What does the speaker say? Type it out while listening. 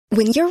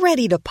When you're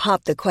ready to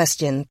pop the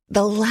question,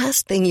 the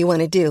last thing you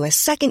want to do is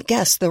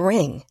second-guess the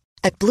ring.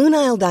 At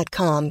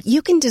BlueNile.com,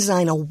 you can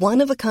design a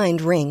one-of-a-kind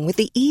ring with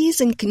the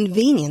ease and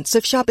convenience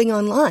of shopping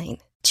online.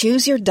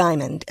 Choose your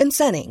diamond and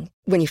setting.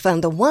 When you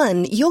find the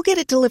one, you'll get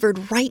it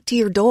delivered right to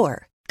your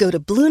door. Go to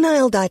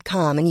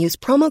BlueNile.com and use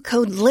promo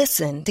code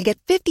LISTEN to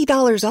get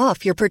 $50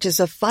 off your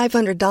purchase of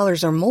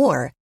 $500 or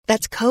more.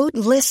 That's code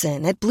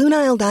LISTEN at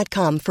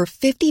BlueNile.com for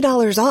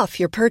 $50 off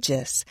your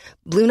purchase.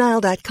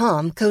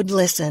 BlueNile.com, code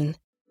LISTEN.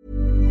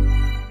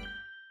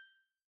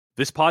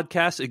 This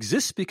podcast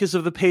exists because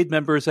of the paid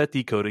members at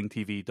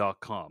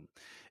decodingtv.com.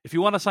 If you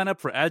want to sign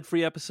up for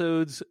ad-free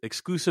episodes,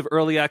 exclusive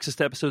early access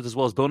to episodes, as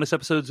well as bonus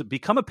episodes,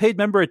 become a paid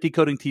member at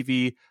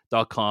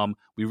decodingtv.com.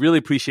 We really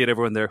appreciate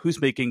everyone there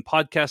who's making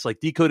podcasts like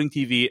Decoding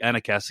TV and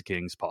A Cast of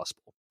Kings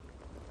possible.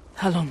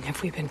 How long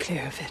have we been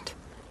clear of it?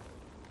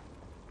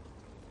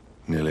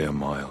 Nearly a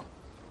mile.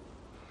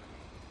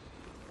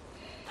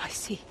 I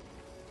see.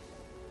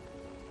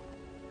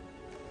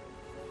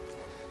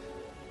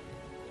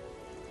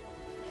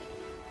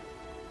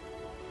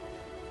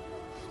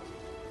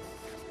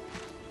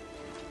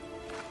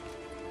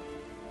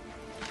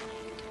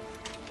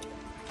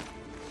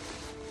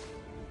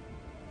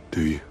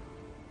 Do you?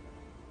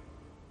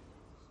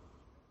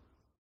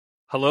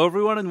 Hello,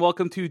 everyone, and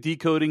welcome to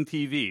Decoding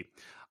TV.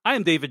 I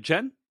am David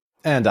Chen.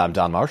 And I'm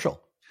Don Marshall.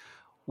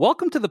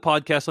 Welcome to the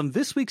podcast. On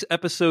this week's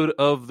episode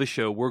of the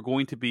show, we're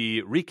going to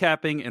be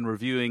recapping and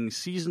reviewing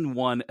Season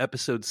 1,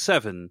 Episode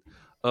 7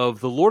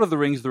 of The Lord of the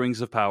Rings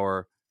of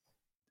Power,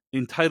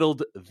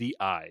 entitled The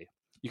Eye.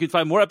 You can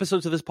find more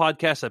episodes of this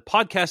podcast at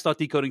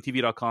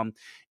podcast.decodingtv.com.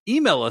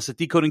 Email us at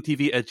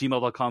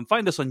decodingtv@gmail.com.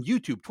 Find us on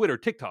YouTube, Twitter,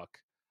 TikTok,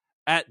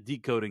 at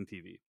Decoding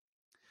TV.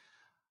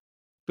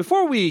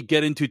 Before we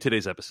get into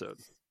today's episode,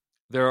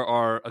 there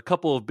are a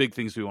couple of big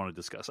things we want to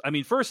discuss. I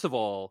mean, first of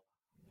all,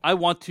 I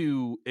want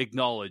to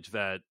acknowledge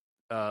that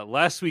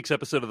last week's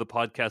episode of the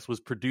podcast was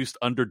produced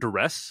under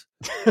duress,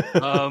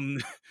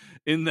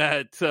 in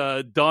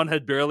that Dawn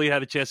had barely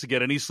had a chance to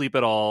get any sleep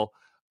at all.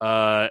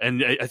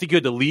 And I think you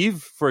had to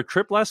leave for a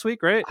trip last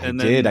week, right? I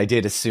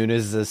did. As soon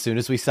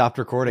as we stopped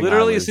recording,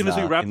 literally as soon as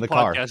we wrapped the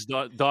podcast,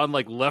 Dawn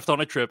left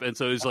on a trip, and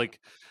so it was like.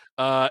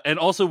 And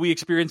also, we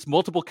experienced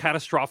multiple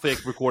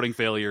catastrophic recording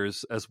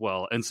failures as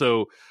well. And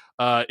so,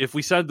 if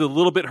we sounded a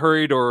little bit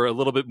hurried or a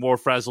little bit more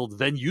frazzled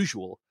than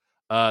usual,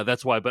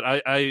 that's why.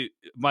 But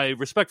my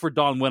respect for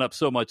Don went up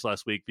so much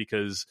last week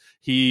because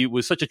he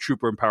was such a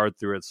trooper and powered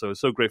through it. So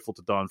grateful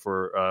to Don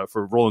for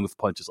rolling with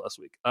punches last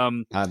week.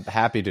 I'm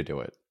happy to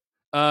do it.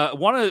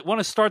 Want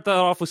to start that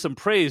off with some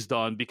praise,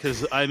 Don,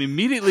 because I'm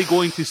immediately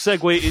going to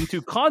segue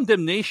into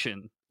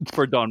condemnation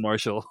for Don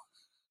Marshall.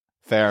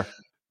 Fair.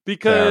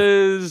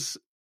 Because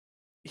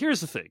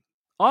here's the thing.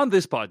 On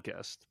this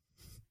podcast,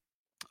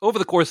 over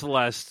the course of the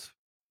last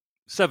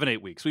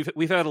 7-8 weeks,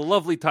 we've had a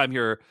lovely time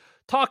here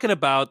talking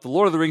about the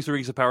Lord of the Rings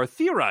of Power,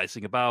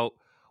 theorizing about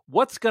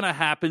what's going to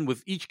happen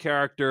with each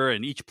character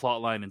and each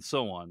plotline and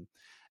so on.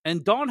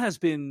 And Dawn has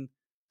been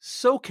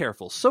so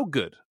careful, so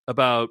good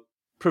about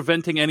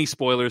preventing any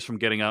spoilers from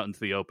getting out into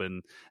the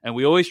open. And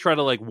we always try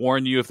to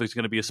warn you if there's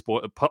going to be a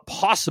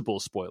possible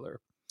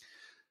spoiler.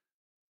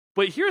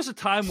 But here's a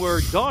time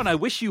where, Dawn, I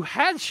wish you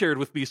had shared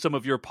with me some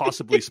of your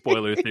possibly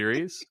spoiler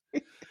theories.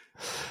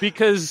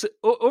 Because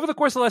over the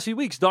course of the last few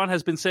weeks, Dawn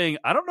has been saying,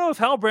 I don't know if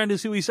Halbrand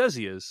is who he says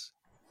he is.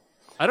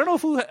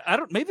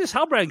 Maybe this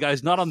Halbrand guy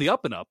is not on the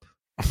up and up,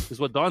 is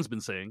what Dawn's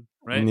been saying,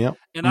 right? Yep.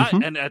 And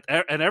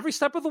and every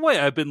step of the way,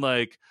 I've been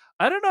like,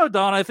 I don't know,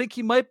 Dawn, I think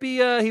he might be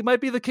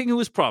the king who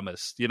was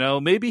promised.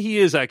 Maybe he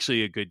is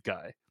actually a good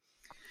guy.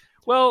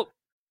 Well,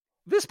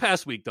 this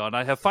past week, Don,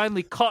 I have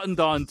finally cottoned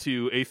on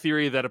to a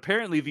theory that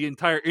apparently the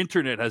entire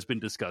internet has been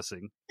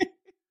discussing,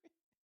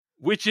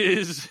 which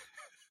is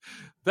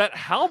that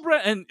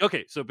Halbrand... And,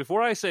 okay, so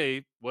before I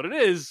say what it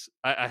is,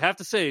 I have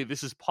to say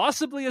this is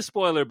possibly a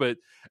spoiler, but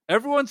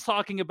everyone's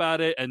talking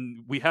about it,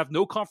 and we have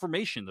no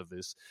confirmation of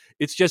this.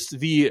 It's just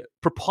the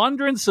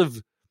preponderance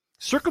of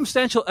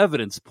circumstantial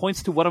evidence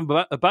points to what I'm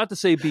about to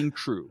say being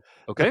true,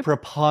 okay? The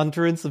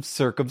preponderance of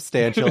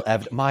circumstantial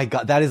evidence. My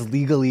God, that is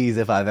legalese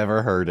if I've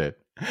ever heard it.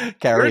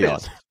 Carry on.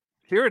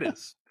 Here it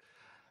is.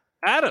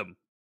 Adam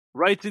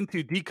writes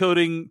into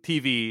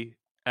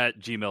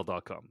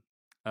decodingtv@gmail.com.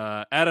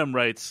 Adam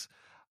writes,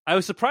 I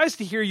was surprised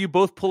to hear you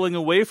both pulling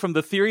away from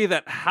the theory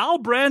that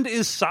Halbrand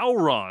is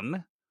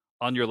Sauron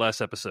on your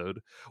last episode,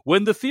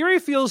 when the theory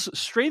feels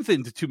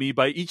strengthened to me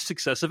by each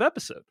successive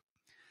episode.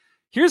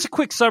 Here's a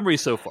quick summary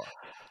so far.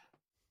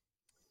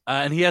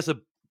 And he has a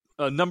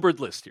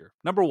numbered list here.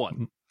 Number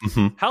 1.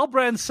 Mm-hmm.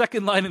 Halbrand's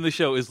second line in the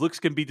show is looks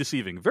can be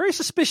deceiving. Very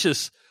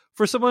suspicious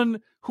for someone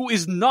who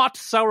is not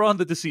Sauron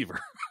the Deceiver.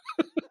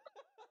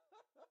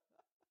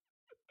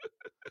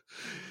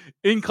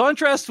 In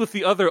contrast with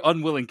the other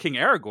unwilling King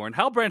Aragorn,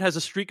 Halbrand has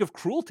a streak of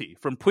cruelty,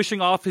 from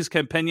pushing off his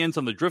companions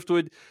on the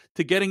driftwood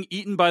to getting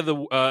eaten by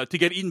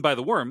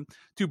the worm,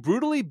 to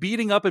brutally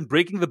beating up and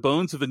breaking the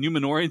bones of the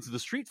Numenorians in the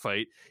street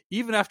fight,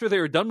 even after they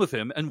are done with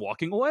him and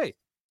walking away.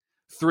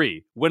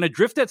 3. When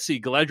adrift at sea,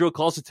 Galadriel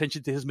calls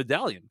attention to his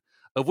medallion,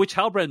 of which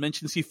Halbrand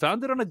mentions he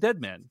found it on a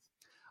dead man.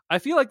 I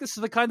feel like this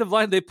is the kind of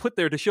line they put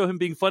there to show him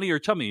being funny or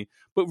chummy,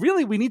 but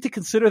really we need to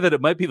consider that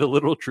it might be the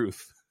literal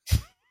truth.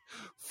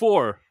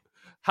 4.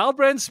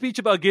 Halbrand's speech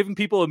about giving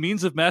people a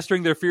means of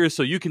mastering their fears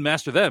so you can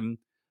master them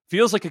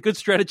feels like a good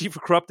strategy for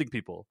corrupting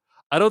people.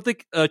 I don't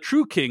think a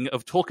true king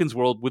of Tolkien's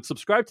world would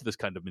subscribe to this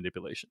kind of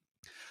manipulation.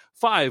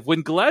 5.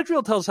 When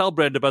Galadriel tells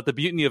Halbrand about the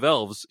mutiny of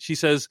elves, she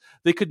says,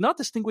 they could not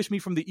distinguish me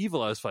from the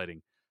evil I was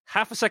fighting.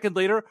 Half a second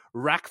later,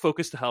 rack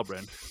focus to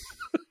Halbrand.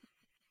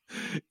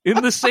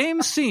 In the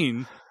same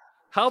scene,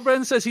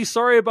 Halbrand says he's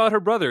sorry about her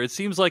brother. It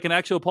seems like an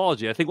actual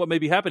apology. I think what may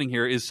be happening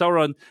here is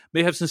Sauron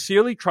may have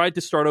sincerely tried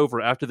to start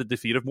over after the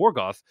defeat of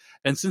Morgoth,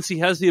 and since he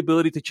has the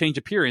ability to change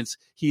appearance,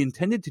 he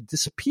intended to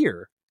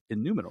disappear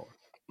in Númenor.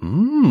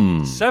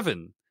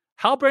 7.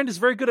 Halbrand is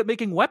very good at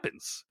making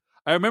weapons.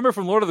 I remember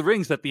from Lord of the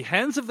Rings that the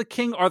hands of the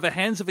king are the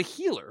hands of a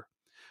healer.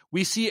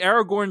 We see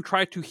Aragorn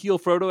try to heal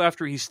Frodo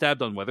after he's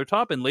stabbed on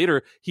Weathertop, and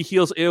later he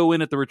heals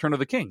Éowyn at the Return of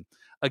the King.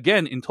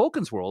 Again, in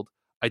Tolkien's world,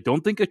 I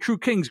don't think a true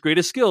king's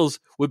greatest skills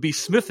would be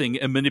smithing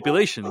and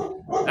manipulation.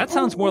 That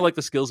sounds more like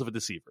the skills of a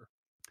deceiver.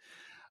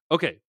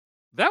 Okay,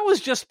 that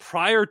was just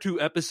prior to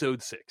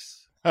episode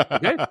 6.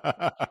 Okay?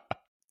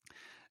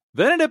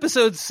 Then in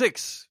episode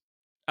 6,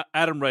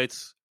 Adam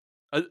writes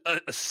a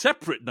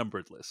separate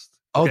numbered list.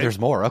 Oh, there's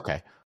more.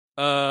 Okay.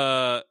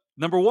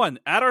 Number 1,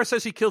 Adar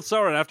says he killed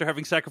Sauron after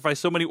having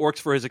sacrificed so many orcs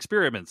for his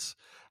experiments.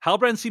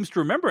 Halbrand seems to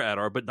remember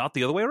Adar, but not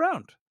the other way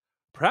around.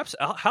 Perhaps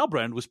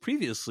Halbrand was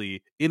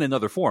previously in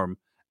another form,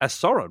 as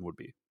Sauron would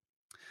be.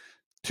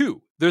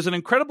 2, there's an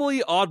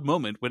incredibly odd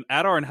moment when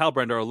Adar and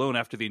Halbrand are alone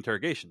after the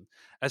interrogation.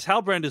 As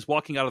Halbrand is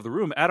walking out of the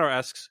room, Adar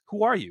asks,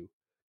 "Who are you?"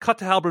 Cut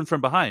to Halbrand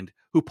from behind,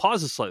 who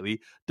pauses slightly,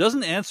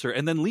 doesn't answer,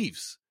 and then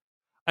leaves.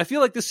 I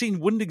feel like this scene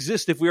wouldn't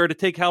exist if we were to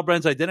take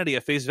Halbrand's identity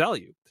at face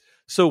value.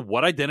 So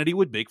what identity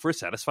would make for a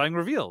satisfying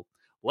reveal?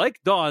 Like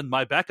Dawn,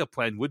 my backup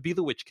plan would be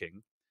the Witch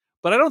King.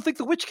 But I don't think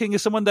the Witch King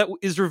is someone that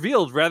is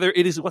revealed. Rather,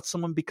 it is what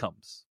someone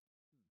becomes.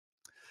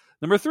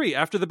 Number 3,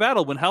 after the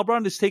battle, when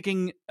Halbrand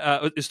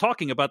is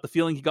talking about the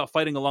feeling he got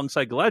fighting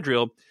alongside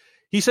Galadriel,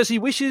 he says he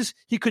wishes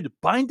he could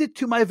bind it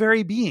to my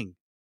very being.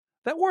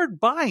 That word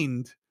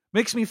bind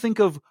makes me think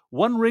of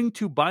one ring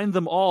to bind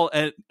them all,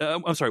 and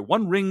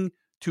one ring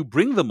to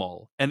bring them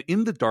all, and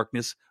in the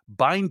darkness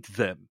bind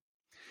them.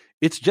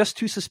 It's just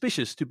too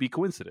suspicious to be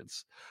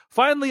coincidence.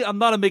 Finally, I'm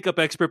not a makeup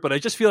expert, but I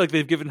just feel like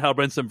they've given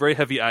Halbrand some very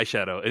heavy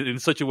eyeshadow in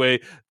such a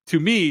way,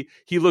 to me,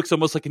 he looks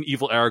almost like an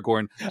evil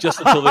Aragorn just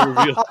until they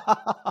reveal.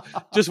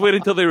 Just wait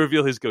until they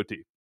reveal his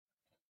goatee.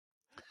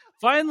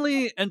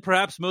 Finally, and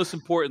perhaps most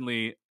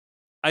importantly,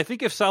 I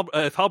think if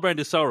Halbrand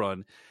is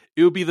Sauron,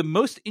 it would be the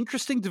most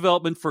interesting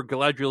development for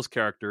Galadriel's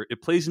character.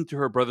 It plays into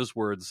her brother's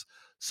words.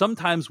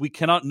 Sometimes we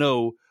cannot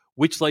know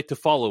which light to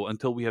follow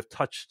until we have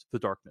touched the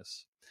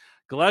darkness.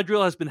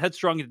 Galadriel has been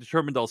headstrong and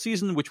determined all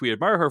season, which we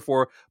admire her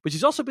for, but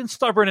she's also been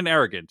stubborn and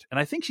arrogant, and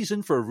I think she's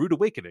in for a rude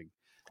awakening.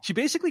 She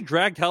basically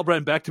dragged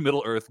Halbrand back to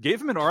Middle-earth, gave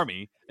him an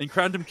army, and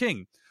crowned him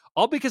king,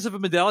 all because of a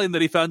medallion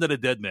that he found on a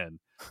dead man.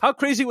 How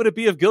crazy would it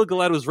be if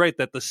Gil-galad was right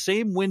that the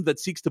same wind that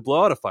seeks to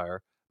blow out a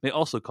fire may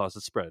also cause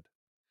it spread?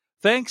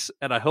 Thanks,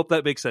 and I hope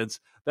that makes sense.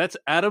 That's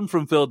Adam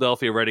from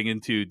Philadelphia writing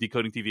into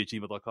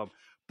decodingtv@gmail.com.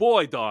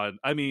 Boy, Don,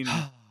 I mean,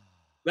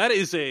 that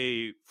is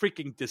a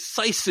freaking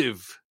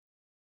decisive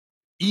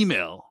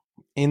email.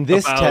 In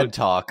this TED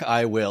Talk,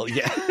 I will.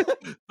 Yeah.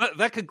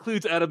 that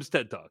concludes Adam's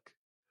TED Talk.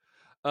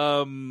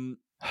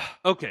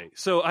 Okay,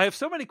 so I have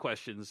so many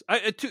questions.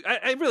 I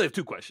really have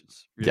 2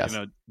 questions. Yes.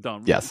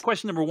 Don. Yes.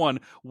 Question number 1,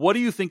 what do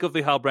you think of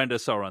the Halbrand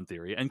as Sauron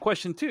theory? And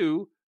question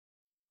 2,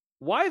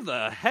 why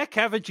the heck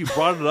haven't you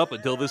brought it up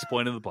until this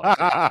point in the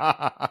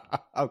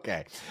podcast?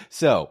 Okay,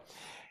 so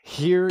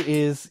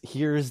here's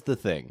the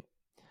thing.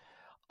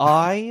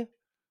 I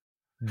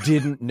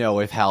didn't know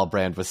if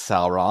Halbrand was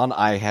Sauron.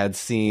 I had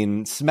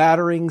seen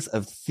smatterings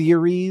of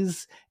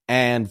theories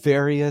and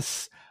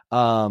various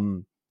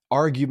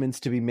arguments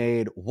to be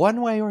made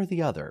one way or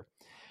the other.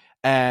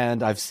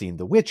 And I've seen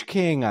the Witch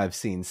King, I've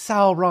seen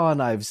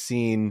Sauron, I've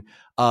seen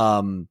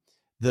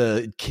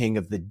the King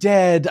of the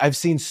Dead, I've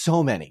seen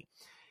so many.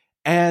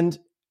 And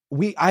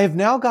I have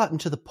now gotten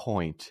to the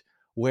point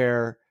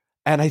where,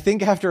 and I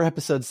think after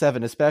episode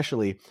 7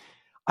 especially,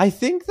 I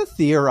think the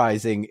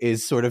theorizing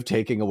is sort of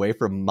taking away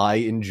from my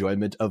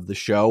enjoyment of the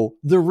show.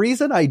 The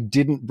reason I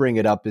didn't bring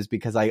it up is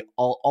because I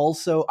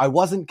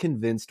wasn't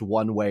convinced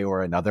one way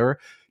or another.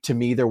 To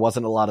me, there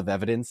wasn't a lot of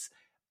evidence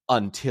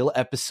until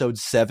episode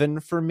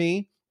 7 for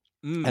me.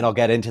 And I'll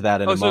get into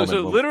that in a moment.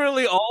 So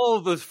literally all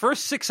of the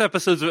first 6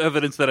 episodes of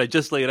evidence that I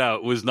just laid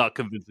out was not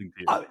convincing to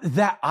you.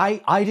 That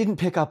I didn't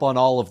pick up on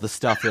all of the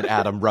stuff that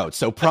Adam wrote.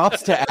 So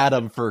props to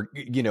Adam for,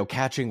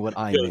 catching what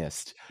I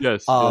missed.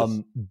 Yes.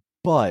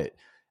 But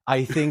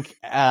I think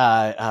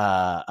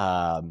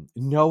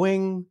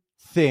knowing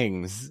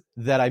things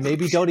that I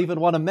maybe don't even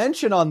want to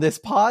mention on this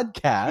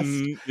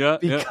podcast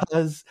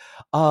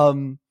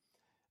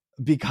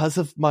because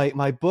of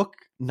my book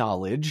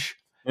knowledge.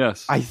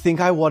 Yes. I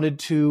think I wanted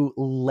to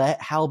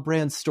let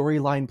Halbrand's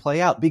storyline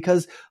play out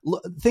because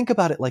think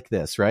about it like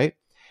this, right?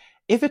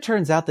 if it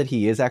turns out that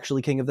he is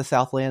actually King of the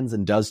Southlands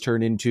and does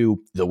turn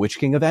into the Witch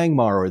King of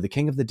Angmar or the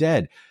King of the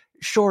Dead,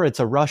 sure, it's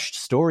a rushed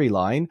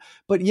storyline,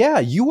 but yeah,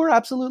 you were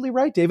absolutely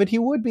right, David. He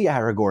would be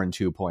Aragorn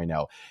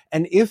 2.0.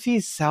 And if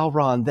he's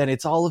Sauron, then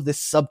it's all of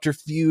this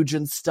subterfuge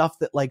and stuff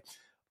that, like,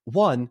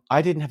 one,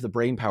 I didn't have the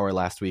brain power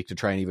last week to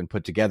try and even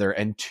put together,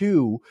 and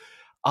two,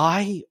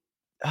 I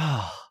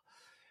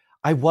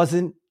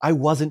wasn't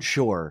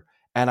sure,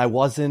 and I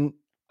wasn't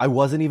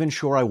even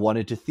sure I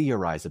wanted to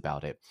theorize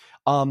about it.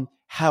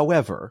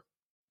 However,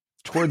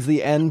 towards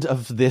the end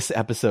of this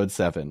episode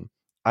 7,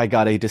 I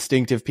got a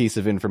distinctive piece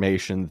of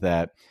information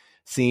that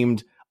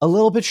seemed a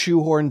little bit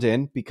shoehorned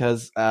in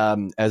because,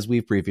 as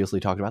we've previously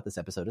talked about, this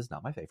episode is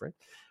not my favorite.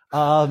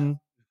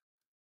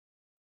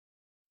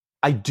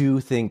 I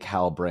do think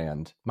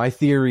Halbrand, my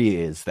theory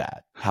is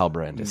that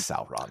Halbrand is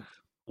Sauron.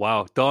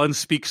 Wow. Don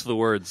speaks the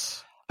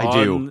words. I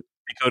do.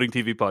 Decoding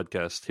TV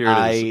podcast. Here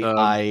it is.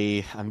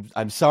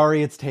 I'm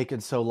sorry it's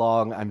taken so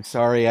long. I'm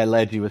sorry I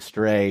led you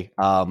astray.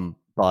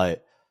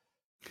 But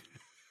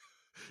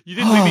you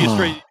didn't lead me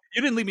astray.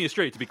 You didn't lead me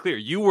astray, to be clear.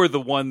 You were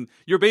the one.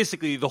 You're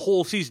basically the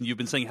whole season. You've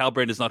been saying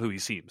Halbrand is not who he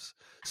seems.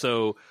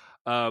 So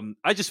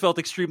I just felt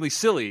extremely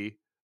silly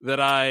that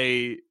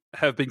I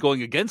have been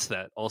going against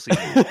that all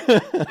season.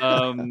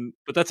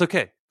 But that's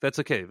okay. That's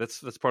okay.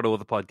 That's part of what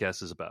the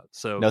podcast is about.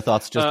 So no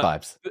thoughts, just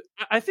vibes.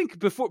 I think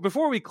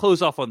before we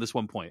close off on this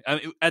one point, I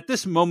mean, at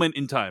this moment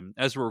in time,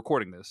 as we're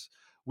recording this,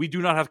 we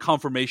do not have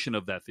confirmation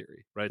of that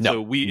theory, right?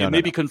 No, so it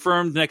may be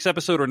confirmed next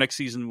episode or next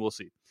season. We'll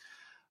see.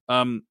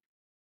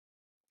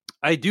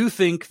 I do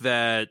think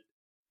that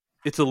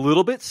it's a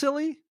little bit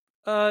silly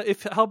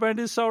if Halbrand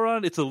is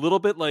Sauron. It's a little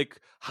bit like,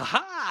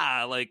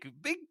 haha, like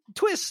big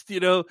twist,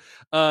 in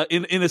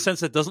a sense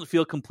that doesn't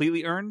feel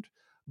completely earned.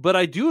 But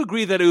I do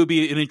agree that it would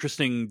be an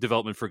interesting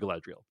development for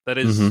Galadriel. That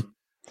is,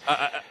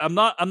 I'm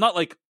not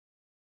like,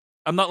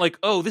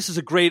 oh, this is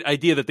a great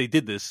idea that they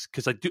did this,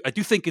 because I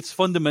do think it's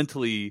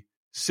fundamentally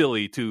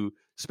silly to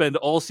spend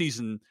all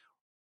season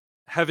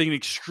having an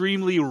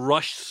extremely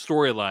rushed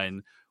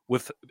storyline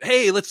with,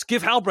 hey, let's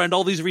give Halbrand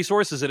all these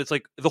resources. And it's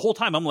like, the whole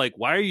time I'm like,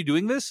 why are you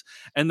doing this?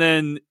 And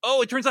then,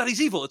 oh, it turns out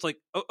he's evil. It's like,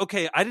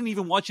 okay, I didn't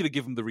even want you to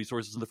give him the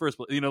resources in the first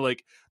place.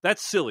 Like,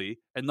 that's silly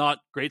and not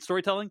great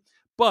storytelling.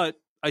 But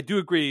I do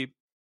agree,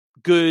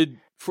 good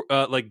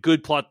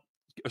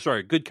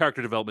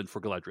character development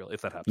for Galadriel,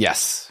 if that happens.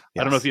 Yes.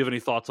 I don't know if you have any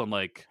thoughts on,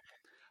 like,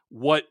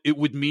 what it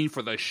would mean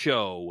for the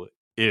show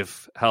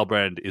if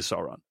Halbrand is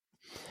Sauron.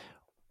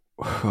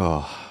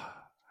 How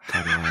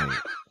do I...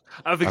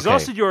 I've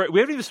exhausted we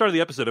haven't even started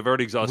the episode. I've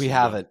already exhausted. We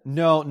haven't.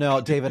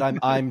 No, David,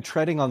 I'm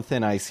treading on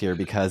thin ice here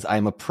because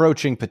I'm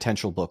approaching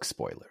potential book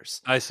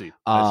spoilers. I see.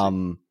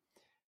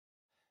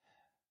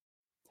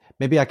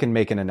 Maybe I can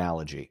make an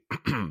analogy.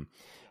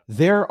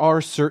 There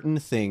are certain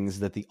things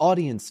that the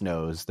audience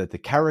knows that the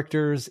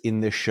characters in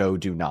this show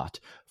do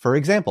not. For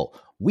example,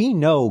 we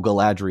know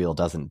Galadriel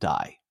doesn't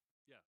die.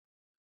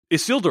 Yeah.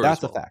 Isildur.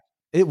 That's a fact.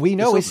 We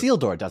know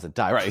Isildur doesn't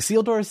die. Right.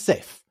 Isildur is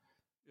safe.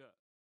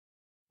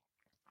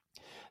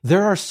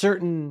 There are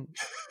certain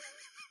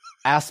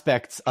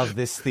aspects of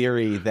this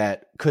theory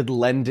that could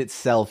lend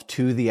itself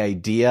to the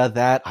idea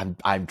that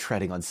I'm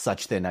treading on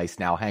such thin ice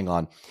now. Hang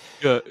on.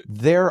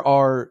 There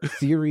are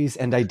theories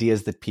and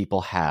ideas that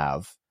people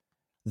have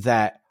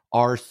that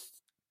are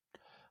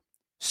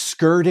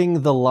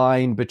skirting the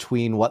line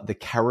between what the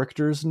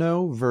characters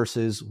know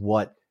versus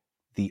what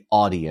the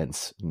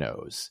audience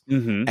knows.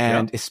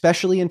 And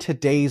especially in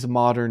today's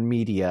modern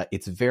media,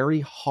 it's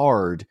very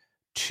hard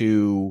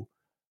to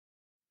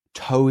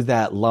toe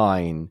that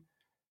line.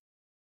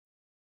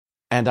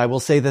 And I will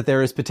say that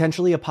there is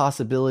potentially a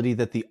possibility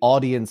that the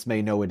audience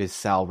may know it is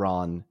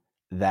Sauron,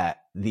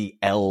 that the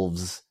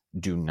elves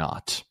do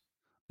not.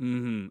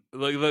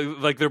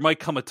 Like there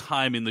might come a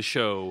time in the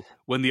show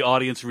when the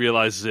audience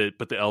realizes it,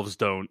 but the elves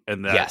don't.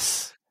 And that,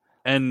 yes.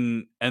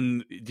 And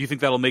do you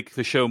think that'll make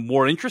the show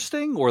more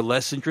interesting or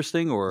less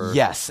interesting? Or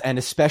yes, and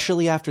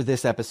especially after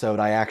this episode,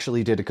 I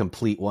actually did a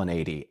complete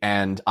 180,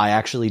 and I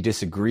actually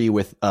disagree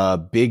with a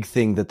big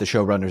thing that the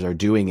showrunners are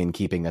doing in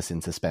keeping us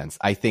in suspense.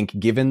 I think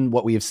given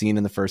what we have seen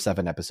in the first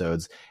 7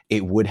 episodes,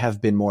 it would have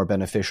been more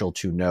beneficial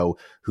to know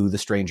who the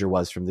stranger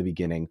was from the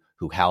beginning,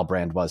 who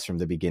Halbrand was from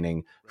the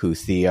beginning, who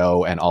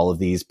Theo and all of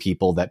these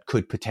people that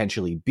could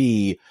potentially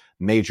be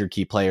major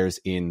key players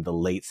in the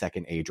late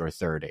Second Age or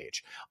Third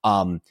Age.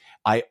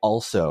 I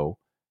also,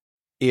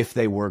 if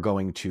they were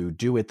going to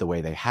do it the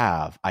way they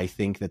have, I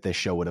think that this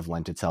show would have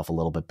lent itself a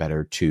little bit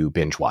better to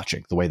binge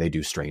watching, the way they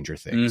do Stranger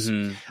Things.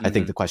 I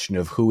think the question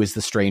of who is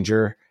the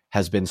stranger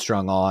has been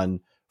strung on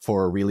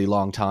for a really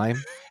long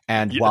time.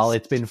 And while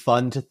it's been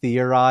fun to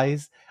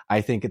theorize,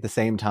 I think at the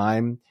same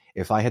time,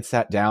 if I had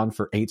sat down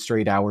for 8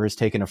 straight hours,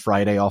 taken a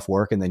Friday off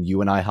work, and then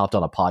you and I hopped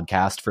on a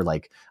podcast for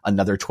like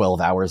another 12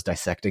 hours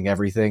dissecting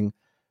everything,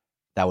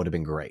 that would have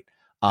been great.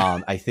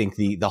 I think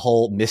the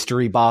whole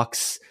mystery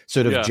box,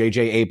 sort of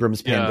J.J.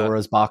 Abrams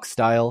Pandora's box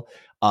style,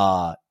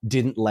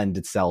 didn't lend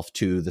itself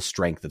to the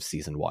strength of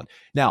season 1.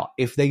 Now,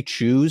 if they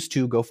choose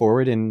to go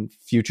forward in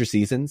future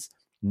seasons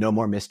no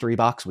more mystery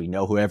box. We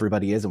know who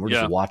everybody is, and we're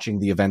just watching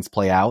the events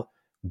play out.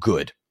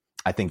 Good.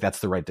 I think that's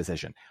the right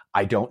decision.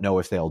 I don't know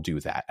if they'll do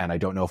that, and I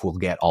don't know if we'll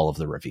get all of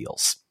the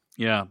reveals.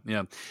 Yeah.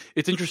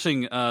 It's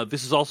interesting.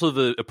 This is also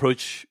the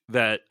approach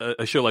that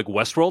a show like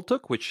Westworld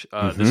took, which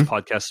this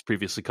podcast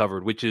previously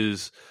covered, which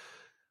is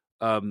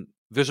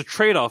there's a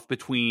trade-off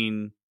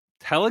between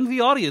telling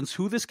the audience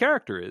who this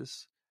character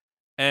is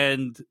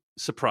and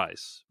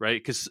surprise,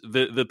 right? Because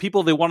the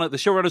people the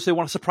showrunners, they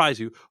want to surprise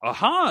you.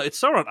 Aha, it's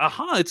Sauron.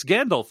 Aha, it's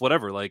Gandalf.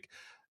 Whatever. Like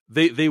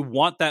they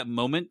want that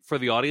moment for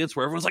the audience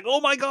where everyone's like, "Oh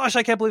my gosh,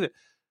 I can't believe it."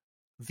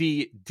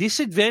 The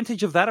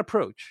disadvantage of that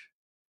approach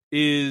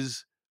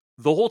is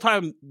the whole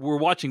time we're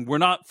watching, we're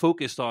not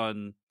focused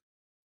on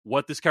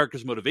what this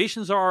character's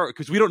motivations are,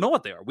 because we don't know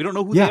what they are. We don't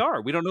know who they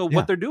are. We don't know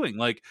what they're doing.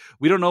 Like,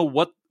 we don't know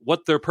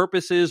what their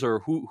purpose is or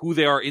who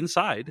they are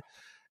inside.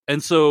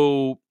 And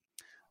so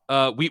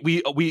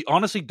we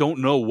honestly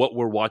don't know what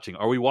we're watching.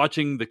 Are we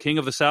watching the King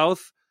of the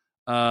South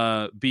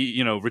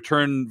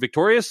return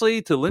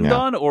victoriously to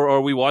Lindon, or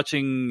are we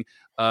watching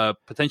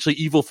potentially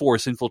evil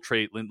force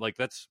infiltrate like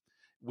that's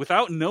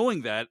without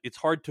knowing that, it's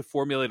hard to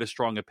formulate a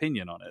strong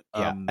opinion on it.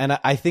 And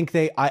I think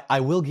I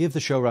will give the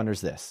showrunners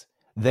this.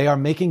 They are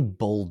making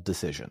bold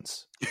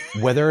decisions.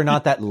 Whether or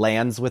not that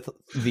lands with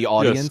the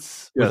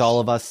audience, with all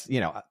of us,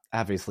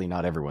 obviously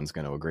not everyone's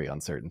going to agree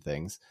on certain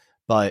things.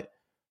 But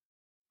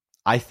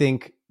I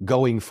think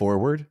going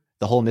forward,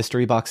 the whole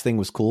mystery box thing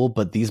was cool,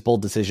 but these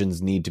bold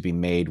decisions need to be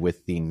made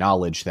with the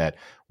knowledge that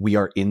we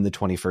are in the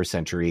 21st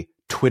century.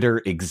 Twitter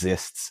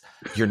exists.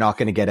 You're not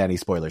going to get any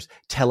spoilers.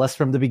 Tell us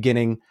from the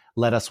beginning.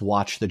 Let us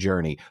watch the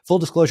journey. Full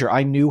disclosure,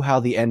 I knew how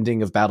the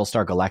ending of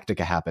Battlestar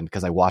Galactica happened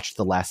because I watched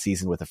the last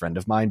season with a friend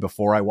of mine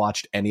before I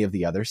watched any of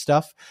the other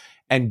stuff.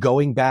 And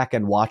going back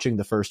and watching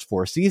the first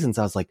 4 seasons,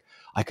 I was like,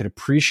 I could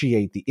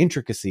appreciate the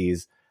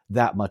intricacies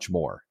that much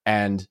more.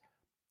 And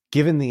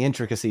given the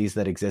intricacies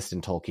that exist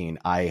in Tolkien,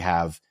 I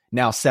have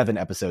now 7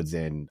 episodes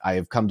in, I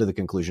have come to the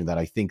conclusion that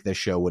I think this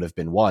show would have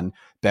been 1,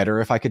 better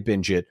if I could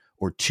binge it,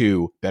 or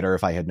 2, better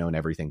if I had known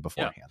everything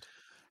beforehand.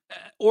 Yeah.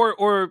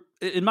 Or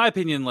in my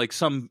opinion, like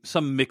some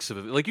mix of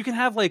it. Like you can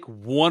have like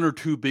 1 or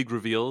 2 big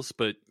reveals,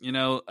 but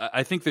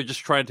I think they're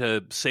just trying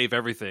to save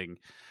everything.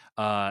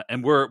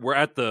 And we're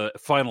at the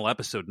final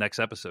episode, next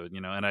episode,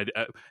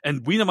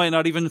 and we might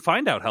not even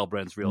find out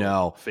Halbrand's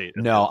real fate.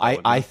 No,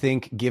 I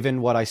think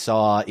given what I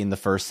saw in the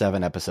first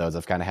 7 episodes,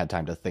 I've kind of had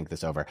time to think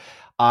this over.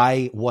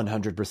 I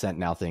 100%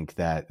 now think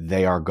that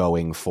they are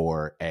going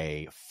for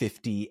a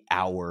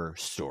 50-hour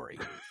story,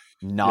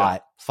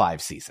 not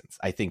 5 seasons.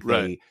 I think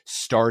they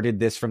started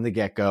this from the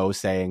get-go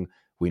saying,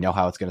 we know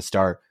how it's going to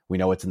start. We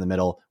know it's in the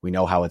middle. We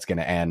know how it's going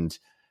to end.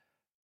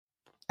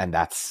 And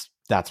that's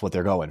what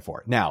they're going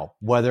for. Now,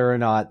 whether or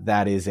not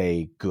that is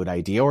a good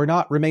idea or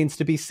not remains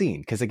to be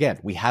seen. Because again,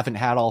 we haven't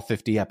had all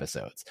 50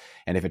 episodes.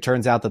 And if it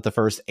turns out that the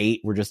first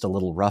 8 were just a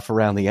little rough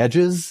around the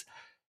edges,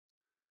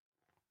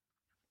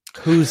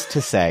 who's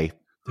to say?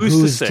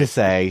 Who's to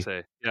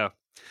say? Yeah.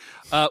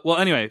 Well,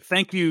 anyway,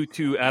 thank you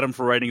to Adam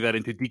for writing that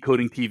into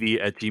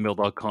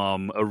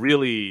decodingtv@gmail.com. A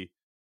really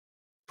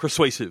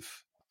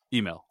persuasive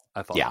email,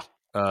 I thought.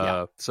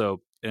 Yeah.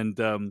 So,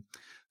 and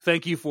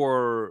thank you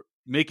for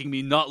making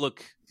me not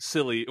look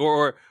silly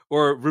or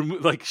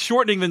like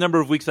shortening the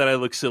number of weeks that I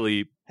look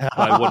silly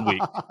by 1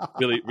 week.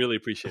 Really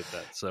appreciate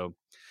that. So,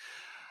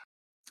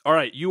 all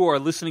right, you are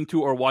listening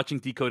to or watching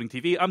Decoding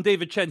TV. I'm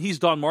David Chen. He's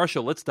Don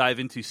Marshall. Let's dive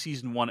into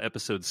season 1,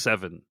 episode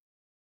 7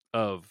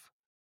 of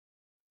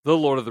The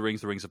Lord of the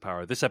Rings: The Rings of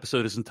Power. This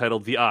episode is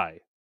entitled The Eye.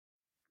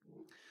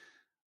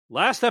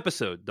 Last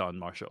episode, Don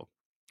Marshall,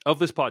 of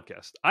this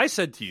podcast, I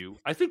said to you,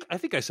 I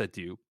think I said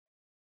to you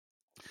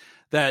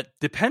that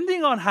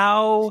depending on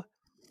how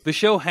the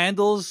show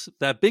handles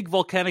that big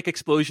volcanic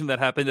explosion that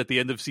happened at the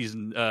end of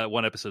season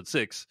 1, episode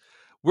 6,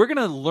 we're going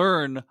to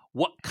learn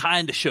what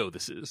kind of show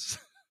this is.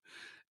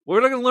 We're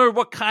going to learn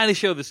what kind of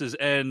show this is.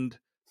 And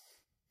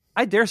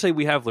I dare say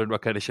we have learned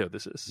what kind of show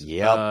this is.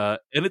 Yep.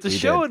 And it's a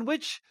show in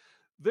which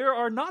there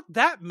are not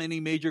that many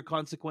major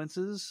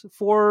consequences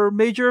for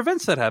major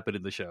events that happen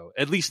in the show,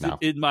 at least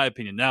in my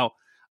opinion. Now,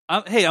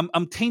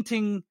 I'm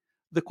tainting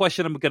the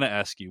question I'm going to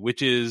ask you,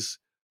 which is,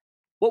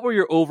 what were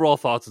your overall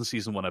thoughts on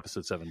season 1,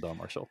 episode 7, Don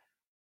Marshall?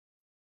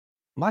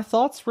 My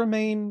thoughts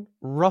remain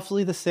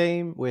roughly the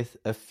same with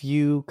a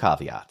few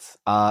caveats.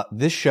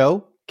 This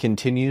show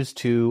continues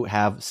to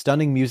have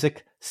stunning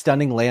music,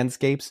 stunning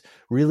landscapes,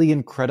 really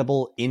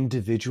incredible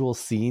individual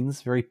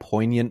scenes, very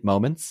poignant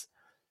moments.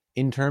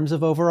 In terms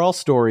of overall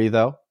story,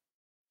 though,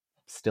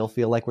 still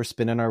feel like we're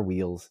spinning our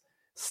wheels.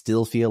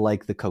 Still feel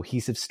like the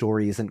cohesive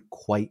story isn't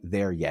quite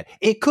there yet.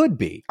 It could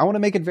be. I want to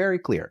make it very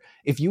clear.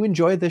 If you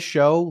enjoy this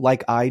show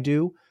like I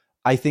do,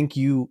 I think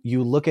you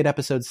look at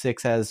episode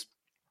 6 as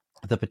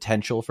the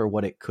potential for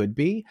what it could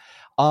be.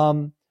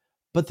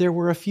 But there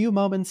were a few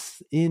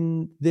moments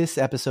in this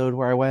episode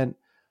where I went,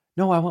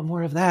 no, I want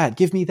more of that.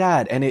 Give me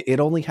that. And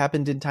it only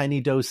happened in tiny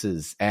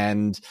doses.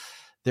 And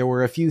there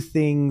were a few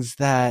things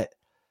that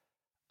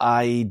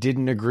I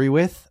didn't agree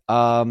with.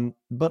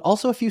 but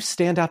also a few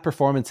standout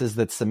performances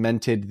that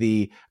cemented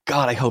the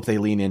God, I hope they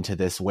lean into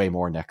this way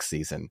more next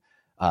season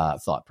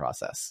thought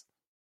process.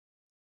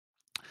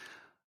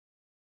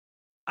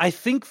 I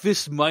think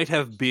this might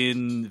have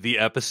been the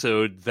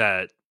episode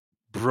that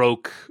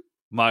broke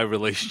my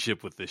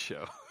relationship with this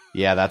show.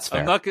 Yeah, that's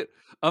fair.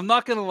 I'm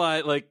not gonna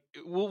lie. Like,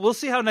 we'll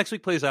see how next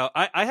week plays out.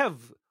 I have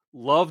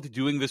loved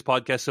doing this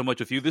podcast so much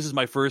with you. This is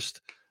my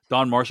first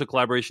Don Marshall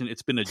collaboration.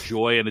 It's been a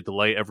joy and a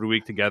delight every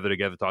week to gather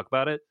together to talk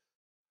about it.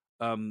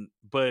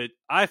 But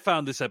I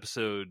found this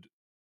episode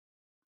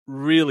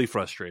really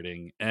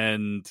frustrating,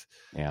 and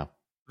yeah,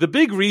 the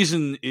big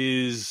reason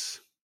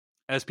is,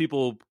 as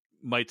people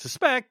might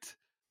suspect,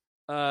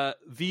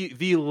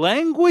 the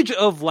language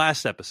of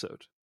last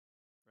episode,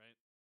 right,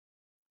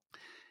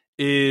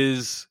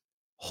 is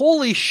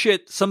holy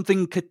shit,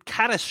 something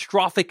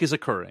catastrophic is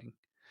occurring.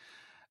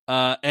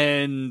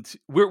 And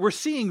we're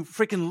seeing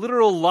freaking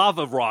literal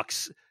lava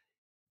rocks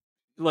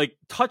like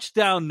touch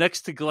down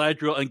next to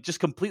Galadriel and just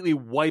completely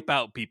wipe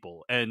out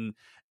people. And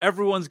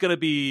everyone's going to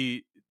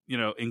be,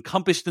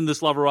 encompassed in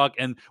this lava rock.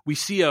 And we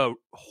see a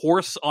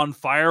horse on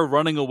fire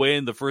running away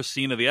in the first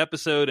scene of the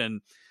episode.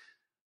 And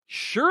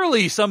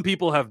surely some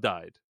people have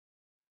died.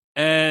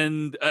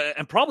 And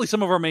probably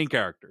some of our main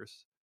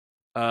characters.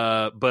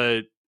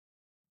 But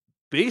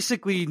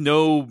basically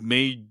no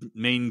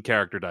main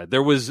character died.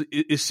 There was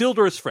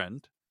Isildur's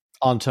friend.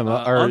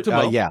 Antimo.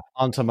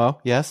 Antimo,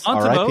 yes.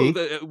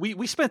 R.I.P.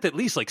 We spent at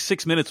least like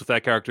 6 minutes with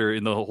that character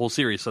in the whole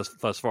series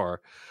thus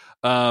far.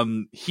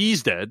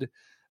 He's dead.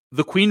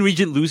 The Queen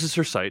Regent loses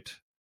her sight.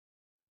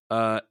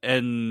 But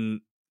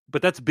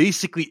that's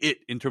basically it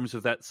in terms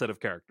of that set of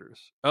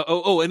characters.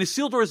 And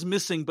Isildur is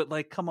missing, but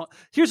like, come on.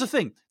 Here's the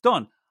thing,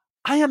 Don,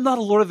 I am not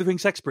a Lord of the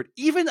Rings expert.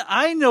 Even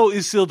I know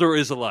Isildur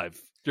is alive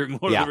during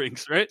Lord of the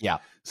Rings, right? Yeah.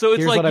 So it's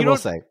Here's like, what I will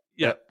say.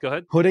 Yeah, go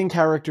ahead. Putting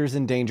characters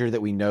in danger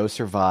that we know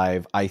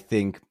survive, I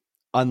think,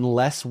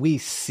 unless we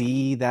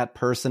see that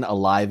person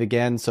alive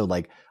again, so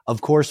like,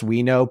 of course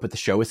we know, but the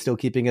show is still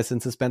keeping us in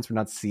suspense. We're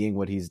not seeing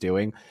what he's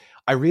doing.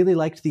 I really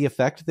liked the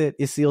effect that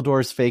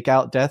Isildur's fake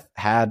out death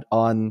had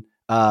on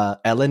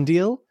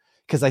Elendil,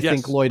 because I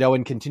think Lloyd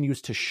Owen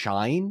continues to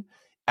shine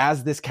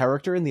as this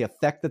character, and the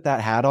effect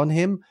that had on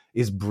him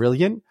is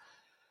brilliant.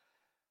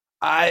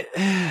 I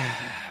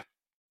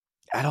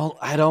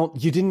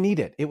don't. You didn't need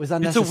it. It was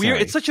unnecessary.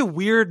 It's such a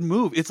weird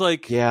move. It's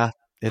like, yeah,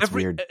 it's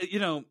weird.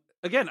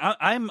 Again,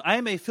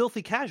 I'm a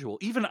filthy casual.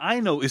 Even I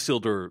know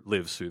Isildur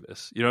lives through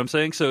this. You know what I'm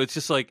saying? So it's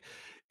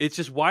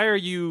just why are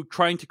you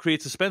trying to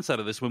create suspense out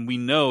of this when we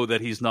know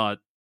that he's not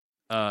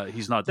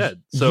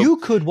dead? So you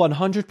could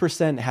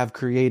 100% have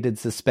created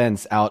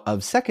suspense out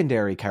of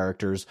secondary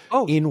characters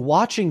in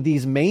watching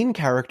these main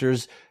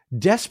characters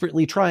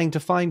desperately trying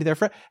to find their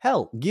friend.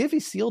 Hell, give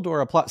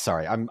Isildur a plot.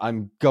 Sorry,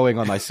 I'm going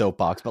on my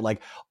soapbox, but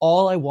like,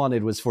 all I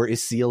wanted was for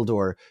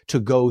Isildur to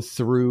go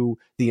through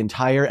the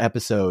entire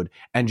episode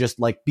and just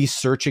like be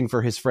searching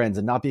for his friends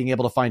and not being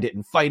able to find it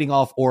and fighting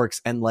off orcs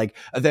and like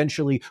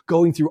eventually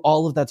going through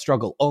all of that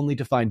struggle only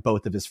to find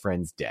both of his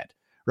friends dead.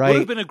 Right?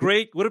 Would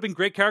have been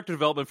great character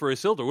development for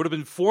Isildur. Would have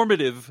been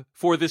formative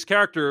for this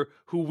character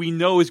who we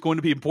know is going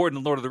to be important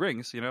in Lord of the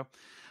Rings,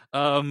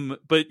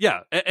 But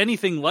yeah,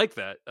 anything like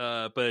that.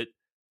 But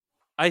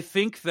I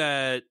think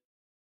that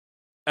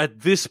at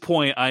this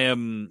point,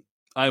 I'm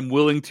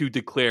willing to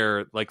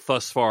declare, like,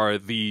 thus far,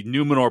 the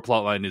Numenor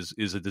plotline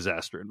is a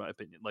disaster in my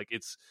opinion. Like,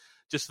 it's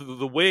just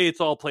the way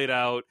it's all played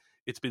out.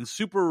 It's been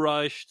super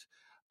rushed.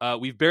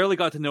 We've barely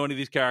got to know any of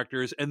these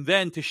characters, and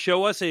then to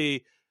show us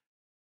a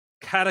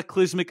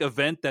cataclysmic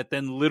event that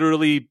then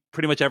literally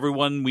pretty much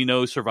everyone we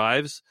know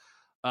survives.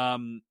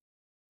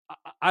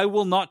 I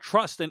will not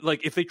trust, and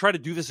like, if they try to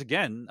do this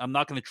again, I'm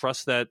not going to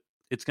trust that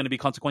it's going to be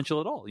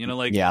consequential at all.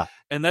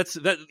 And that's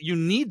that. You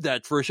need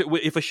that for a show.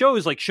 If a show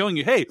is like showing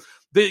you, hey,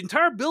 the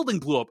entire building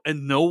blew up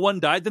and no one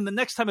died, then the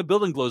next time a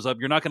building blows up,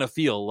 you're not going to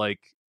feel like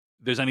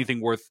there's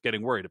anything worth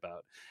getting worried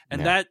about.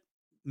 And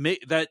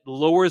that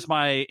lowers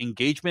my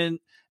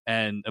engagement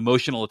and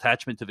emotional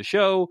attachment to the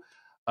show.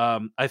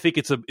 I think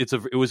it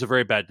was a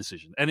very bad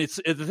decision. And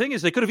the thing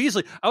is, they could have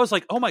easily. I was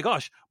like, oh my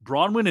gosh,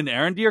 Bronwyn and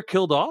Arondir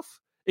killed off.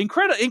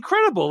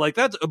 Incredible! Like,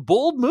 that's a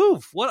bold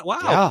move. What? Wow!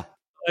 Yeah.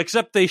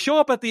 Except they show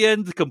up at the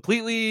end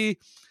completely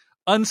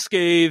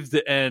unscathed,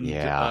 and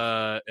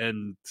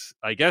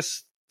I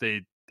guess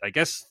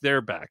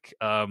they're back.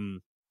 I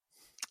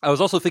was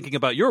also thinking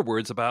about your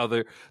words about how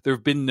there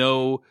have been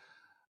no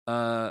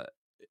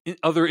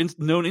other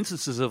known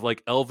instances of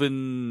like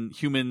elven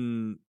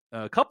human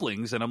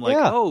couplings, and I'm like,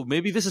 oh,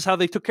 maybe this is how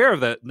they took care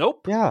of that.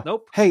 Nope. Yeah.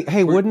 Nope.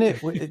 Hey, wouldn't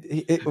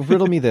it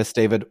riddle me this,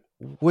 David?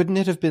 Wouldn't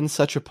it have been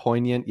such a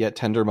poignant yet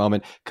tender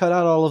moment? Cut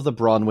out all of the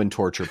Bronwyn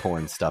torture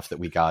porn stuff that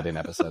we got in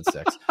episode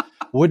 6.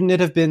 Wouldn't it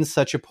have been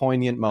such a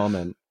poignant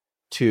moment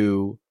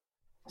to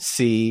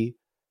see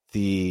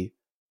the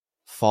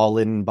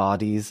fallen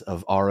bodies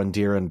of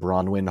Arondir and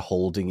Bronwyn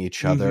holding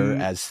each other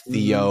as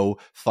Theo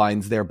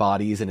finds their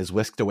bodies and is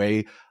whisked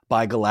away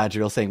by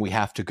Galadriel saying, we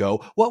have to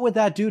go? What would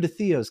that do to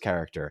Theo's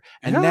character?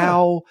 And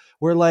now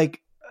we're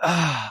like,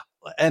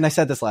 and I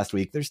said this last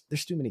week, there's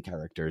too many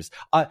characters.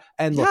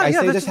 And look, Yeah, I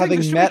say that's this the thing. having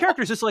There's too many met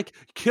characters. It's like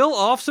kill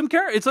off some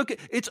characters.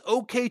 It's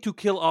okay to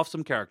kill off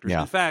some characters.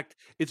 Yeah. In fact,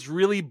 it's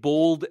really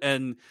bold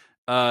and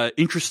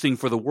interesting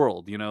for the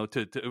world.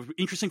 To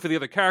interesting for the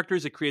other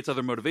characters. It creates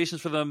other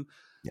motivations for them.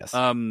 yes.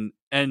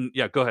 And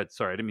yeah, go ahead.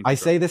 Sorry, I didn't mean. I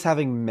say this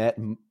having met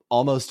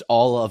almost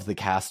all of the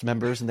cast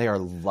members, and they are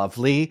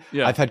lovely.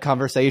 Yeah. I've had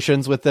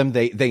conversations with them.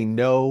 They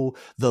know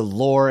the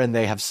lore, and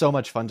they have so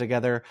much fun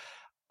together.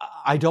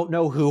 I don't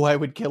know who I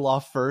would kill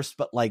off first,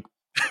 but like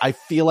I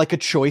feel like a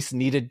choice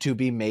needed to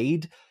be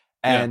made.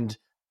 And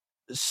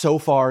so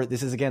far,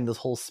 this is again this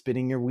whole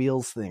spinning your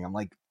wheels thing. I'm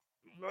like,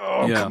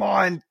 oh, come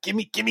on, give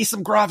me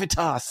some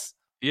gravitas.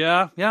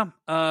 Yeah.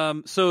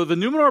 So the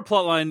Numenor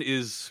plotline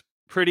is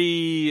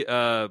pretty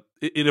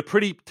in a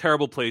pretty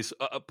terrible place,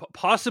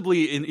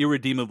 possibly an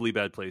irredeemably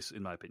bad place,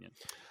 in my opinion.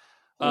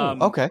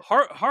 Okay.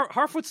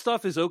 Harfoot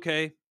stuff is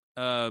okay.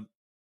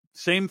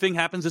 Same thing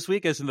happens this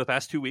week as in the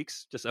past 2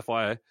 weeks, just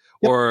FYI.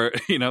 Yep. Or,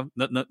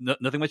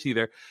 nothing much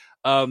either.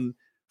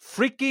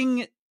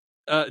 Freaking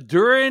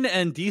Durin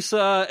and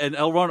Disa and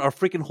Elrond are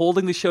freaking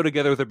holding the show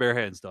together with their bare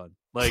hands, Don.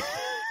 Like,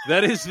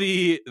 that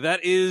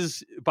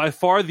is by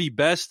far the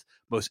best,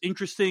 most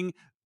interesting,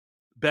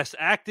 best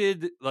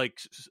acted, like,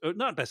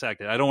 not best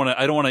acted. I don't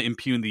want to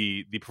impugn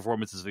the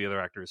performances of the other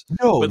actors.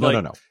 No.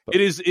 It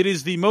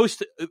is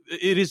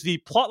the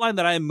plot line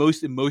that I am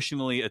most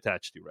emotionally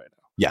attached to right now.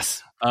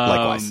 Yes,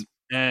 likewise.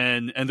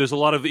 And there's a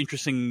lot of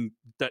interesting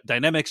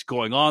dynamics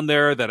going on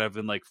there that have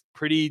been like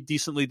pretty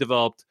decently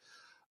developed.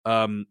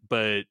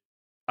 But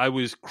I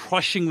was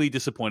crushingly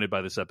disappointed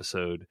by this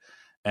episode,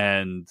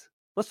 and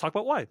let's talk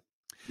about why.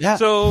 Yeah.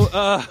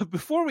 So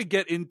before we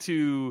get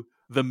into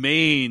the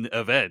main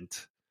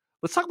event,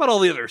 let's talk about all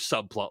the other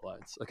subplot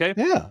lines. Okay.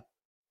 Yeah.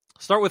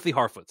 Start with the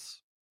Harfoots.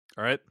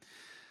 All right.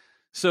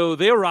 So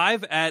they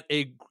arrive at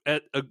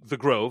the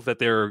grove that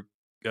they're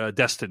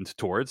destined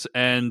towards,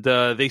 and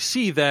they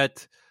see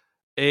that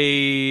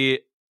a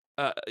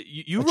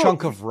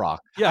chunk of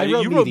rock. Yeah,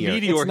 you wrote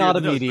meteor. It's not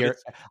a meteor.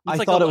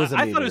 I thought it was a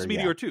meteor. I thought it was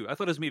meteor too. I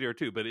thought it was meteor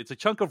too, but it's a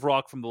chunk of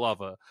rock from the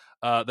lava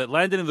that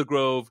landed in the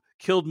grove,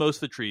 killed most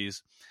of the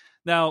trees.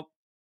 Now,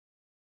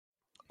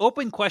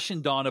 open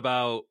question, Don,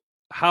 about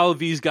how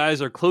these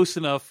guys are close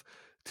enough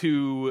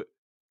to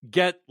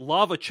get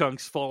lava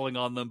chunks falling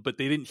on them, but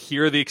they didn't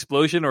hear the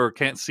explosion or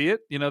can't see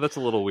it. That's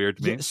a little weird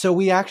to me. Yeah, so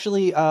we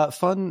actually,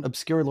 fun,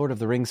 obscure Lord of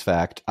the Rings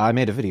fact, I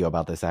made a video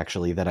about this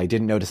actually that I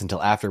didn't notice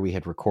until after we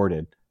had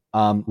recorded.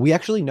 We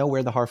actually know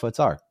where the Harfoots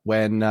are.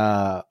 When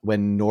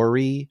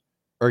Nori,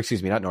 or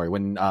excuse me, not Nori,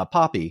 when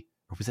Poppy,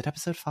 or was it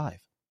episode 5?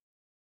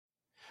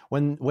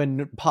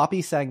 When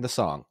Poppy sang the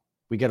song,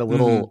 we get a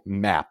little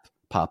map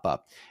pop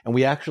up, and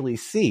we actually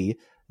see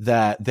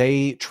that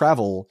they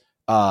travel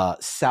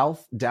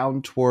south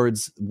down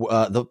towards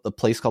the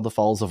place called the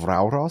Falls of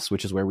Rauros,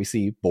 which is where we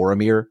see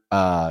Boromir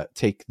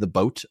take the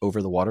boat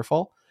over the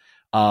waterfall.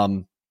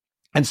 And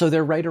so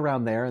they're right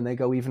around there, and they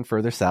go even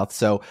further south.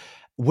 So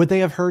would they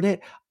have heard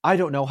it? I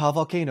don't know how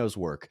volcanoes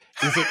work.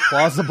 Is it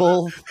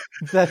plausible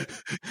that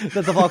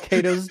the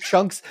volcanoes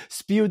chunks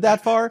spewed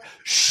that far?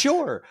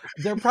 Sure.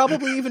 They're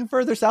probably even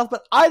further south,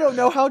 but I don't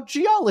know how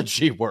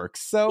geology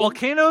works. So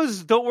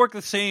volcanoes don't work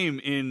the same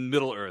in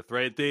Middle Earth,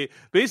 right?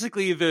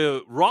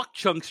 The rock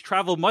chunks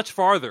travel much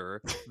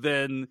farther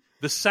than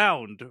the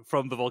sound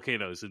from the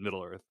volcanoes in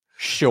Middle Earth.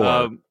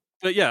 Sure.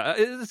 But yeah,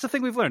 it's a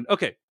thing we've learned.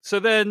 Okay. So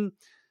then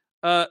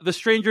the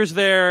stranger's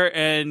there,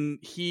 and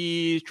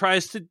he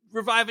tries to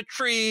revive a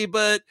tree,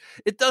 but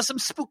it does some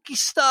spooky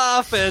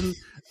stuff, and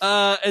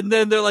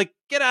then they're like,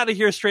 "Get out of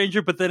here,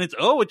 stranger!" But then it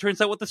turns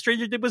out what the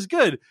stranger did was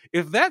good.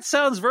 If that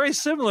sounds very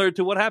similar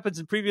to what happens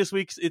in previous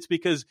weeks, it's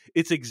because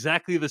it's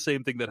exactly the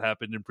same thing that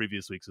happened in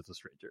previous weeks with the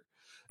stranger.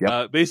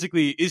 Yep.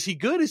 Basically, is he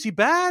good? Is he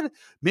bad?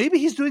 Maybe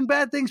he's doing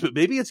bad things, but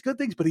maybe it's good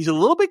things. But he's a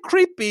little bit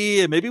creepy,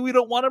 and maybe we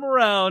don't want him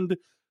around.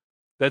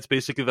 That's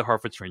basically the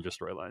Harfoot stranger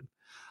storyline.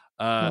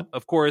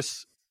 Of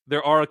course,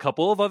 there are a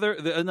couple of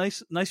other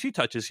nice few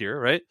touches here,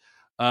 right?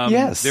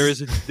 Yes.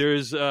 There's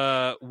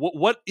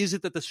what is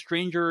it that the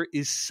stranger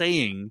is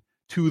saying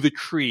to the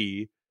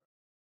tree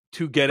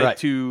to get it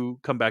to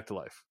come back to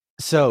life?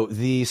 So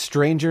the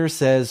stranger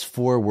says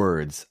 4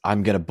 words.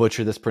 I'm going to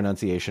butcher this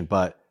pronunciation,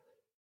 but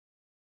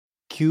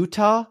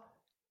Kyuta,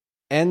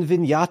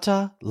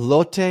 Envinyata,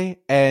 Lote,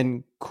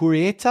 and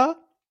Kurieta.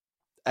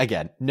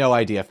 Again, no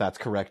idea if that's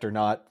correct or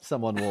not.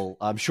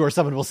 I'm sure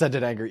someone will send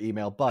an angry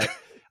email, but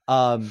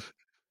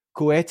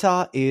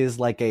Kueta is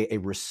like a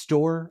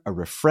restore, a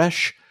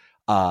refresh.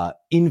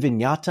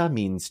 Invinyata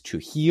means to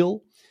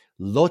heal.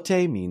 Lote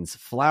means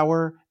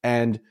flower,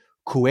 and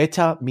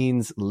Kueta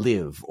means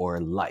live or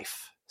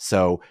life.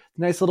 So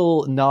nice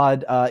little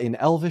nod in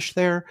Elvish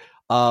there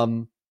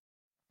that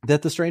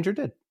the stranger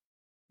did.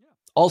 Yeah.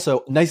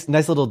 Also, nice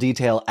little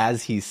detail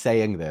as he's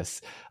saying this.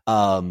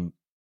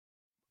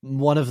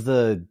 One of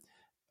the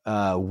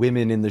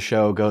women in the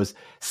show goes,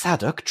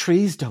 "Sadok,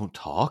 trees don't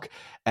talk."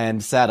 And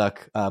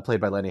Sadok,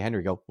 played by Lenny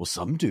Henry, go, "Well,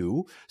 some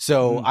do."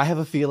 So I have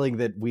a feeling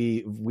that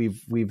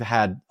we've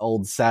had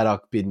old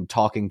Sadok been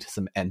talking to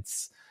some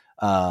Ents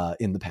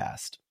in the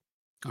past.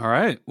 All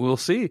right, we'll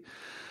see.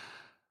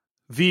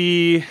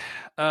 The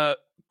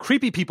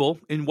creepy people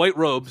in white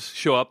robes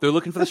show up. They're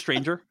looking for the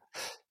stranger.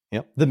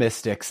 Yep, the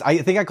Mystics. I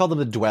think I called them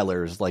the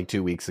Dwellers like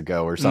 2 weeks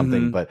ago or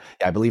something, Mm-hmm. but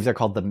yeah, I believe they're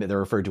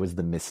referred to as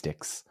the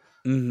Mystics.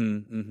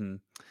 Mm-hmm, mm-hmm.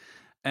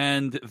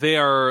 And they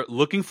are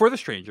looking for the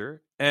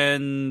stranger,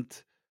 and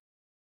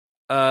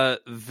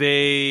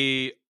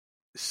they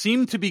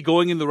seem to be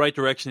going in the right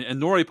direction. And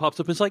Nori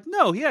pops up and is like,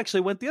 "No, he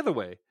actually went the other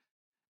way."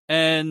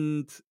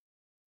 And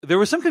there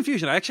was some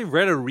confusion. I actually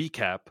read a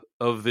recap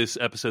of this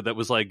episode that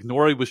was like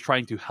Nori was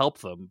trying to help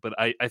them, but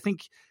I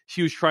think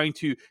she was trying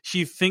to.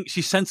 She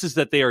senses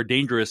that they are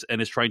dangerous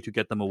and is trying to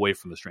get them away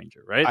from the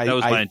stranger. Right?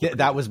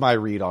 That was my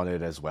read on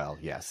it as well.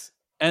 Yes.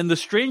 And the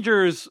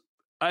strangers,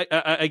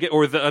 I get,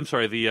 or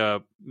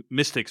the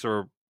mystics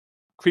or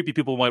creepy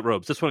people in white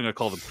robes. That's what I'm going to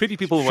call them. Creepy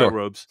people in white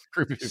robes.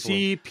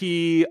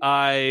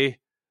 CPIWR.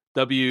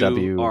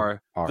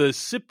 The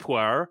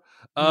Sipwar.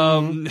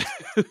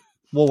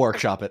 We'll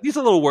workshop it. These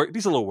a little work.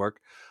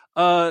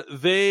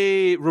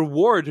 They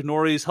reward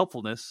Nori's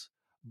helpfulness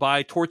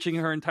by torching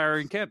her entire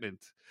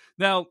encampment.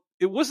 Now,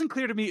 it wasn't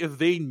clear to me if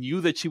they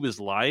knew that she was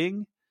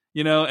lying,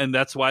 and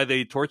that's why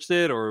they torched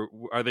it, or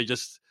are they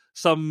just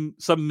some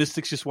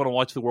mystics just want to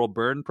watch the world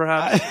burn,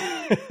 perhaps?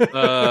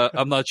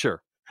 I'm not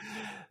sure.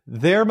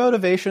 Their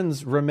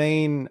motivations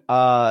remain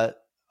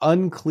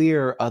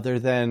unclear, other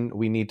than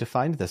we need to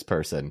find this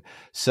person.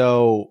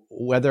 So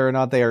whether or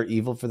not they are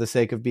evil for the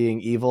sake of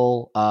being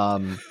evil,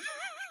 I'm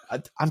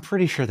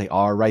pretty sure they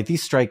are, right?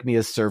 These strike me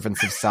as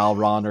servants of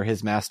Sauron or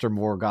his master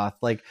Morgoth,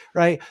 like,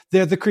 right?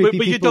 They're the creepy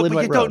people in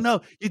white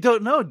robes. You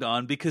don't know,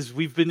 Don, because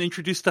we've been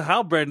introduced to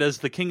Halbrand as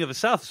the king of the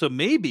South. So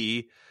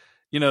maybe,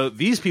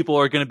 these people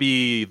are going to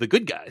be the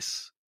good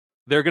guys.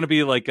 They're going to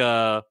be like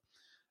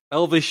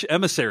elvish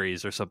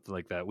emissaries or something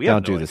like that.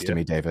 Don't do this to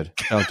me, David.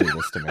 Don't do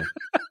this to me.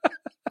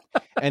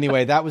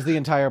 Anyway, that was the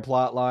entire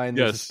plot line.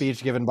 There's a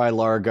speech given by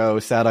Largo.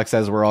 Sadok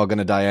says we're all going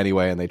to die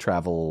anyway, and they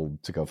travel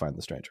to go find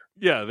the stranger.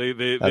 Yeah,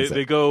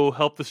 they go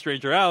help the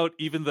stranger out,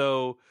 even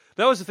though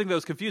that was the thing that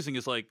was confusing.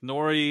 Is like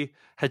Nori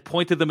had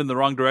pointed them in the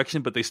wrong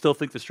direction, but they still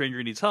think the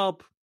stranger needs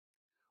help.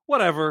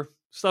 Whatever.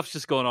 Stuff's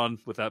just going on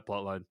with that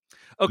plot line.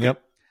 Okay,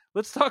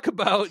 let's talk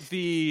about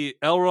the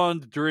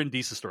Elrond Durin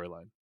Disa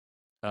storyline.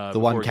 The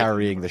one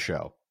carrying the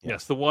show.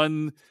 Yes, the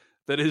one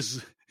that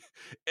is...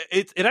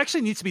 It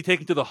actually needs to be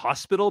taken to the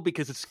hospital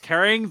because it's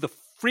carrying the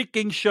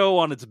freaking show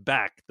on its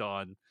back,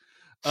 Don.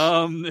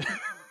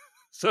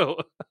 So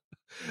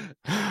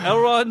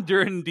Elrond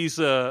Durin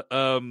Disa,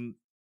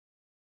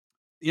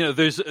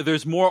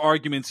 there's more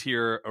arguments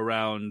here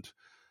around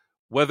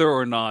whether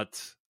or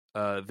not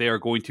they are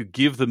going to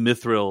give the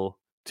mithril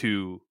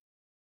to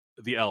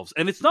the elves.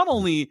 And it's not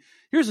only,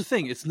 here's the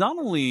thing, it's not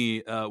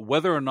only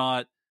whether or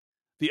not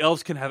the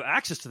elves can have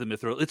access to the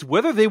mithril, it's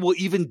whether they will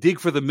even dig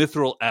for the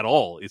mithril at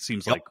all, it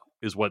seems like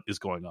is what is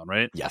going on,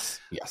 right? Yes.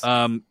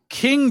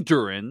 King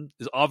Durin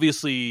is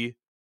obviously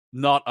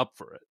not up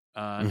for it.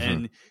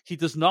 And he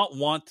does not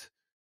want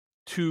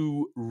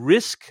to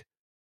risk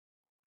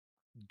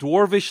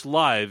dwarvish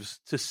lives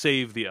to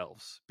save the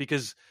elves,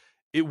 because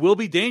it will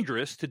be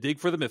dangerous to dig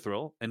for the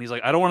mithril. And he's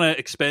like, I don't want to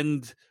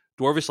expend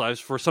dwarvish lives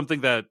for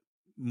something that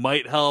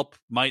might help,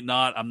 might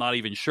not, I'm not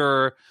even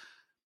sure.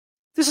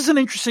 This is an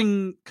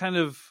interesting kind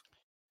of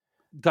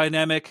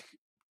dynamic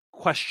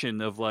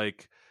question of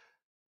like,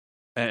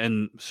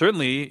 and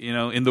certainly,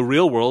 in the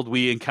real world,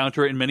 we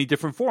encounter it in many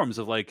different forms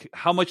of like,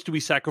 how much do we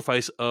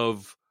sacrifice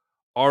of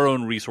our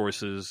own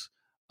resources,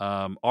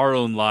 our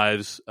own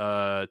lives,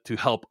 to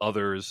help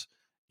others,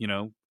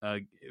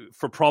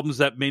 for problems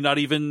that may not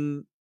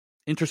even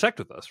intersect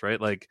with us,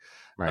 right? Like,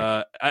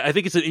 right. I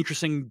think it's an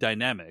interesting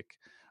dynamic.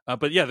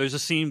 But yeah, there's a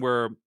scene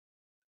where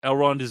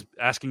Elrond is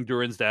asking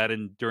Durin's dad,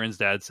 and Durin's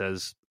dad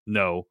says,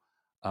 no,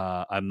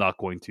 I'm not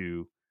going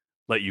to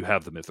let you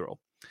have the mithril.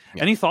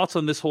 Yeah. Any thoughts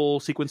on this whole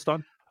sequence,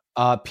 Don?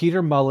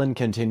 Peter Mullen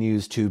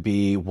continues to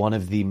be one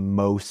of the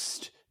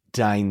most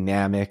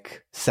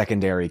dynamic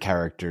secondary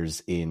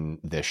characters in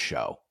this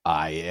show.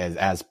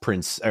 As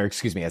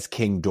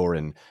King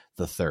Doran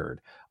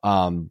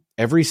III.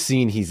 Every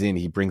scene he's in,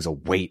 he brings a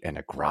weight and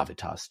a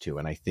gravitas to,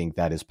 and I think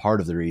that is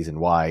part of the reason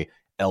why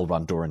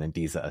Elrond, Durin, and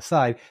Disa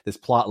aside, this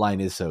plot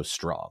line is so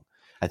strong.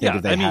 I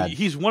think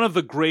he's one of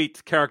the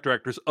great character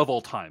actors of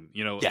all time,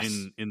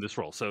 in this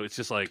role. So it's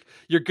just like,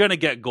 you're going to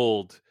get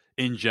gold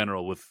in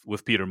general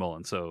with Peter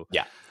Mullen. So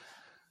yeah,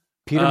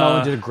 Peter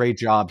Mullen did a great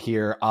job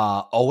here.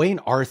 Owain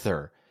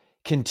Arthur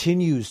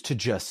continues to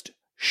just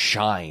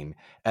shine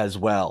as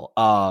well.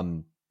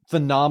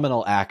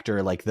 Phenomenal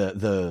actor. Like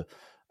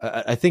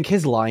I think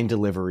his line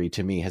delivery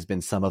to me has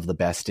been some of the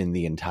best in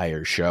the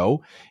entire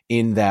show,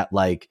 in that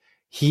like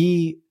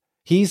he's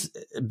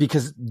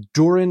because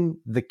Durin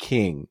the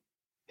King,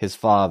 his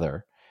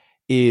father,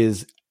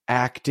 is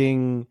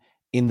acting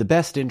in the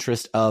best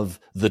interest of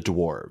the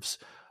dwarves,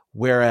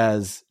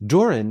 whereas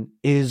Durin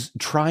is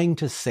trying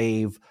to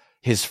save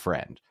his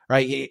friend,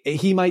 right?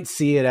 He might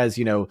see it as,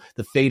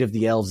 the fate of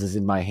the elves is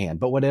in my hand,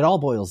 but what it all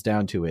boils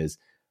down to is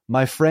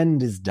my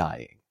friend is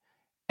dying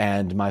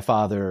and my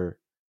father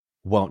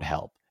won't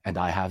help, and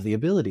I have the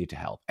ability to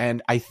help.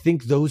 And I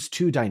think those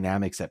two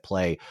dynamics at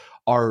play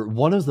are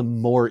one of the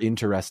more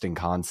interesting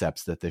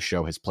concepts that this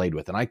show has played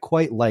with, and I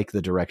quite like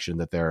the direction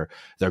that they're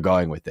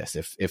going with this.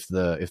 If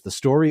the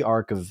story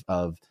arc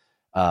of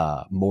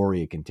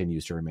Moria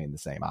continues to remain the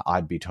same,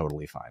 I'd be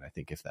totally fine. I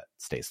think if that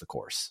stays the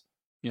course.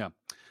 Yeah.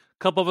 A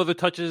couple of other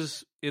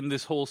touches in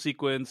this whole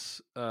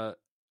sequence.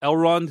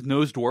 Elrond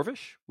knows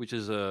Dwarvish, which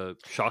is a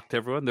shock to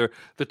everyone.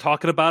 They're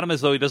talking about him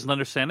as though he doesn't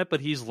understand it,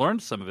 but he's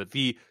learned some of it.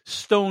 The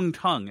stone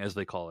tongue, as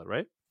they call it,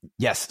 right?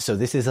 Yes, so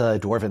this is a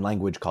dwarven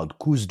language called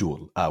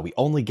Kuzdul. We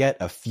only get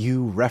a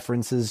few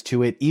references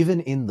to it,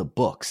 even in the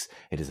books.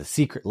 It is a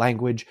secret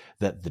language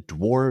that the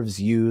dwarves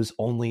use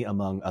only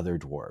among other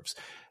dwarves.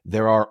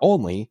 There are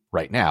only,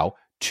 right now,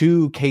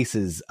 2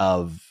 cases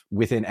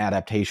within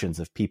adaptations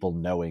of people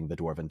knowing the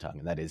dwarven tongue,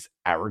 and that is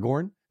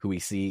Aragorn, who we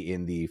see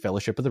in the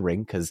Fellowship of the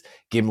Ring, because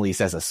Gimli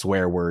says a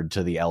swear word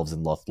to the elves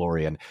in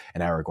Lothlorien,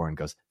 and Aragorn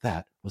goes,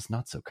 "That was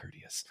not so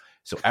courteous."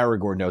 So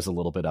Aragorn knows a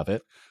little bit of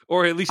it.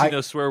 Or at least he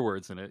knows swear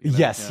words in it. You know?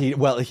 Yes.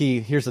 Yeah.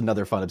 Here's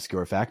another fun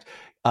obscure fact.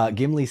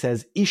 Gimli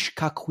says,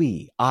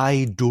 Ishkakwi,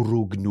 I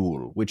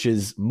Durugnul, which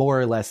is more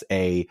or less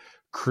a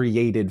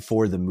created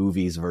for the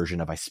movies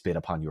version of I spit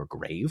upon your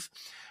grave.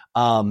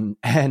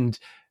 And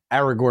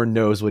Aragorn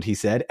knows what he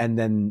said. And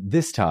then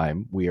this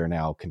time we are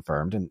now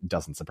confirmed, and it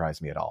doesn't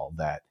surprise me at all,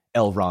 that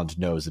Elrond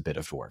knows a bit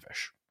of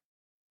Dwarvish.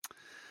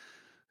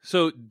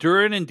 So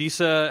Durin and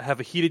Disa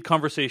have a heated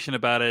conversation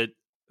about it,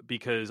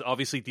 because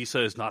obviously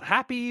Disa is not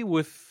happy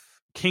with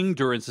King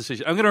Durin's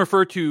decision. I'm going to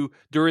refer to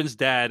Durin's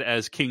dad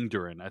as King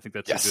Durin. I think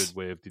that's a good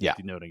way of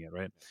denoting it,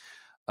 right?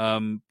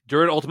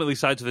 Durin ultimately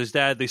sides with his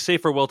dad. They say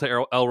farewell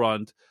to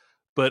Elrond,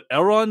 but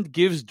Elrond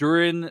gives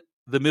Durin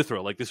the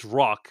mithril, like this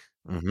rock,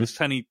 this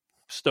tiny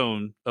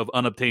stone of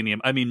unobtainium.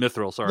 I mean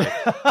mithril, sorry.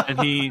 And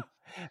he...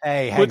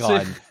 Hey, hang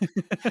on.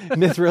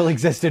 Mithril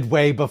existed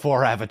way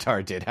before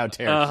Avatar did. How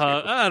dare you?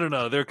 I don't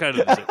know. They're kind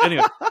of the same.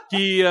 Anyway,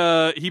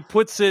 he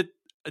puts it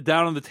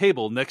down on the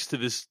table next to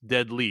this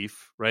dead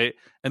leaf, right?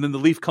 And then the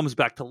leaf comes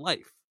back to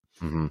life.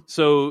 Mm-hmm.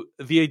 So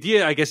the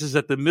idea, I guess, is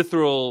that the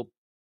mithril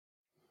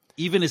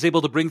even is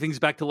able to bring things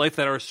back to life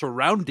that are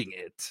surrounding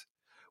it,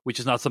 which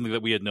is not something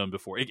that we had known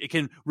before. It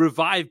can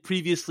revive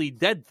previously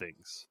dead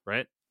things,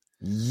 right?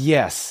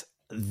 Yes.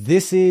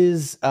 This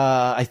is,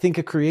 I think,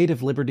 a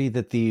creative liberty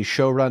that the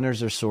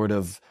showrunners are sort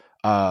of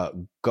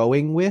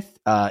going with.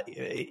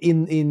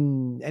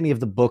 In any of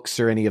the books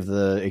or any of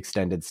the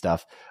extended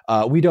stuff,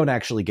 we don't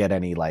actually get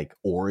any like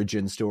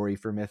origin story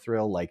for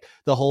Mithril. Like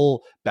the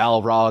whole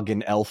Balrog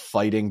and elf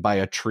fighting by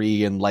a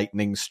tree and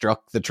lightning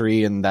struck the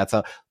tree, and that's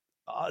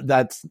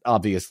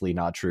obviously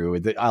not true.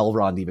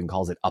 Elrond even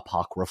calls it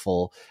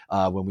apocryphal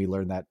when we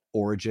learn that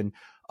origin.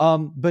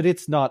 But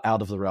it's not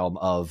out of the realm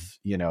of,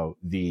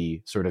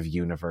 the sort of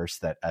universe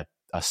that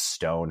a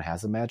stone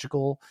has a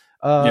magical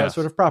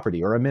sort of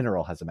property, or a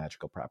mineral has a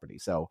magical property.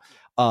 So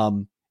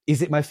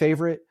is it my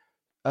favorite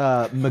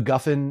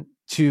MacGuffin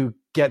to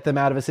get them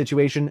out of a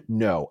situation?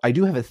 No. I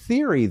do have a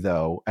theory,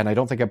 though, and I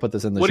don't think I put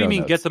this in the show What do you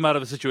mean notes. Get them out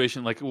of a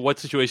situation? Like, what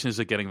situation is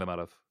it getting them out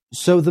of?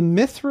 So the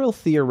mithril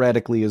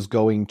theoretically is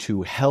going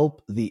to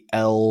help the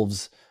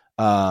elves,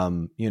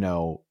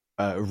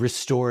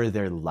 restore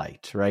their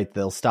light, right?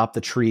 They'll stop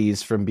the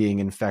trees from being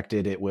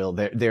infected. It will,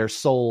 their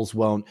souls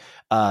won't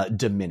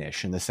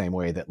diminish in the same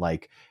way that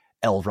like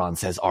Elrond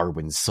says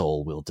Arwen's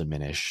soul will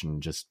diminish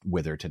and just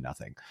wither to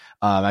nothing.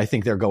 I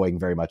think they're going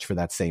very much for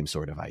that same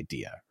sort of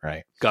idea,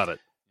 right? Got it.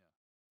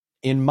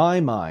 In my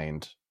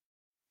mind,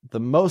 the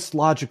most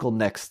logical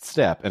next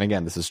step, and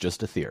again, this is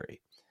just a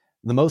theory,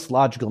 the most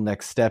logical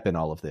next step in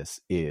all of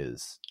this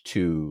is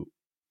to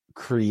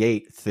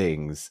create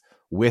things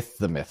with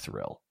the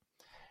mithril.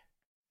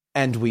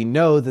 And we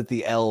know that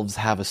the elves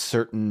have a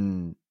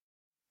certain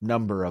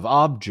number of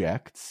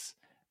objects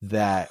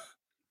that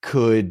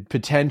could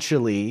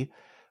potentially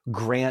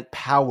grant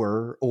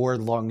power or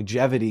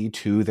longevity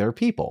to their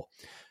people.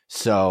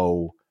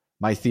 So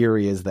my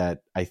theory is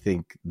that I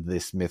think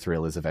this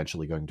mithril is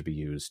eventually going to be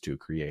used to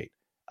create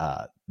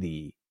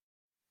the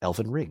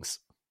elven rings.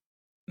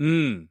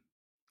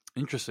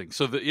 Interesting.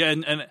 So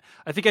and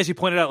I think, as you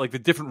pointed out, like the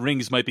different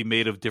rings might be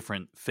made of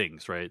different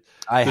things, right?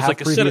 I have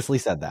previously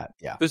said that.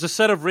 Yeah. There's a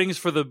set of rings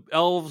for the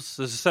elves.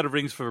 There's a set of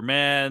rings for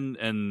man,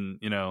 and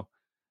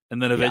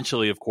and then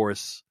eventually, of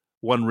course,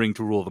 one ring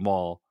to rule them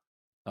all.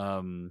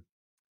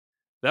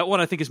 That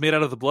one I think is made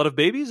out of the blood of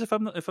babies, if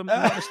I'm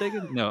not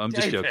mistaken. No, I'm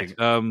just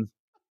joking.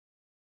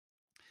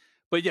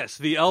 But yes,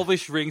 the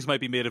elvish rings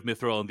might be made of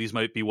mithril, and these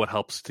might be what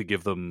helps to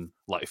give them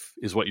life.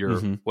 Is what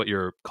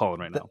you're calling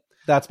right now.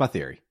 That's my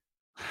theory.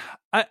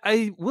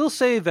 I will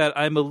say that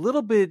I'm a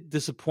little bit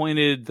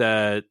disappointed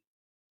that,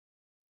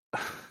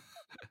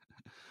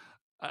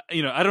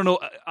 I don't know.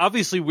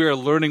 Obviously, we're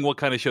learning what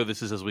kind of show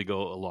this is as we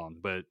go along,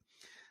 but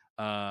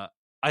I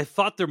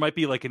thought there might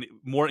be like a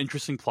more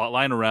interesting plot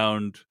line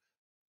around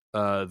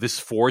this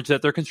forge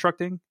that they're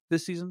constructing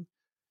this season.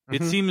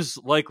 It seems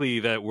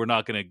likely that we're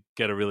not going to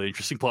get a really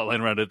interesting plot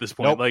line around it at this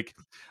point.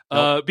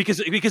 Nope.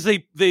 Because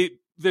they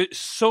there's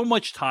so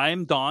much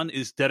time Dawn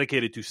is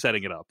dedicated to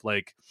setting it up.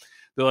 Like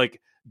they're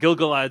like,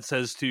 Gil-galad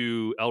says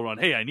to Elrond,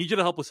 hey, I need you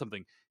to help with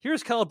something.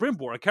 Here's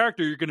Celebrimbor, a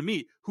character you're going to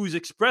meet whose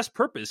express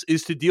purpose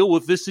is to deal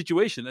with this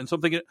situation. And so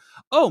I'm thinking,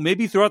 oh,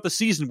 maybe throughout the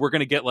season we're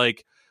going to get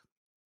like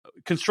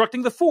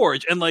constructing the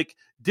forge and like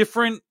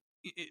different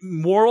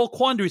moral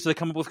quandaries that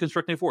come up with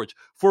constructing a forge.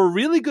 For a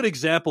really good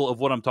example of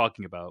what I'm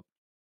talking about,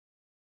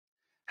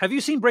 have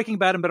you seen Breaking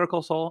Bad and Better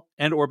Call Saul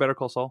or Better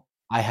Call Saul?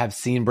 I have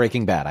seen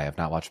Breaking Bad. I have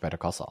not watched Better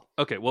Call Saul.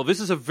 Okay, well, this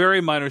is a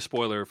very minor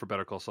spoiler for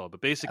Better Call Saul,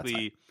 but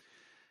basically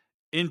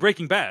in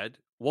Breaking Bad,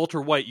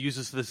 Walter White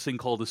uses this thing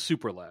called a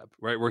super lab,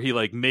 right? Where he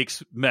like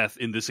makes meth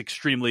in this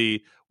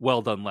extremely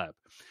well done lab.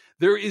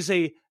 There is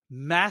a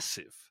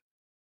massive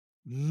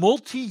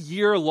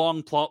multi-year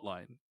long plot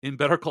line in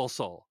Better Call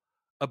Saul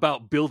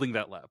about building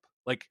that lab.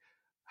 Like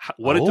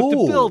what it took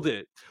to build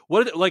it.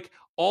 Like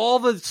all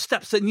the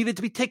steps that needed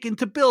to be taken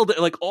to build it,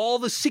 like all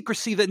the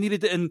secrecy that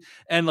needed to,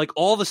 and like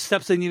all the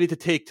steps they needed to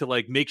take to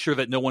like make sure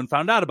that no one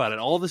found out about it.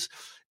 All this.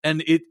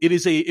 And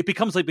it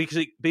becomes like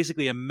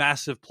basically a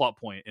massive plot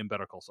point in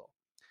Better Call Saul.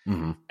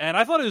 Mm-hmm. And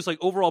I thought it was like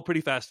overall pretty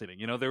fascinating.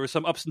 You know, there were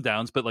some ups and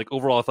downs, but like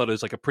overall I thought it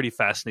was like a pretty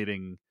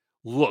fascinating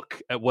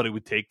look at what it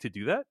would take to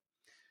do that.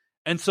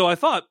 And so I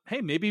thought,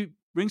 hey, maybe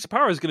Rings of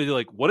Power is going to do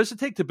like, what does it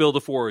take to build a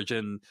forge?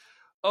 And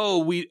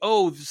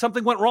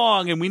something went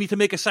wrong and we need to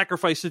make a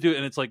sacrifice to do it.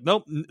 And it's like,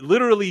 nope,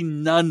 literally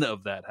none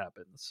of that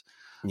happens.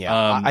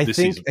 Yeah, I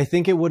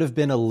think it would have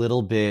been a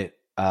little bit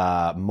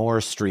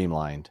more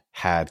streamlined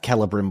had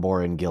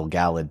Celebrimbor and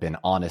Gil-galad been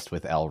honest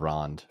with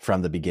Elrond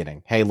from the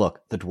beginning. Hey,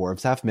 look, the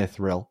dwarves have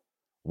Mithril.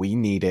 We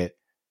need it.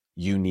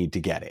 You need to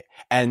get it.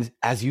 And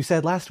as you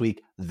said last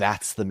week,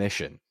 that's the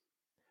mission.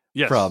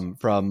 Yes.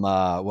 From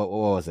what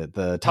was it?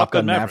 The Top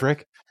Gun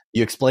Maverick.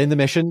 You explain the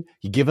mission.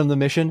 You give him the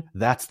mission.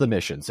 That's the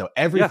mission. So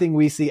everything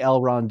we see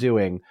Elrond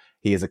doing,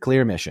 he has a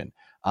clear mission.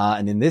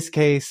 And in this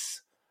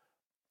case,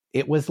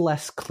 it was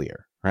less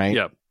clear, right?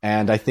 Yeah.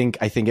 And I think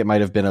it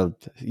might have been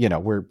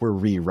we're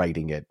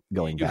rewriting it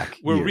going back.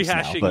 We're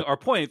rehashing our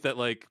point that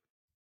like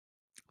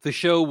the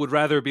show would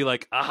rather be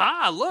like,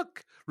 aha,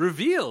 look,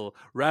 reveal,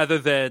 rather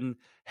than,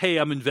 hey,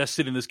 I'm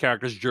invested in this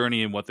character's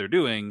journey and what they're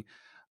doing.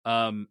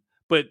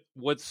 But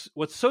what's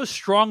so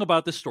strong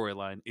about this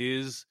storyline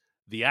is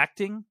the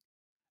acting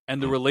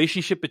and the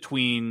relationship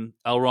between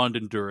Elrond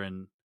and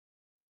Durin.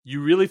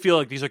 You really feel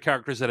like these are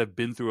characters that have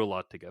been through a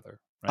lot together.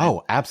 Right?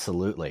 Oh,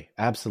 absolutely.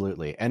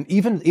 Absolutely. And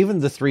even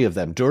the three of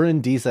them, Durin,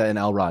 Disa, and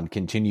Elrond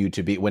continue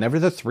to be, whenever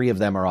the three of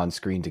them are on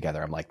screen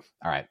together, I'm like,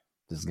 all right,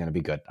 this is going to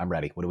be good. I'm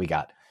ready. What do we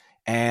got?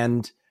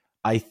 And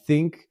I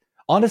think,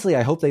 honestly,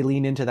 I hope they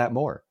lean into that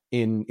more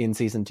in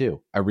season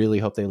 2. I really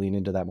hope they lean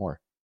into that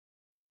more.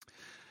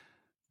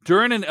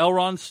 Durin and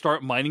Elrond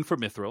start mining for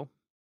Mithril,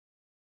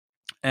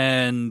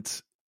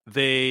 and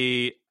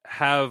they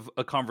have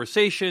a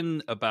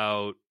conversation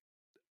about,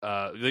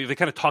 they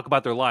kind of talk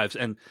about their lives,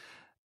 and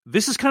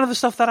this is kind of the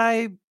stuff that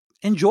I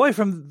enjoy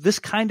from this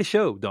kind of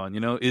show, Dawn,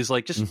 is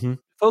like just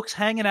folks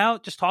hanging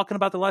out, just talking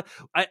about their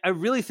life. I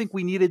really think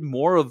we needed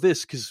more of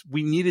this because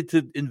we needed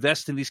to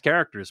invest in these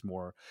characters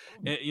more.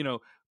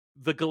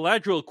 The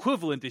Galadriel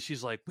equivalent is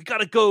she's like, we got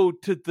to go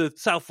to the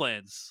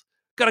Southlands.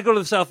 Got to go to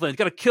the Southlands.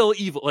 Got to kill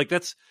evil. Like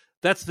that's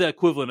the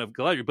equivalent of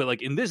Galadriel. But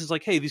like in this, it's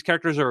like, hey, these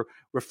characters are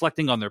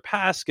reflecting on their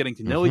past, getting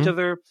to know each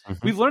other.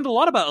 We've learned a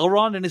lot about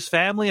Elrond and his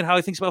family and how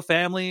he thinks about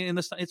family. And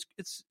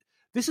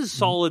this is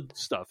solid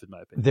stuff in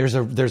my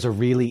opinion. There's a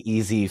really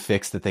easy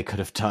fix that they could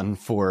have done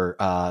for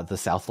the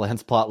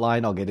Southlands plot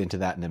line. I'll get into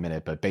that in a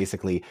minute. But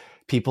basically,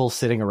 people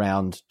sitting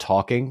around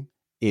talking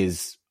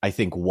is, I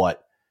think,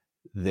 what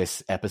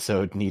this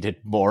episode needed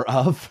more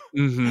of.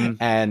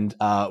 And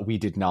we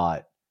did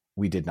not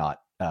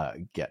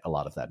get a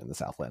lot of that in the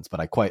Southlands, but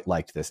I quite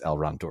liked this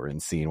Elrond Durin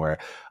scene where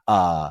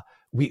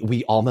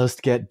we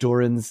almost get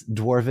Durin's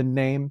dwarven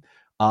name.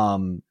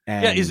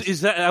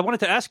 Is that, I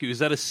wanted to ask you, is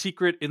that a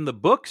secret in the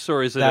books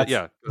or is it?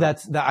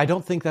 I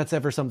don't think that's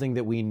ever something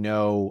that we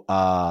know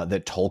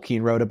that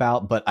Tolkien wrote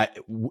about, but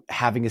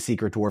having a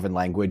secret dwarven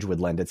language would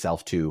lend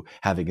itself to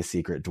having a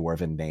secret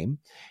dwarven name.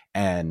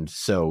 And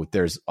so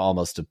there's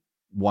almost a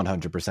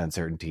 100%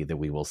 certainty that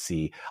we will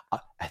see,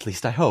 at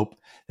least I hope,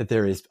 that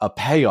there is a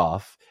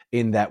payoff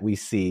in that we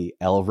see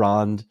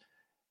Elrond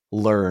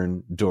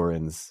learn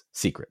Durin's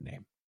secret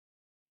name.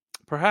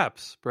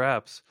 Perhaps.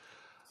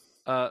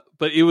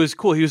 But it was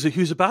cool. He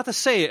was about to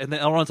say it, and then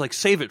Elrond's like,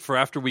 "Save it for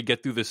after we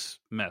get through this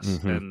mess."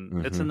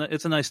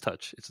 It's a nice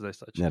touch.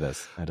 It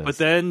is. But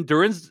then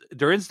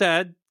Durin's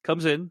dad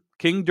comes in.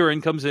 King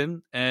Durin comes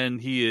in,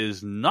 and he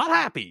is not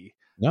happy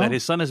that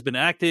his son has been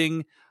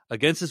acting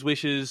against his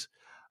wishes.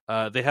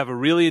 They have a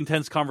really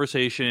intense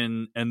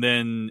conversation, and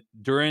then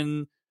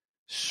Durin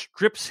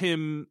strips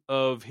him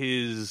of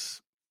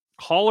his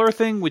collar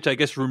thing, which I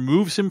guess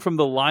removes him from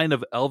the line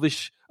of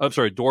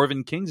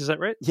Dwarven kings. Is that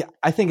right? Yeah,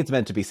 I think it's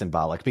meant to be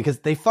symbolic because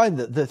they find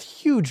the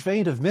huge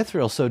vein of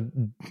Mithril.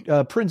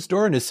 So Prince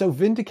Durin is so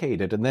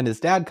vindicated, and then his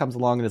dad comes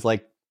along and is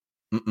like,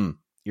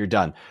 "You're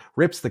done."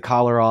 Rips the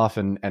collar off,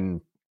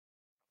 and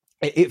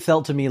it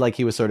felt to me like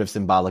he was sort of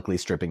symbolically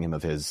stripping him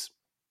of his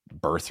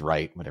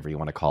birthright, whatever you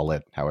want to call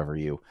it, however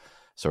you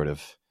sort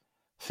of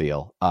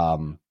feel.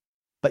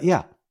 But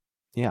yeah.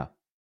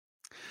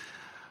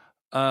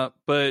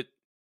 But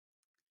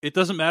it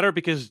doesn't matter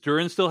because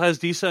Durin still has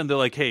Disa, and they're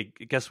like, "Hey,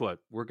 guess what?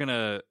 We're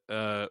gonna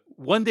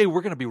one day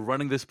we're gonna be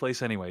running this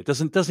place anyway. It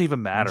doesn't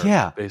even matter."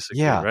 Yeah,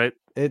 basically, yeah. right?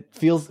 It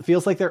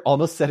feels like they're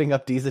almost setting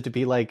up Disa to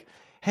be like,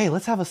 "Hey,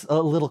 let's have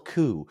a little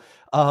coup."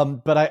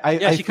 But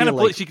I she kind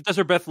of she does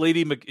her best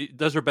Lady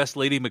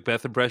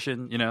Macbeth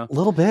impression, you know, a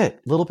little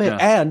bit. Yeah.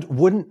 And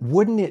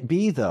wouldn't it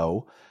be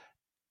though?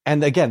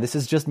 And again, this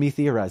is just me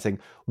theorizing.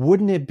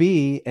 Wouldn't it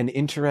be an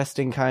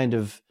interesting kind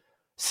of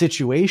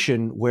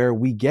situation where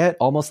we get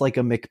almost like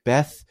a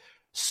Macbeth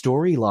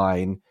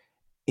storyline,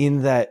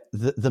 in that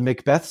the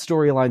Macbeth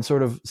storyline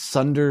sort of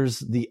sunders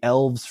the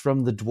elves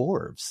from the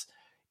dwarves,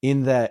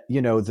 in that,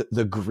 you know,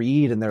 the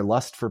greed and their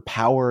lust for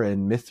power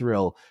and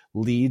Mithril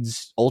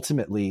leads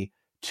ultimately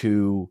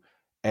to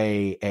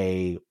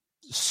a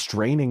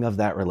straining of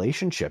that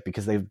relationship,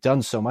 because they've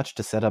done so much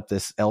to set up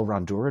this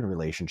Elrond Durin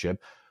relationship.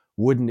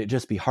 Wouldn't it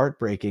just be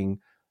heartbreaking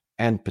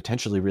and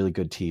potentially really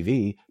good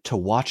TV to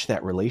watch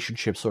that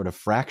relationship sort of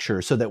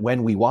fracture, so that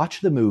when we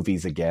watch the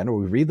movies again or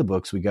we read the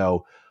books, we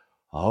go,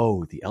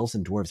 oh, the elves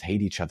and dwarves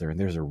hate each other and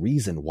there's a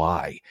reason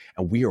why.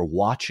 And we are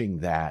watching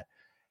that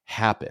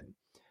happen.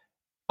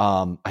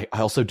 I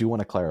also do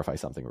want to clarify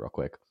something real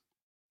quick.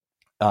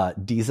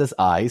 Disa's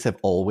eyes have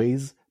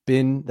always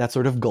been that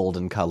sort of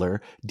golden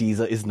color.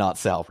 Disa is not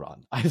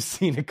Sauron. I've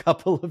seen a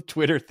couple of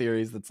Twitter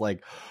theories that's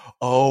like,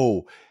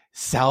 oh,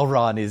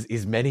 Sauron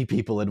is many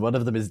people and one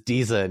of them is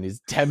Disa and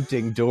he's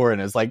tempting Durin.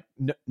 It's like,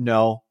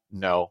 no.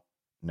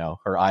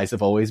 Her eyes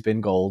have always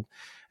been gold,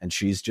 and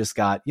she's just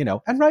got, you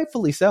know, and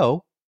rightfully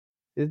so,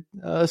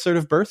 a sort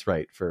of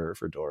birthright for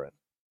Durin.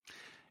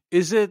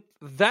 Is it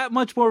that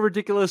much more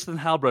ridiculous than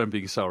Halbrand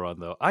being Sauron,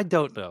 though? I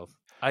don't know.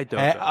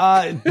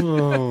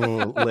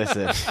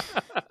 Listen.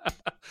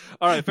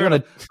 All right, fair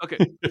enough.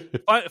 Okay.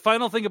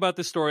 Final thing about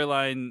this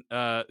storyline: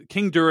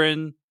 King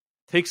Durin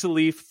takes a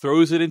leaf,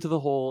 throws it into the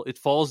hole. It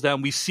falls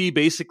down. We see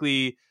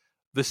basically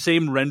the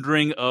same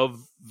rendering of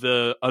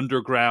the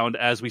underground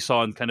as we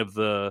saw in kind of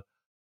the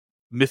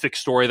mythic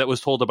story that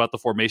was told about the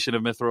formation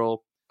of Mithril.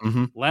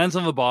 Mm-hmm. Lands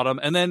on the bottom,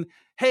 and then,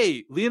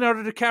 hey,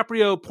 Leonardo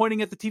DiCaprio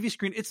pointing at the TV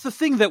screen. It's the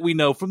thing that we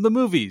know from the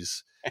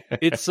movies.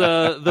 It's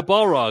the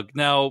Balrog.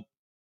 Now,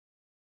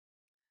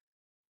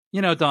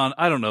 you know, Don,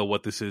 I don't know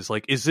what this is.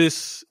 Like, is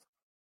this...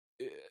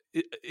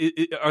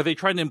 are they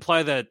trying to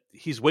imply that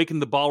he's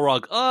waking the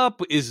Balrog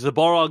up? Is the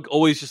Balrog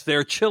always just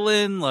there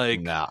chilling?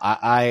 Like, no,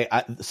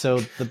 so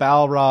the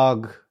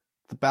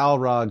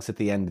Balrogs at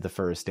the end of the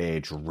first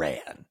age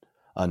ran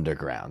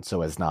underground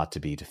so as not to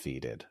be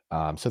defeated.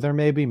 So there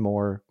may be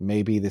more.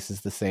 Maybe this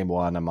is the same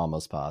one. I'm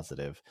almost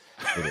positive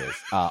it is.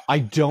 I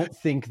don't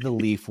think the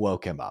leaf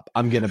woke him up.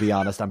 I'm going to be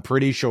honest. I'm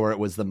pretty sure it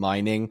was the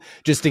mining,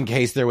 just in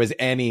case there was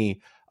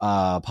any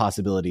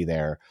possibility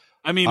there.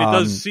 I mean, it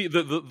does see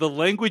the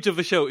language of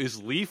the show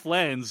is leaf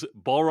lands,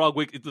 Balrog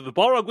wake. The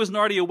Balrog wasn't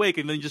already awake,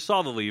 and then you just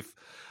saw the leaf.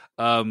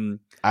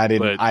 I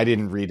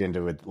didn't read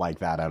into it like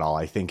that at all.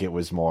 I think it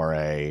was more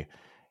a,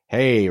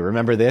 hey,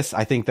 remember this?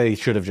 I think they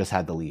should have just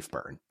had the leaf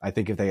burn. I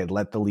think if they had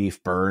let the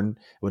leaf burn,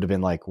 it would have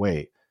been like,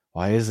 wait,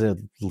 why is a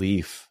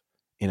leaf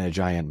in a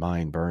giant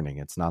mine burning?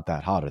 It's not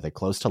that hot. Are they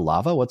close to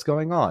lava? What's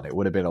going on? It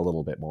would have been a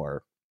little bit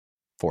more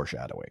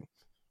foreshadowing.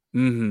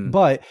 Mm-hmm.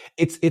 But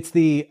it's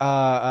the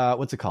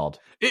what's it called?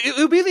 It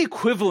would be the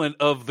equivalent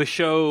of the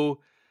show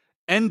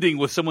ending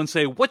with someone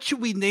say, "What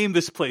should we name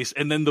this place?"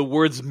 and then the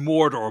words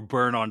Mordor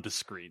burn onto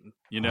screen.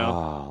 You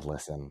know? Oh,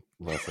 listen.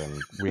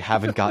 We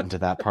haven't gotten to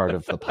that part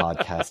of the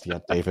podcast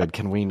yet, David.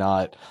 Can we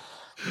not?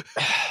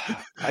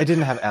 I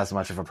didn't have as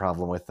much of a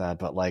problem with that,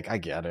 but like, I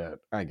get it.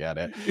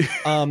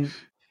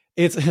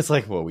 It's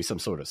like, well, we some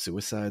sort of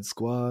Suicide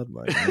Squad,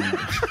 like.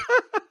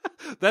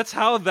 That's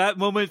how that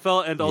moment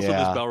felt, and also this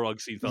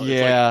Balrog scene felt.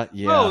 Yeah, it's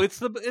like, oh, it's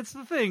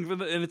the thing,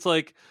 and it's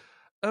like,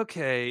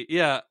 okay,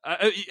 yeah.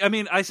 I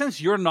mean, I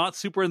sense you're not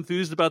super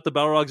enthused about the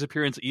Balrog's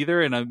appearance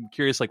either, and I'm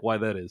curious, like, why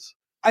that is.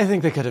 I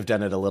think they could have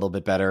done it a little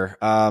bit better.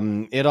 I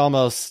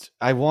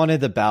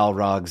wanted the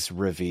Balrog's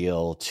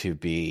reveal to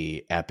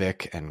be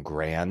epic and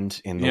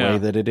grand in the way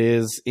that it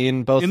is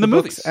in both the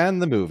books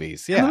and the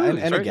movies. Yeah,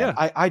 and again,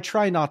 I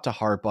try not to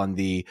harp on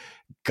the,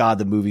 God,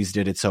 the movies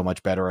did it so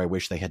much better. I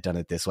wish they had done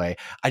it this way.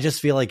 I just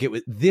feel like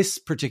this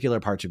particular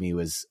part to me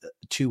was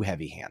too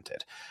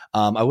heavy-handed.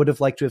 I would have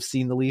liked to have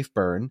seen the leaf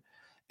burn.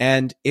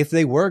 And if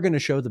they were going to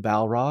show the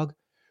Balrog,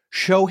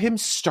 show him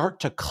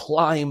start to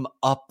climb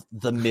up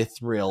the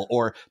Mithril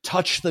or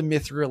touch the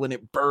Mithril and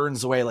it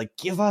burns away. Like,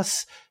 give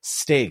us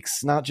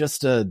stakes, not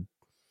just a...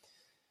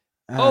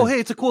 oh, hey,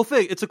 it's a cool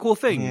thing. It's a cool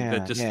thing. Yeah,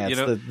 that just, you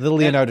know, the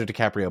Leonardo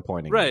DiCaprio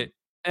pointing. Right.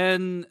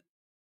 And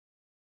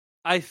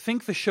I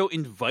think the show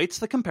invites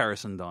the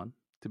comparison, Don,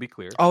 to be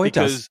clear. Oh, it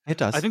does. It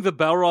does. I think the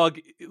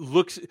Balrog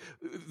looks...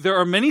 There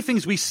are many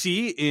things we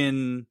see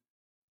in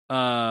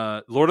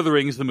Lord of the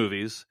Rings, the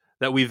movies,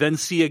 that we then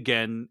see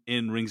again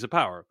in Rings of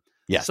Power.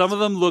 Yes. Some of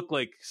them look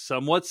like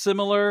somewhat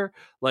similar,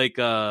 like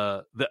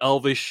the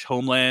Elvish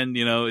homeland.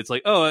 It's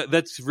like, oh,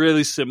 that's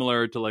really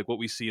similar to like what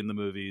we see in the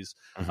movies.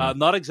 Mhm.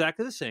 Not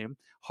exactly the same.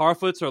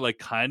 Harfoots are like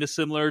kind of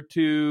similar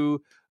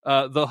to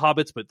the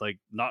Hobbits, but like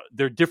not.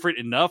 They're different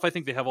enough. I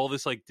think they have all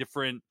this like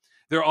different.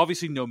 They're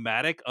obviously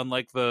nomadic,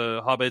 unlike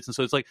the Hobbits, and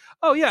so it's like,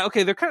 oh yeah,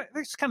 okay, they're kind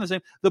of the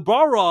same. The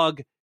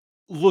Balrog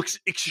looks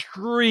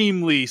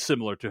extremely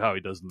similar to how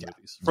he does in the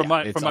movies, from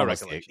my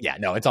recollection. Yeah,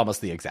 no, it's almost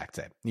the exact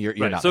same. You're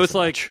Right. not. So it's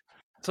like,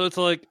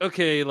 much.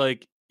 Okay,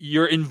 like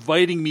you're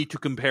inviting me to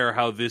compare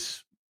how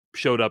this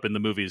showed up in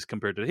the movies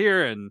compared to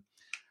here, and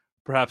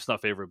perhaps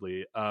not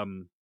favorably.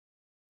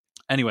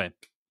 Anyway,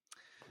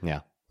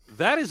 yeah,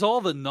 that is all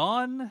the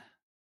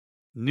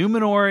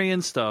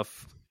non-Numenorian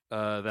stuff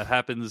that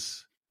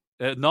happens.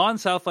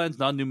 Non-Southlands,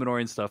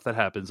 non-Numenorian stuff that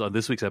happens on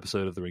this week's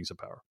episode of The Rings of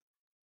Power.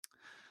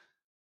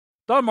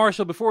 Don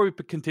Marshall, before we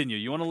continue,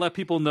 you want to let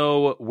people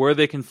know where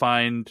they can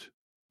find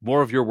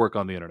more of your work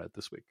on the internet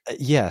this week?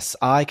 Yes,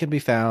 I can be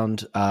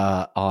found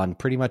on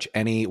pretty much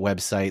any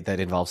website that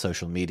involves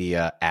social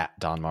media at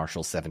Don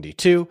Marshall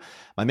 72.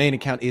 My main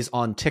account is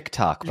on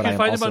TikTok, You but can I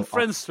find am him on also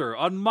Friendster,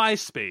 on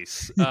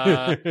MySpace,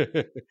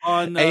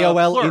 on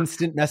AOL Plurk.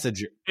 Instant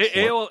Messenger.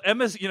 AOL,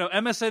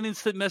 MSN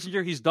Instant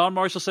Messenger. He's Don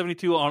Marshall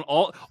 72 on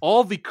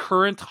all the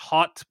current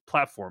hot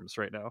platforms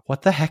right now.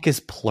 What the heck is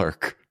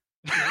Plurk?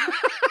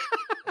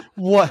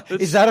 What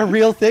is that a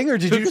real thing, or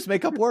did you just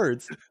make up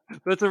words?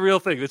 That's a real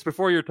thing. It's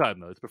before your time,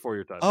 though. It's before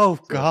your time. Oh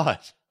God.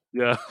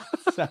 Yeah.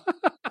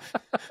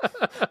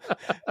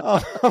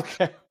 Oh,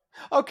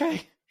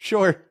 okay.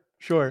 Sure.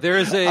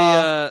 There's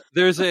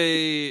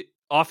a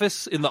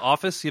office in The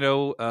Office.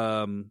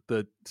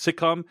 The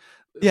sitcom.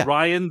 Yeah.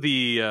 Ryan,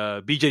 the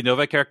BJ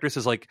Novak character,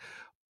 says like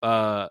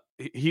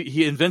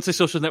he invents a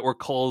social network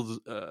called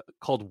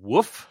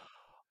Woof.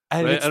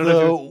 And right? it's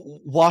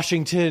the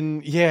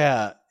Washington,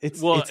 yeah.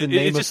 It's the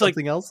name of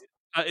something else.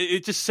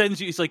 It just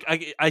sends you. It's like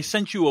I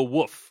sent you a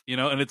woof,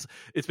 and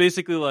it's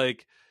basically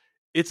like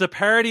it's a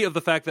parody of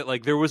the fact that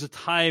like there was a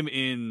time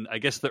in I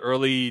guess the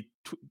early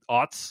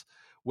aughts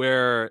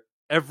where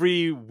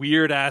every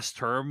weird ass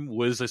term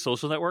was a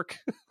social network.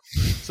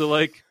 So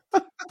like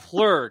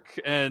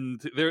Plurk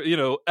and there,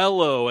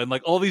 Ello and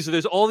like all these.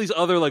 There's all these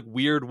other like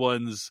weird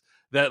ones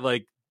that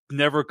like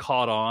never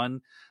caught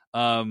on,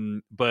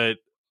 but.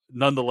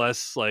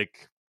 Nonetheless,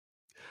 like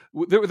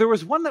there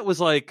was one that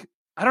was like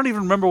I don't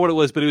even remember what it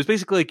was, but it was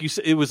basically like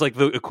it was like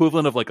the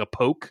equivalent of like a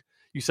poke.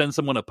 You send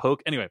someone a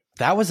poke. Anyway,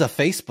 that was a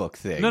Facebook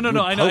thing. No,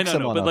 I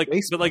know, but like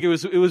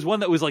it was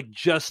one that was like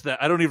just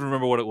that. I don't even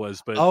remember what it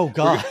was, but oh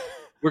god,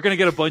 we're gonna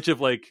get a bunch of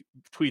like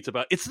tweets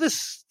about it's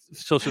this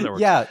social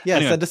network. Yeah.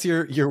 Anyway. Send us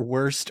your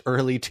worst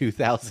early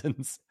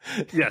 2000s.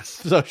 Yes,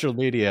 social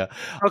media.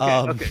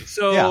 Okay.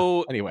 So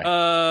yeah, anyway,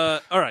 all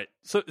right.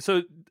 So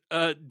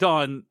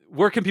Don,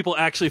 where can people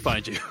actually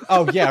find you?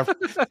 Oh yeah,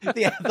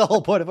 the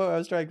whole point of what I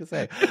was trying to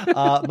say.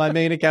 My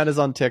main account is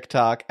on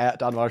TikTok at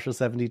Don Marshall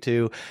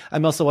 72.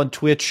 I'm also on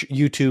Twitch,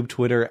 YouTube,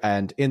 Twitter,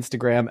 and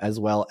Instagram, as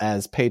well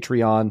as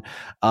Patreon.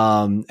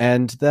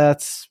 And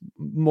that's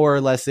more or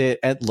less it.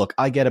 And look,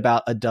 I get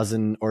about a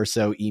dozen or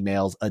so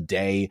emails a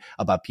day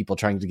about people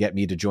trying to get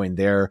me to join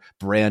their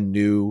brand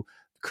new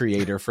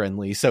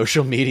creator-friendly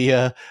social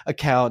media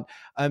account.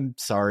 I'm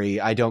sorry,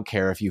 I don't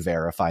care if you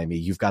verify me.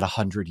 You've got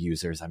 100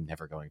 users. I'm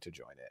never going to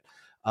join it.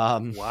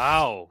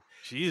 Wow,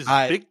 jeez,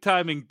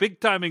 big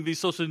timing these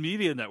social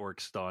media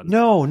networks, Don.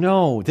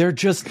 No, they're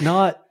just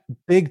not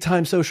big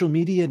time social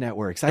media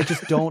networks. I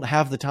just don't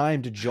have the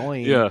time to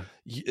join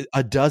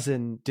a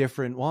dozen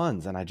different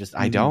ones, and I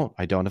don't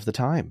have the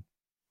time.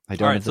 I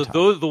don't. All right, so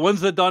those the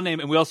ones that Don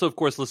named, and we also, of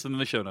course, list them in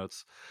the show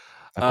notes.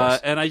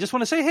 And I just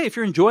want to say, hey, if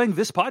you're enjoying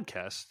this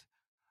podcast.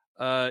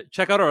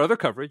 Check out our other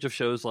coverage of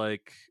shows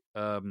like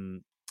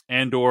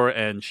Andor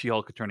and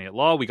She-Hulk Attorney at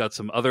Law. We got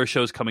some other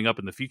shows coming up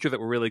in the future that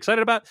we're really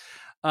excited about.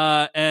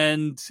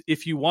 And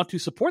if you want to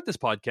support this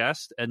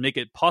podcast and make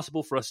it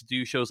possible for us to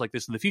do shows like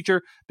this in the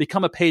future,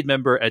 become a paid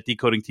member at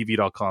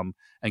decodingtv.com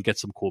and get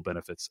some cool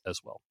benefits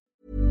as well.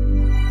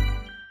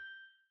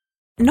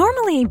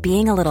 Normally,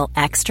 being a little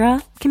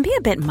extra can be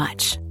a bit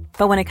much.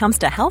 But when it comes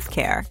to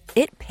healthcare,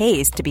 it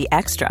pays to be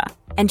extra.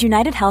 And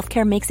United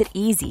Healthcare makes it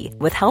easy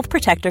with Health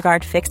Protector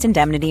Guard fixed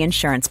indemnity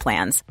insurance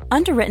plans.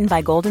 Underwritten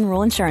by Golden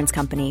Rule Insurance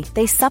Company,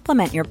 they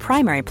supplement your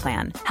primary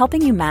plan,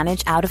 helping you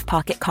manage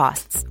out-of-pocket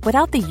costs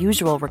without the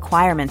usual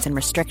requirements and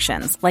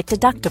restrictions like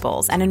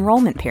deductibles and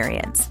enrollment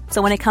periods.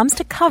 So when it comes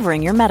to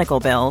covering your medical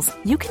bills,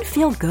 you can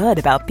feel good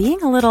about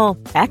being a little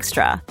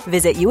extra.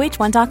 Visit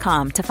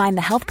UH1.com to find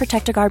the Health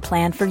Protector Guard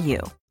plan for you.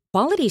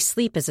 Quality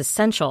sleep is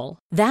essential.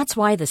 That's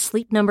why the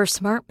Sleep Number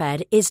Smart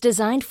Bed is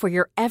designed for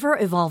your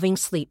ever-evolving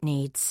sleep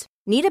needs.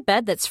 Need a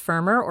bed that's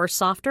firmer or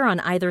softer on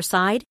either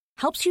side?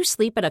 Helps you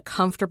sleep at a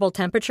comfortable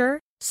temperature?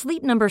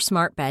 Sleep Number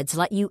Smart Beds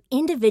let you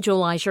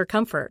individualize your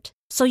comfort,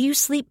 so you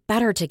sleep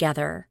better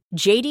together.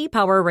 J.D.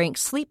 Power ranks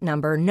Sleep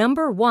Number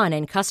number 1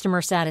 in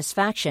customer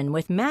satisfaction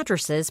with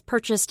mattresses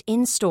purchased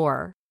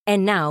in-store.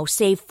 And now,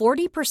 save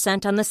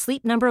 40% on the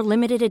Sleep Number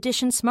Limited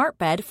Edition Smart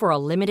Bed for a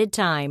limited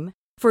time.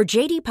 For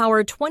JD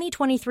Power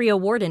 2023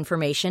 award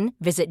information,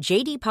 visit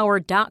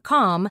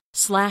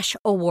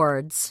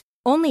jdpower.com/awards.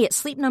 Only at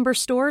Sleep Number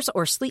stores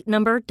or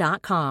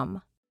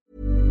sleepnumber.com.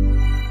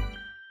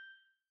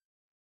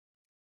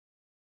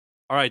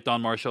 All right,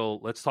 Don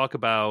Marshall, let's talk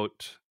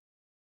about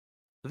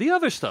the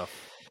other stuff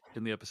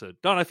in the episode.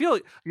 Don, I feel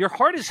like your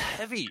heart is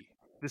heavy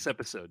this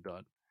episode,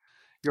 Don.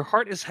 Your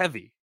heart is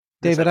heavy.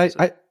 David,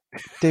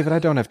 David, I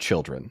don't have Uh-huh.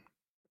 children.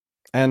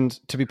 And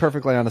to be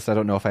perfectly honest, I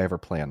don't know if I ever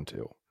plan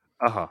to.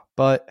 Uh-huh.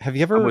 But have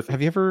you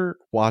ever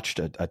watched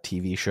a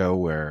TV show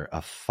where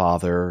a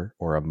father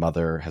or a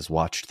mother has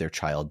watched their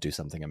child do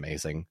something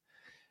amazing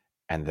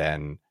and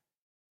then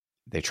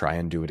they try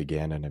and do it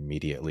again and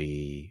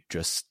immediately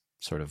just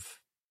sort of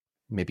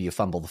maybe you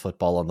fumble the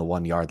football on the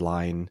 1 yard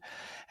line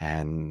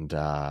and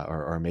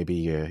or maybe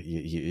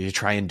you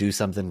try and do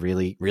something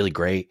really, really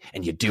great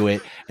and you do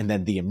it and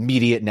then the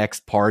immediate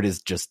next part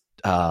is just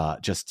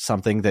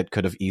something that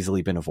could have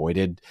easily been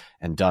avoided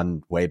and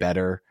done way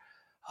better.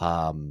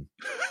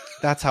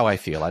 That's how I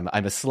feel.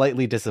 I'm a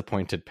slightly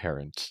disappointed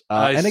parent.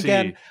 And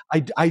again,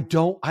 I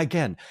don't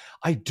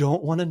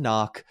want to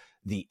knock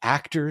the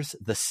actors,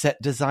 the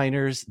set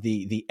designers,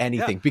 the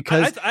anything,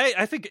 because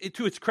I think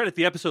to its credit,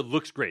 the episode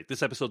looks great.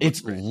 This episode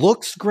looks great.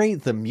 Looks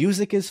great. The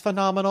music is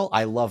phenomenal.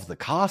 I love the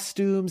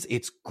costumes.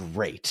 It's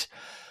great.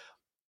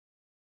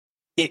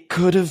 They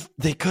could have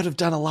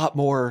done a lot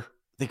more.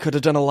 They could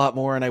have done a lot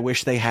more, and I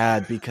wish they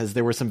had, because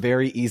there were some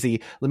very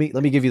easy. Let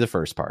me give you the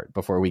first part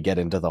before we get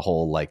into the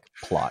whole like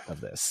plot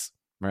of this,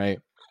 right?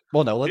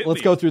 Well, no,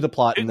 let's go through the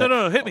plot.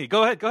 No, hit me.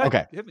 Go ahead.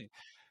 Okay, hit me.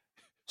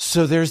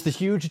 So there's the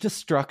huge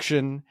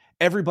destruction.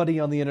 Everybody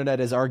on the internet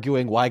is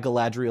arguing why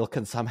Galadriel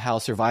can somehow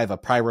survive a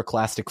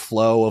pyroclastic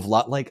flow of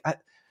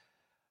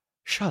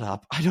shut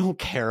up. I don't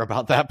care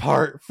about that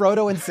part.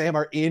 Frodo and Sam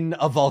are in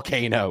a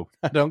volcano.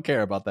 I don't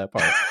care about that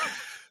part.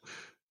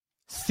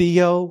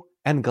 Theo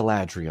and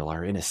Galadriel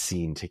are in a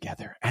scene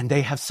together, and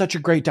they have such a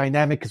great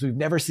dynamic because we've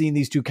never seen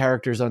these two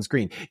characters on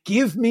screen.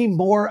 Give me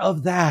more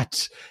of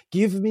that.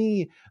 Give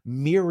me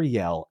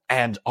Miriel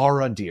and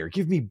Arondir.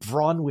 Give me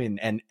Bronwyn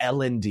and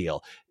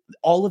Elendil.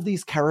 All of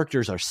these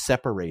characters are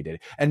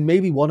separated, and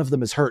maybe one of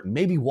them is hurt, and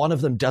maybe one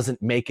of them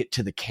doesn't make it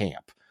to the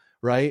camp,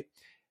 right?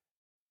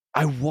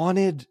 I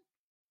wanted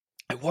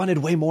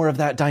way more of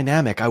that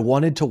dynamic. I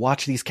wanted to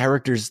watch these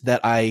characters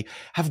that I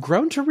have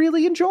grown to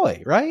really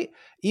enjoy, right?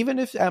 Even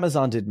if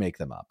Amazon did make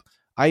them up.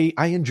 I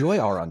enjoy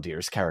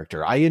Arondir's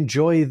character. I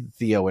enjoy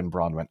Theo and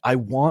Bronwyn. I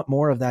want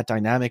more of that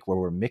dynamic where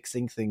we're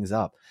mixing things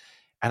up.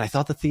 And I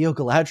thought the Theo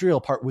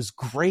Galadriel part was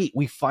great.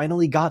 We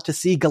finally got to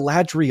see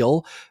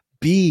Galadriel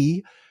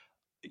be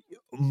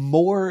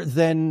more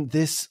than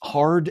this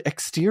hard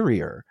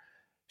exterior.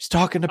 He's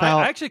talking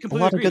about. I actually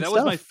completely agree. That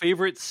was my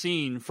favorite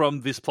scene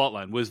from this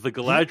plotline. Was the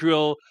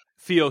Galadriel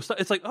Theo stuff.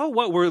 It's like, oh,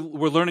 what we're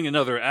learning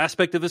another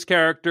aspect of this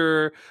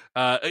character.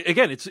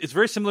 Again, it's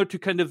very similar to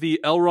kind of the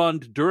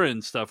Elrond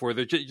Durin stuff, where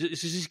they're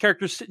just these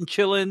characters sitting,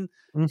 chilling,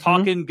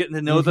 talking, getting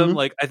to know them.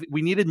 Like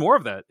we needed more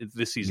of that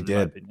this season. We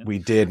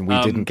did. We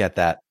didn't get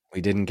that.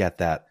 We didn't get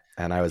that,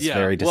 and I was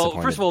very disappointed.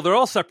 Well, first of all, they're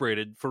all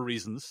separated for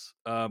reasons.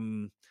 I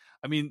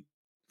mean,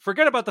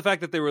 forget about the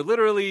fact that they were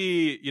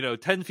literally,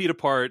 10 feet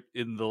apart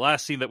in the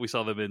last scene that we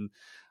saw them in.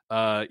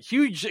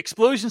 Huge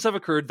explosions have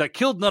occurred that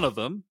killed none of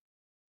them,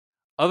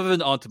 other than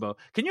Ontimo.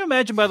 Can you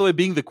imagine, by the way,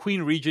 being the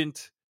Queen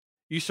Regent?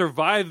 You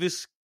survive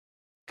this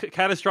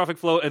catastrophic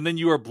flow, and then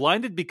you are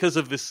blinded because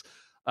of this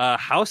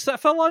house that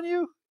fell on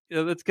you?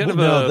 That's kind of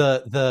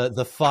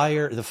the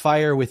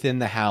fire within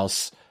the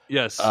house.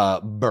 Yes,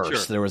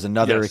 burst. Sure. There was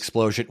another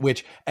explosion,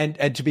 which,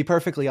 and to be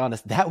perfectly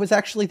honest, that was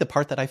actually the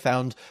part that I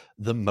found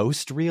the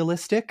most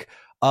realistic.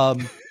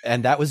 And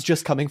that was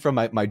just coming from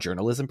my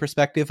journalism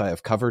perspective. I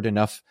have covered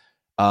enough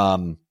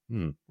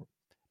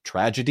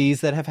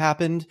tragedies that have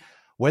happened.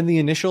 When the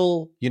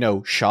initial,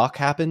 shock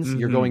happens,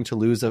 you're going to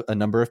lose a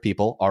number of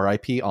people.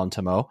 R.I.P.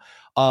 Ontimo.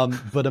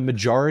 But a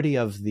majority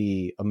of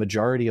the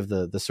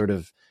sort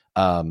of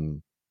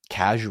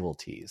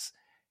casualties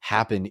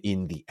happen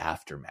in the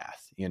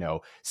aftermath.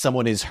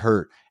 Someone is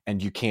hurt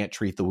and you can't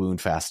treat the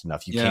wound fast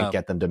enough. You can't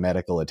get them to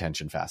medical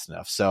attention fast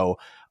enough. So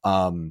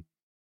I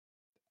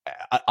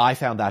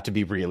found that to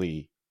be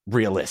really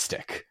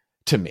realistic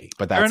to me.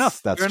 But that's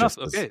fair enough.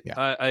 Okay.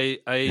 Yeah.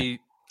 I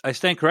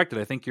stand corrected.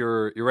 I think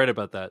you're right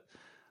about that.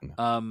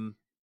 I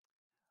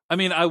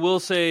mean, I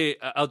will say,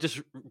 I'll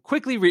just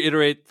quickly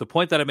reiterate the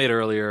point that I made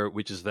earlier,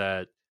 which is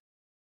that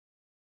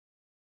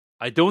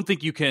I don't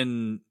think you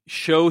can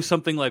show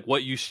something like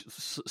what you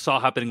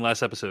saw happening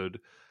last episode,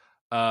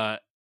 and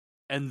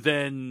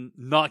then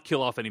not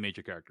kill off any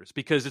major characters,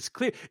 because it's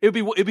clear it'd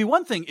be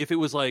one thing if it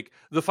was like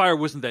the fire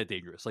wasn't that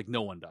dangerous, like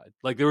no one died,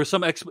 like there was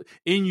some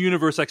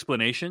in-universe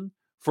explanation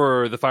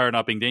for the fire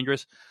not being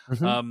dangerous.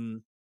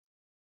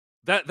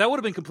 That would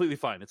have been completely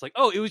fine. It's like,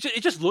 oh,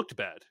 it just looked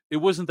bad. It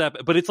wasn't that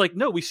bad. But it's like,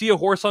 no, we see a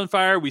horse on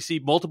fire. We see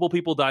multiple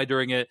people die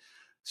during it.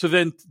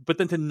 But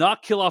then to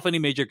not kill off any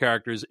major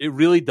characters, it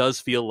really does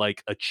feel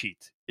like a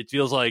cheat. It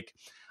feels like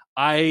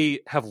I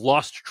have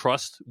lost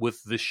trust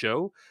with this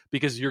show,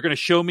 because you're going to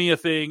show me a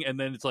thing and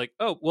then it's like,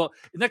 oh, well,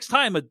 next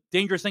time a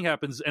dangerous thing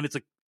happens and it's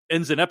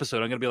ends an episode,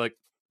 I'm going to be like,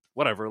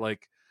 whatever,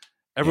 like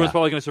everyone's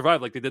probably going to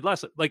survive like they did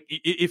last. Like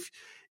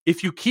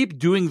if you keep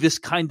doing this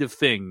kind of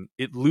thing,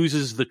 it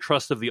loses the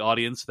trust of the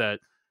audience that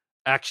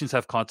actions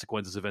have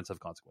consequences, events have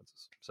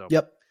consequences. So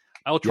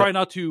I will try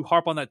not to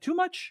harp on that too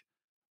much.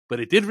 But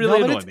it did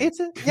really annoy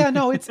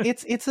me.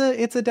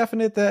 It's a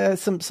definite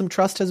some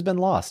trust has been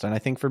lost, and I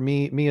think for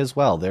me as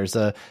well. There's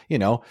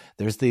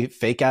there's the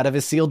fake out of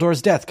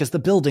Isildur's death because the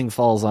building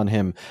falls on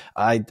him.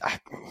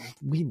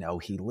 We know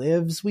he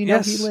lives. We know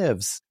he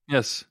lives.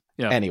 Yes.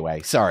 Yeah.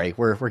 Anyway, sorry,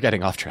 we're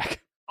getting off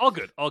track. All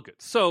good.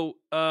 So,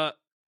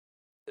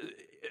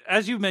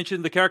 as you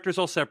mentioned, the characters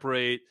all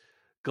separate.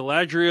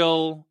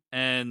 Galadriel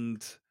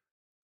and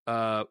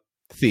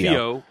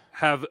Theo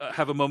have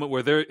a moment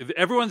where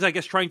everyone's, I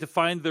guess, trying to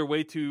find their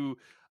way to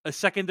a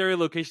secondary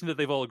location that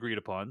they've all agreed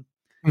upon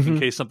in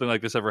case something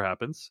like this ever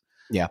happens.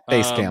 Yeah,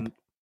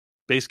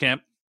 base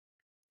camp.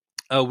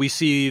 We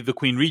see the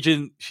Queen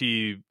Regent.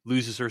 She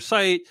loses her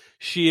sight.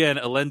 She and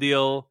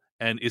Elendil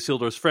and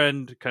Isildur's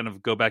friend kind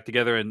of go back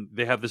together, and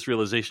they have this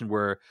realization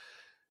where,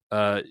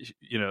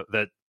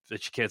 that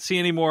she can't see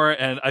anymore.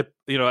 And at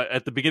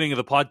the beginning of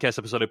the podcast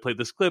episode, I played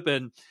this clip,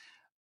 and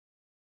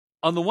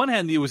on the one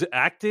hand, it was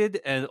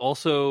acted and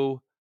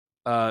also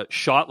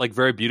shot like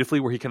very beautifully,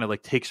 where he kind of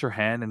like takes her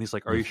hand and he's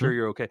like, "Are you sure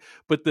you're okay?"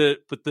 But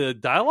the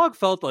dialogue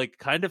felt like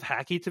kind of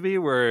hacky to me,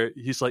 where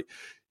he's like,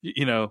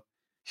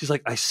 she's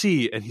like, "I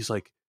see," and he's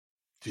like,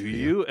 "Do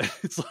you?"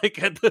 It's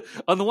like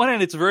on the one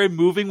hand, it's very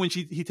moving when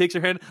he takes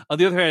her hand. On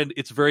the other hand,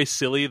 it's very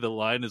silly. The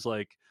line is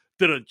like,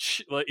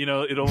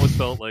 it almost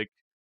felt like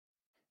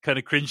kind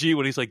of cringy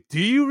when he's like, "Do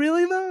you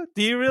really though?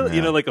 Do you really?"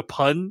 Yeah. Like a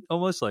pun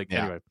almost. Like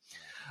anyway.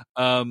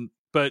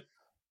 But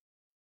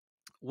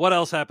what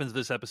else happens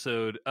this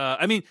episode?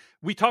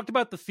 We talked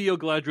about the Theo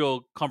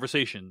Galadriel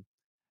conversation,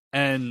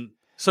 and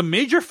some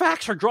major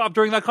facts are dropped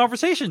during that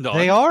conversation, Don.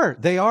 They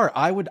are.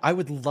 I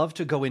would love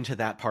to go into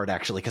that part,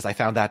 actually, because I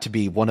found that to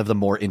be one of the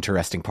more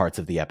interesting parts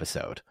of the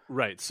episode.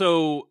 Right.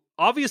 So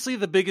obviously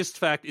the biggest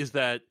fact is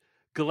that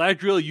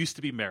Galadriel used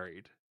to be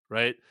married,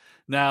 right?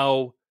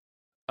 Now,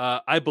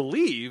 I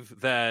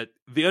believe that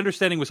the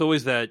understanding was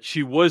always that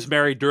she was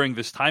married during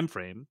this time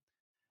frame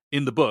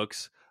in the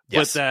books,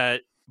 but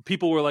that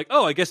people were like,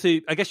 "Oh, I guess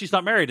she's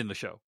not married in the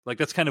show." Like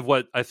that's kind of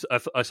what I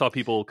saw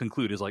people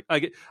conclude, is like,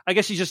 I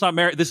guess she's just not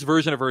married. This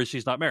version of her,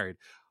 she's not married.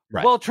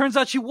 Right. Well, it turns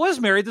out she was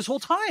married this whole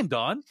time,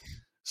 Don.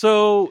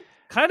 So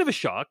kind of a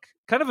shock,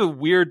 kind of a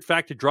weird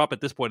fact to drop at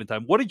this point in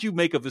time. What did you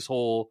make of this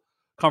whole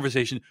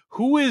conversation?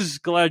 Who is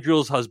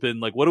Galadriel's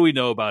husband? Like, what do we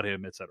know about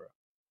him, etc.?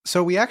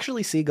 So we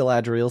actually see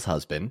Galadriel's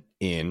husband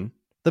in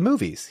the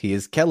movies. He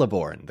is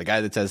Celeborn, the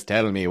guy that says,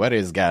 "Tell me, where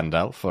is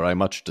Gandalf? For I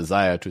much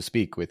desire to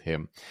speak with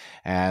him."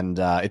 And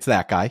it's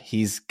that guy.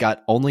 He's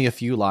got only a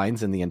few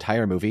lines in the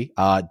entire movie.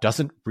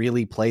 Doesn't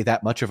really play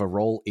that much of a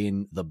role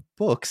in the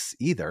books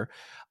either.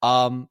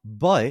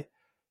 But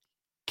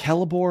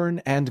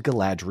Celeborn and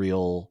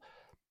Galadriel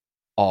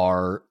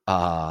are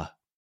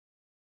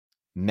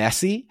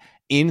messy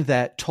in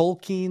that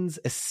Tolkien's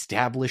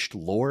established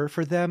lore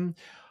for them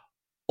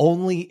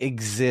only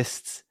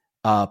exists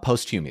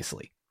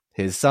posthumously.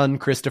 His son,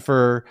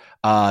 Christopher,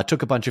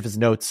 took a bunch of his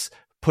notes,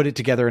 put it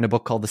together in a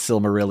book called The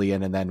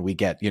Silmarillion, and then we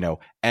get,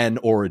 an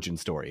origin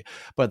story.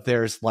 But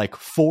there's like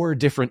 4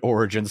 different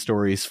origin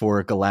stories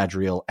for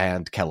Galadriel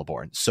and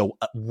Celeborn. So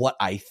what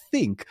I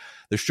think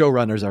the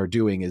showrunners are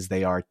doing is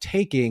they are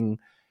taking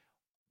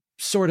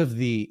sort of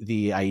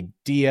the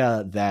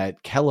idea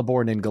that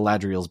Celeborn and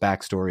Galadriel's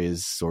backstory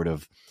is sort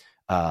of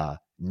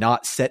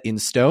not set in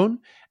stone,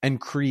 and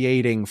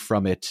creating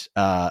from it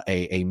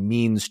a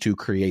means to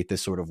create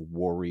this sort of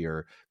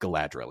warrior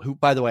Galadriel, who,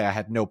 by the way, I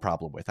had no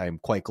problem with. I am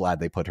quite glad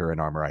they put her in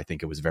armor. I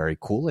think it was very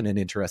cool and an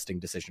interesting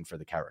decision for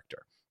the character.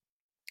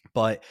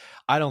 But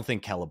I don't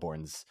think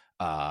Celeborn's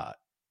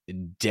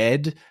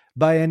dead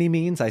by any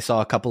means. I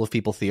saw a couple of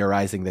people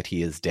theorizing that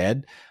he is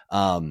dead.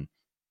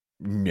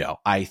 No,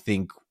 I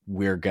think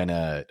we're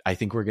gonna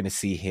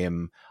see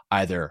him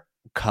either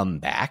come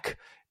back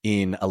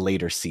in a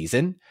later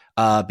season,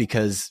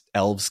 because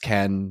elves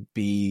can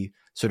be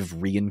sort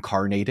of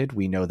reincarnated.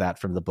 We know that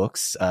from the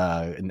books.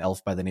 An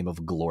elf by the name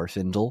of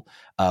Glorfindel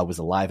was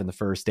alive in the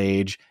First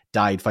Age,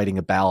 died fighting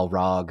a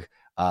Balrog,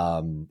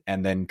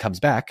 and then comes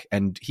back.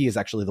 And he is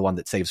actually the one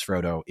that saves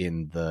Frodo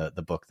in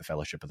the book, The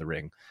Fellowship of the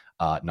Ring,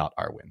 not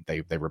Arwen.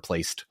 They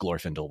replaced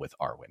Glorfindel with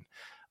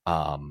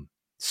Arwen.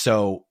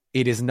 So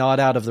it is not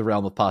out of the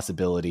realm of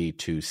possibility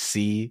to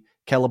see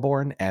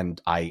Celeborn, and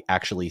I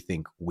actually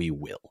think we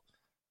will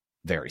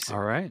very soon.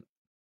 All right.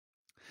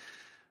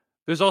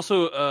 There's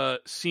also a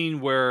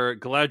scene where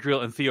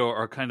Galadriel and Theo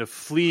are kind of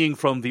fleeing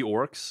from the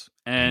orcs,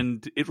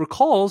 and it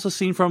recalls a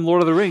scene from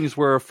Lord of the Rings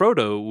where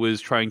Frodo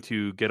was trying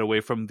to get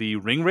away from the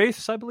ring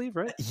wraiths, I believe,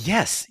 right?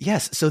 Yes.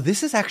 So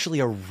this is actually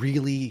a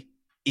really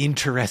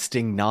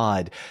interesting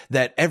nod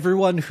that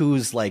everyone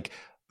who's like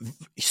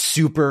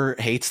super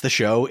hates the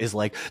show is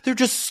like, they're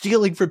just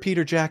stealing from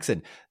Peter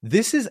Jackson.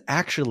 This is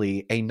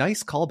actually a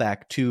nice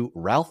callback to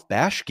Ralph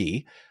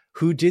Bashki,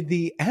 who did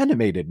the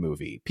animated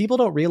movie. People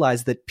don't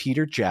realize that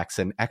Peter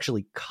Jackson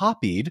actually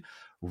copied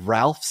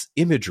Ralph's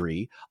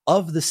imagery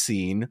of the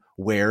scene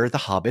where the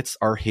hobbits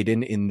are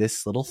hidden in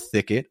this little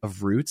thicket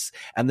of roots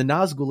and the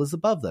Nazgul is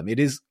above them. It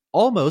is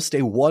almost a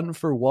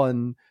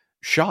 1-for-1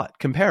 shot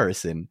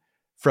comparison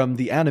from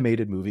the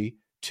animated movie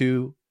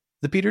to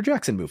the Peter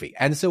Jackson movie.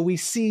 And so we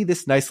see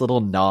this nice little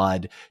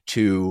nod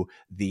to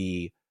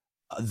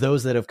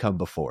those that have come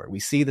before. We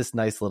see this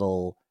nice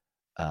little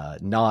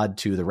nod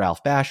to the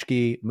Ralph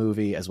Bashki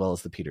movie as well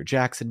as the Peter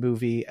Jackson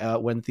movie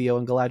when Theo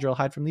and Galadriel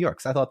hide from the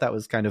orcs. I thought that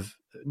was kind of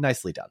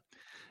nicely done.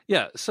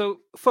 Yeah, so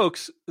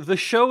folks, the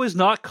show is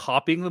not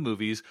copying the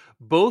movies.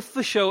 Both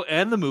the show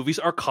and the movies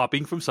are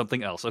copying from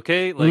something else,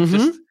 okay? Like,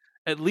 just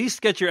at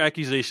least get your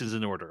accusations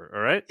in order,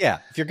 all right? Yeah,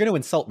 if you're going to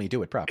insult me,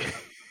 do it properly.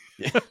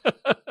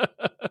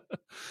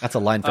 That's a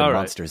line from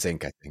Monsters,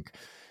 Inc., I think.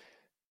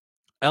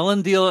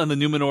 Elendil and the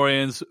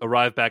Númenóreans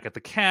arrive back at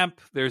the camp.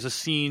 There's a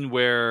scene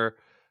where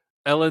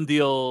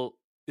Elendil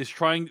is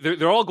trying...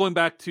 They're all going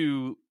back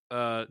to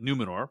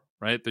Númenor,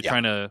 right? They're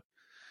trying to...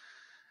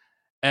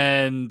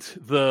 And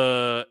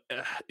the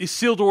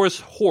Isildur's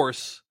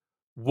horse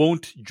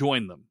won't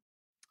join them.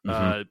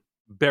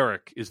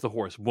 Beric is the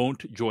horse,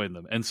 won't join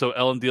them. And so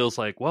Elendil's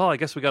like, well, I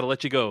guess we got to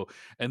let you go.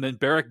 And then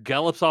Beric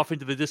gallops off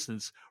into the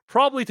distance,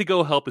 probably to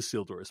go help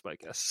Isildur, is my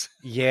guess.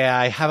 Yeah,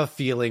 I have a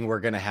feeling we're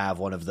going to have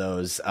one of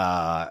those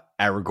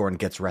Aragorn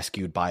gets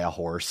rescued by a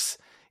horse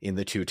in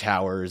the Two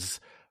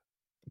Towers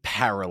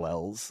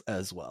parallels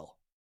as well.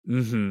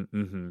 Theo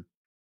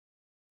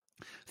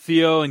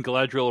and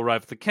Galadriel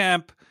arrive at the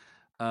camp,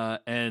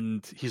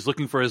 and he's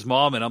looking for his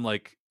mom, and I'm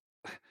like...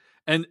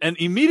 And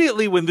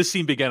immediately when this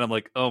scene began, I'm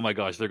like, oh my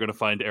gosh, they're going to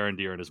find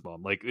Arondir and his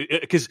mom. Like,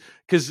 because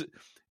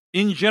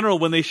in general,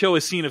 when they show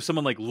a scene of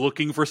someone like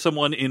looking for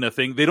someone in a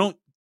thing, they don't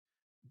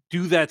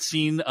do that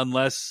scene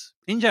unless,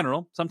 in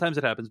general, sometimes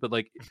it happens, but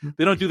like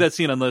they don't do that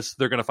scene unless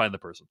they're going to find the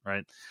person,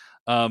 right?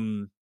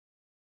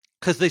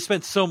 Because they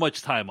spent so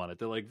much time on it.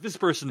 They're like, this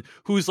person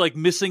who's like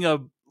missing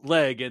a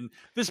leg, and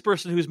this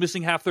person who's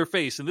missing half their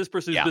face, and this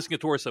person who's missing a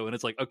torso, and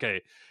it's like,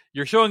 okay,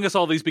 you're showing us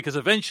all these because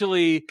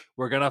eventually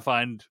we're going to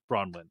find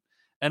Bronwyn.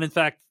 And in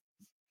fact,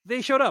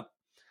 they showed up.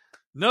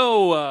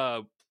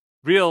 No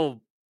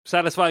real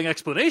satisfying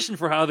explanation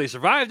for how they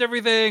survived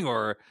everything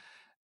or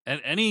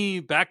any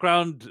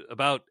background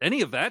about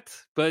any of that,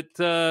 but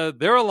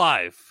they're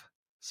alive.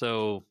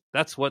 So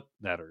that's what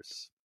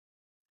matters.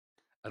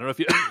 I don't know if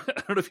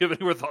you have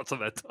any more thoughts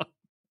on that, Tom.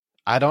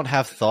 I don't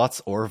have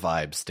thoughts or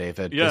vibes,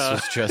 David. Yeah. This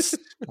was just,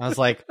 I was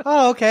like,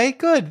 oh, okay,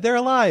 good. They're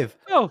alive.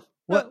 Oh,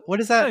 what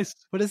is that? Nice.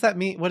 What does that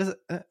mean? What is it?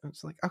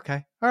 It's like,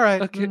 okay, all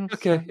right.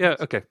 Okay. Yeah.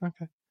 Okay.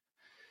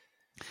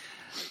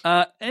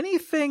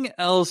 Anything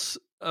else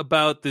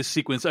about this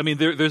sequence? I mean,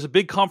 there's a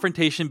big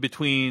confrontation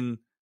between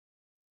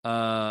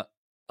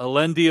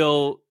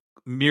Elendil,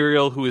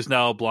 Muriel, who is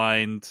now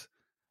blind,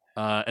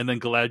 and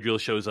then Galadriel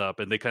shows up,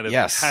 and they kind of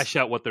hash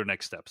out what their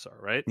next steps are,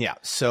 right? Yeah.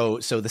 So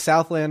the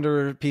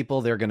Southlander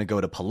people, they're going to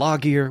go to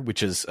Pelagir,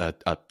 which is a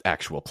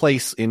actual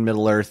place in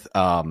Middle Earth.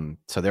 So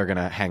they're going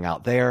to hang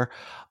out there.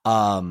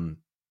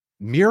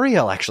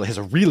 Muriel actually has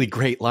a really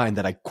great line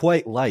that I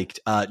quite liked.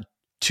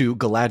 To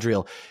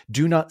Galadriel,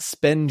 do not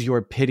spend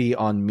your pity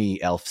on me,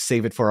 elf.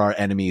 Save it for our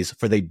enemies,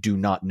 for they do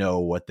not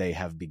know what they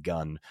have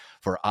begun.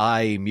 For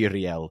I,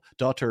 Muriel,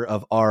 daughter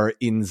of oh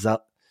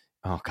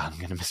God, I'm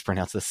going to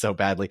mispronounce this so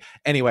badly.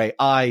 Anyway,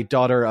 I,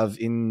 daughter of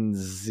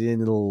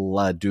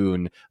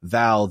Inziladun,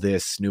 vow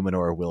this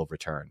Númenor will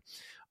return.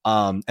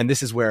 And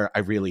this is where I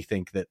really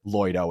think that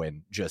Lloyd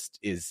Owen just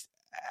is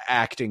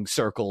acting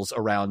circles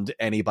around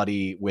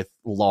anybody with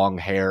long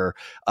hair,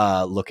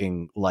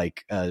 looking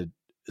like a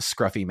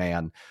scruffy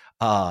man.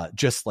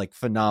 Just like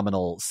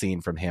phenomenal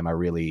scene from him. I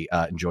really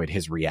enjoyed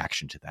his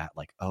reaction to that.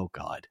 Like, oh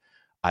God,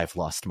 I've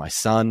lost my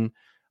son.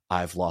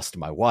 I've lost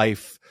my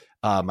wife.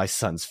 My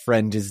son's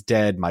friend is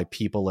dead. My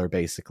people are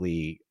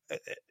basically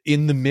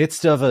in the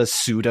midst of a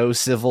pseudo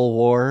civil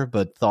war,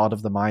 but thought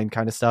of the mind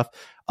kind of stuff.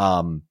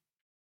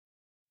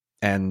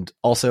 And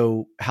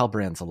also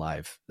Halbrand's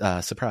alive.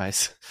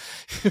 Surprise.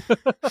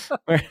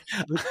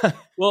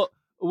 Well,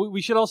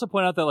 we should also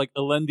point out that like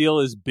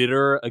Elendil is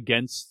bitter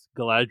against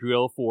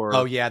Galadriel for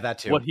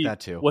that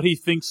too. What he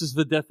thinks is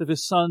the death of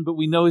his son, but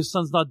we know his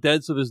son's not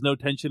dead, so there's no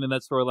tension in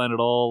that storyline at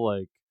all.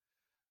 Like,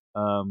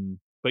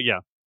 but yeah,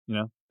 you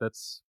know,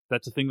 that's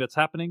a thing that's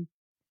happening.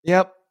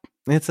 Yep.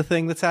 It's a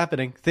thing that's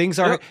happening. Things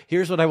are,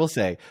 here's what I will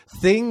say.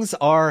 Things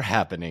are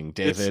happening,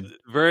 David. It's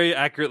very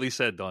accurately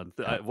said, Don.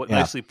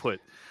 Nicely put.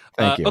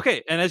 Thank you.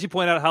 Okay, and as you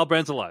point out,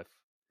 Halbrand's alive,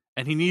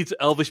 and he needs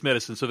elvish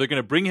medicine, so they're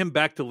going to bring him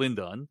back to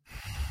Lindon.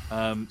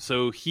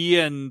 So he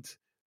and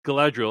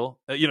Galadriel,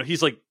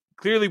 he's like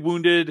clearly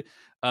wounded,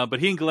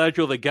 but he and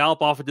Galadriel, they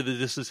gallop off into the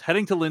distance,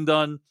 heading to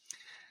Lindon,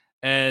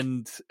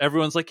 and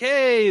everyone's like,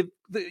 hey,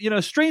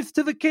 strength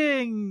to the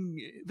king.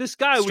 This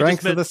guy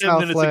strength we just met 10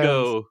 minutes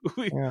ago.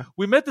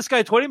 We met this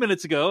guy 20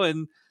 minutes ago,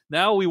 and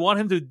now we want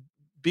him to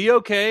be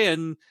okay,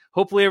 and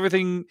hopefully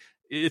everything,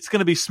 it's going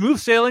to be smooth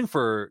sailing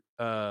for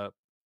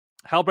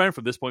Halbrand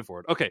from this point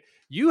forward. Okay,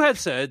 you had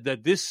said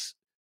that this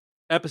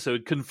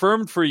episode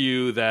confirmed for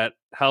you that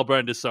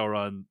Halbrand is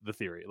Sauron, the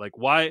theory. Like,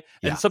 why?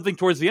 And something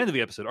towards the end of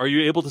the episode. Are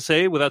you able to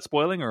say without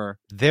spoiling, or?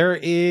 There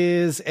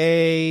is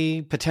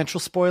a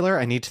potential spoiler.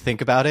 I need to think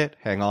about it.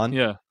 Hang on.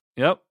 Yeah.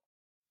 Yep.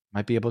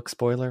 Might be a book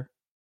spoiler.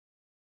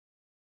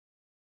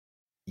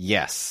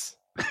 Yes.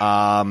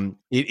 It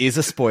is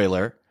a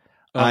spoiler.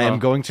 I am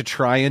going to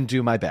try and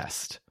do my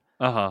best.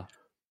 Uh-huh.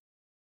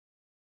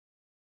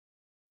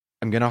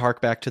 I'm going to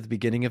hark back to the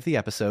beginning of the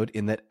episode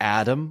in that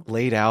Adam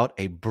laid out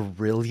a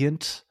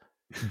brilliant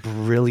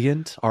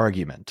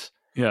argument.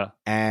 Yeah.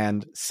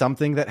 And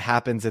something that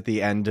happens at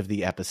the end of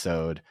the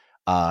episode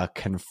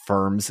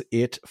confirms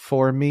it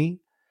for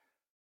me.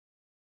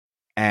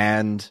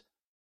 And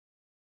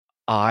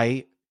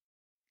I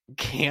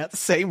can't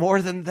say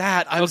more than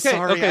that. I'm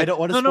sorry. Okay. I don't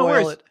want to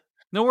spoil it.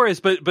 No worries.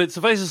 But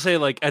suffice to say,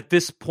 like, at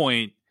this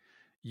point,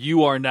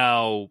 you are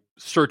now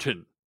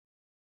certain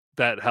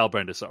that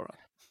Halbrand is Sauron.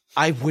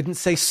 I wouldn't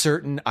say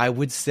certain. I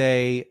would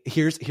say,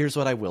 here's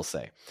what I will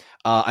say.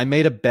 I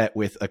made a bet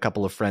with a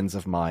couple of friends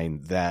of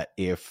mine that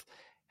if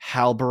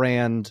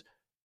Halbrand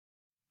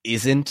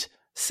isn't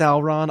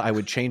Sauron, I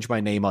would change my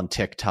name on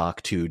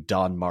TikTok to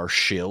Don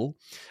Marshill,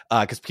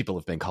 because people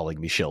have been calling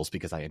me Shills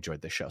because I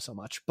enjoyed this show so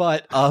much.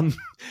 But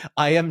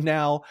I am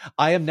now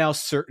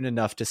certain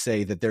enough to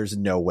say that there's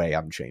no way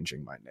I'm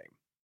changing my name.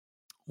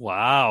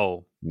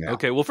 Wow. Yeah.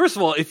 Okay. Well, first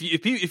of all, if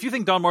you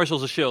think Don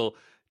Marshall's a shill,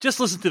 just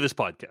listen to this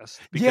podcast.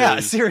 Yeah,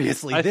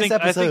 seriously. This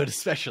episode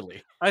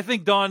especially. I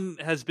think Don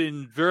has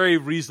been very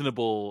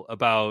reasonable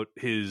about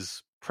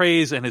his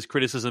praise and his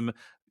criticism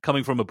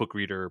coming from a book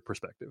reader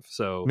perspective.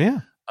 So,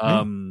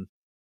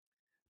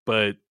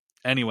 but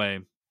anyway.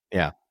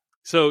 Yeah.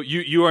 So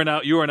you are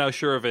now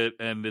sure of it,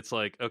 and it's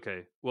like,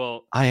 okay,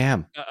 well, I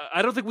am.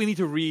 I don't think we need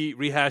to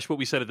rehash what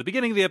we said at the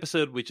beginning of the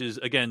episode, which is,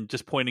 again,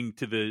 just pointing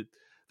to the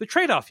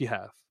trade-off you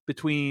have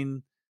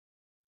between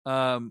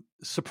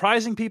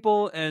surprising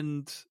people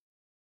and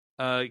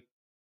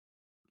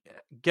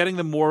getting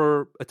them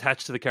more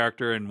attached to the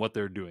character and what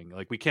they're doing.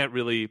 Like, we can't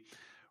really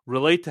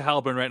relate to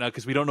Halbrand right now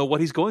because we don't know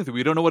what he's going through.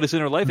 We don't know what his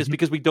inner life is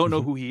because we don't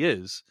know who he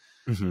is.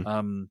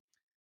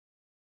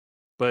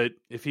 But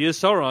if he is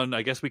Sauron,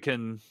 I guess we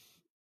can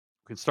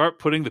start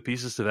putting the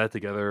pieces to that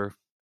together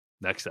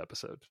next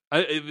episode.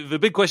 The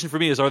big question for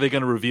me is, are they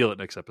going to reveal it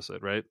next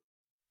episode, right?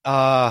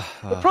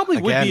 It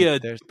probably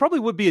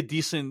would be a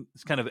decent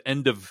kind of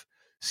end of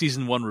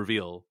season 1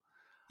 reveal.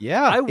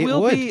 Yeah,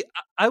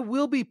 I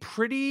will be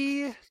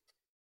pretty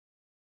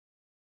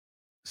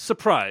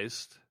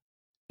surprised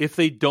if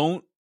they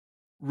don't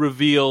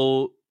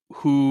reveal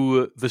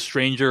who the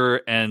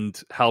Stranger and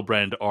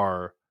Halbrand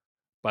are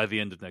by the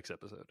end of next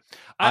episode.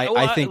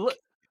 I think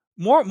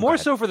more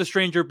so for the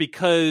Stranger,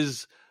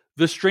 because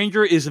the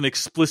Stranger is an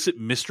explicit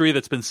mystery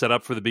that's been set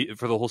up for the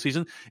whole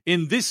season.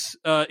 In this,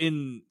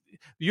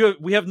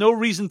 we have no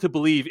reason to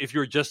believe, if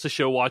you're just a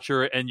show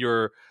watcher and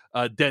you're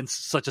dense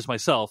such as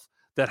myself,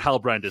 that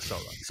Halbrand is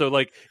Sauron. So,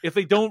 like, if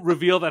they don't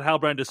reveal that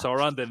Halbrand is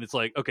Sauron, then it's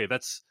like, okay,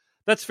 that's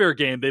fair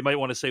game. They might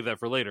want to save that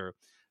for later.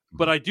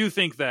 But I do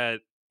think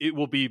that it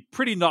will be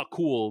pretty not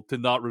cool to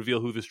not reveal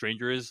who the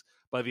Stranger is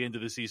by the end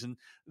of the season.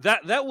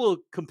 That will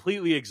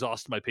completely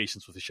exhaust my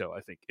patience with the show,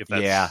 I think. If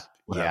that's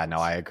no,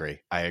 I agree.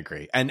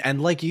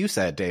 And like you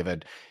said,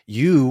 David,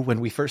 when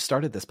we first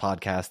started this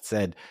podcast,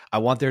 said, I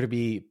want there to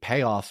be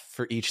payoff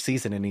for each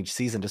season, and each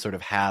season to sort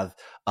of have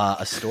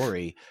a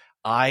story.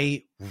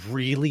 I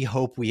really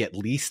hope we at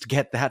least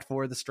get that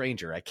for the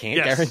Stranger. I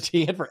can't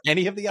guarantee it for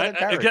any of the other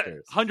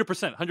characters.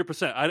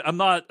 100%. I'm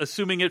not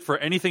assuming it for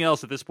anything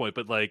else at this point,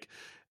 but like,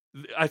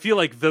 I feel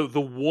like the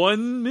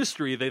one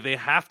mystery they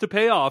have to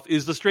pay off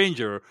is the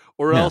Stranger,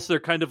 or else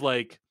they're kind of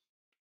like,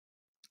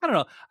 I don't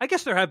know. I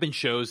guess there have been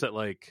shows that,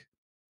 like,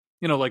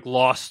 like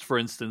Lost, for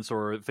instance,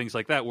 or things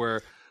like that, where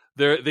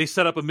they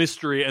set up a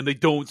mystery and they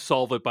don't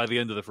solve it by the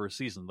end of the first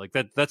season. Like,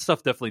 that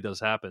stuff definitely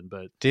does happen.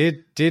 But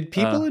did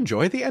people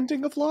enjoy the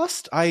ending of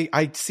Lost?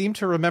 I seem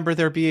to remember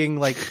there being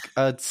like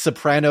a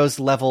Sopranos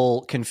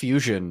level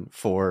confusion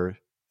for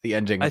the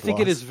ending. I think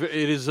Lost.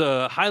 it is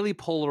a highly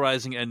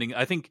polarizing ending.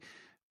 I think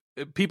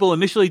people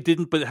initially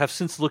didn't, but have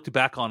since looked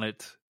back on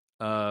it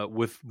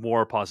with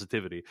more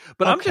positivity.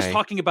 But I'm just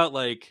talking about,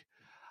 like,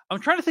 I'm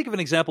trying to think of an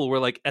example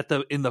where, like,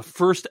 in the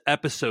first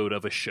episode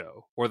of a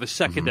show or the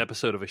second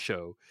episode of a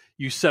show,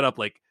 you set up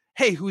like,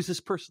 hey, who's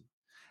this person?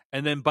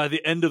 And then by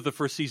the end of the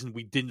first season,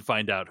 we didn't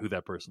find out who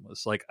that person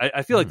was. Like,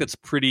 I feel like that's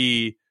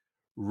pretty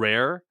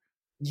rare.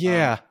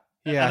 Yeah.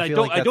 And I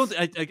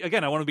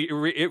want to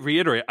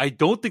reiterate, I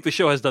don't think the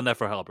show has done that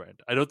for Halbrand.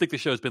 I don't think the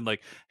show has been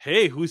like,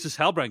 hey, who's this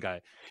Halbrand guy?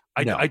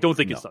 I don't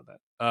think it's done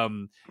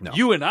that.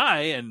 You and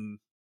I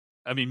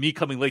mean, me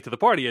coming late to the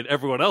party, and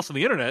everyone else on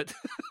the internet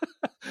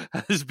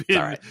has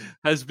been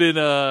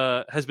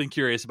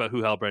curious about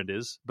who Halbrand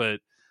is.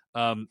 But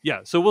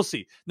so we'll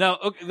see. Now,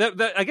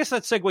 okay, I guess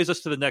that segues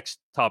us to the next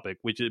topic,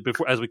 which is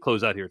as we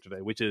close out here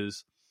today, which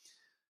is,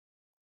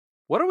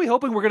 what are we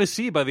hoping we're going to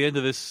see by the end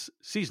of this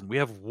season? We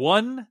have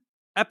one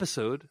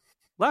episode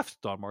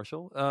left, Don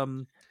Marshall.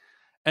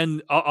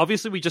 And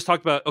obviously we just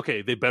talked about,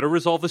 okay, they better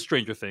resolve the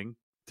Stranger Thing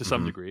to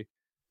some degree.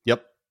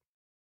 Yep.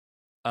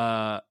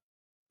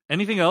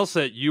 Anything else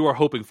that you are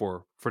hoping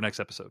for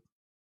next episode?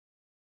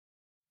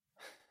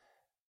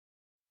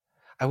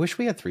 I wish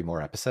we had 3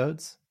 more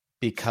episodes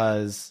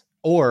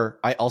or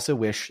I also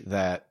wish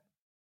that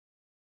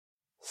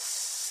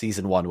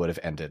season 1 would have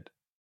ended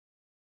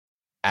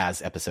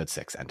as episode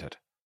 6 ended.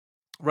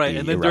 Right,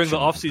 and then during the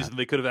off season, that.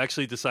 they could have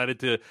actually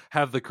decided to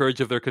have the courage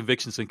of their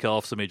convictions and kill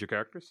off some major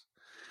characters.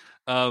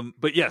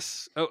 But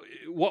yes,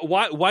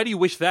 why do you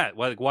wish that?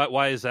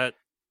 Why is that?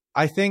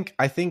 I think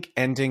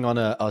ending on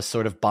a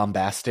sort of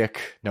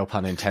bombastic, no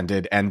pun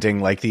intended, ending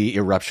like the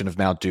eruption of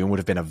Mount Doom would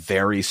have been a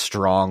very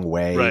strong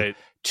way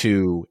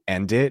to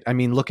end it. I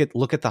mean, look at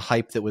the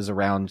hype that was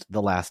around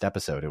the last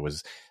episode. It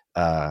was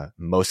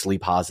mostly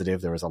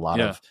positive. There was a lot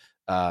of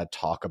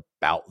talk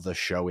about the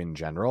show in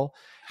general.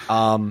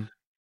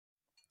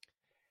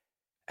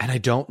 And I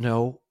don't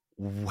know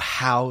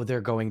how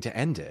they're going to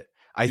end it.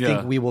 I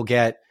think we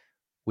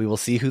will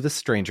see who the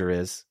stranger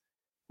is.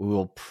 We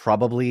will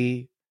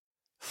probably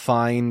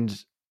find,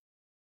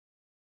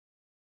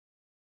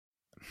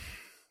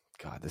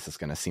 God, this is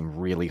going to seem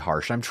really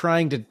harsh. I'm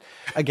trying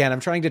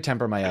to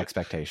temper my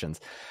expectations.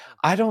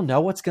 I don't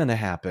know what's going to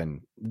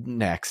happen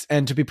next.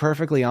 And to be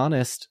perfectly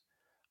honest,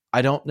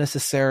 I don't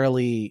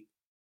necessarily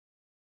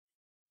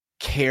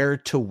care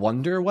to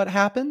wonder what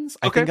happens.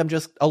 I think I'm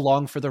just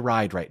along for the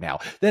ride right now.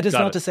 That is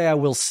not to say I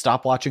will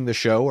stop watching the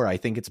show or I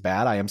think it's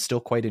bad. I am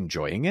still quite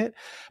enjoying it.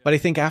 But I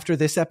think after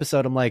this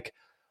episode, I'm like,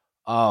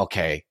 oh,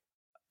 okay,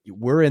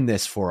 we're in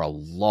this for a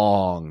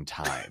long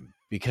time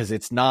because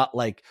it's not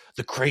like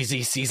the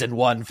crazy season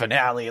 1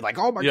 finale. Like,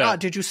 oh my God,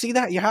 did you see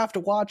that? You have to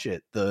watch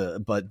it.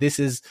 But this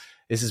is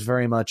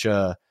very much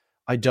I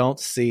don't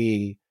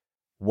see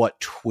what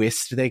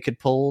twist they could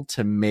pull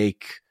to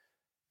make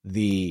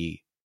the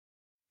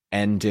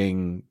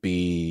ending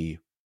be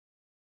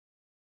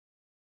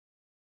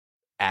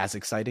as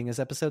exciting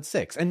as episode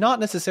 6, and not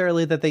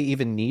necessarily that they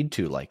even need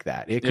to like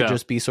that. It could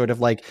just be sort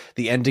of like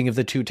the ending of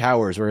the Two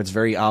Towers, where it's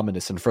very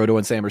ominous and Frodo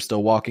and Sam are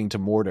still walking to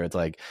Mordor. It's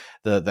like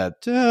that da,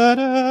 da,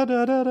 da,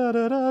 da, da, da,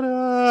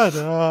 da,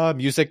 da,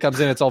 music comes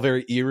in. It's all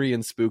very eerie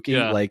and spooky.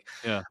 I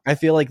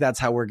feel like that's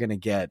how we're gonna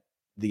get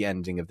the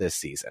ending of this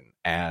season.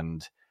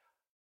 And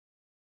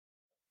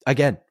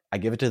again, I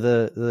give it to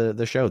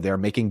the show. They're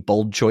making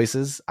bold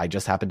choices. I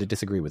just happen to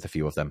disagree with a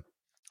few of them.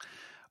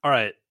 All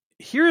right.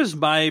 Here's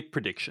my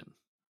prediction.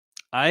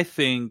 I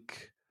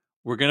think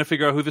we're going to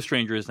figure out who the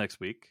stranger is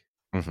next week.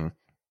 Mm-hmm.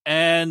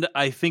 And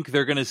I think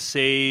they're going to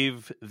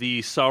save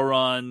the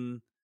Sauron,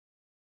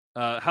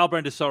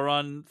 Halbrand to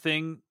Sauron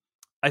thing.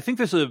 I think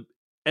there's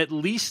at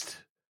least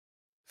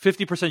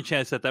 50%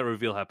 chance that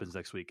reveal happens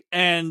next week.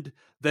 And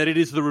that it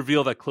is the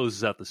reveal that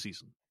closes out the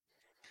season.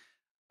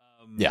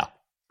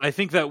 I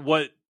think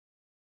that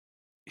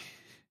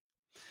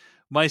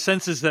my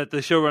sense is that the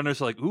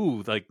showrunners are like,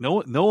 ooh, like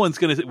no one's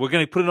we're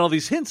gonna put in all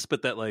these hints,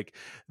 but that like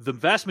the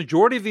vast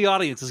majority of the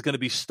audience is gonna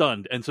be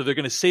stunned, and so they're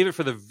gonna save it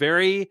for the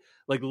very,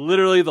 like,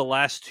 literally the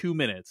last 2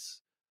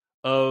 minutes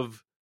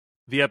of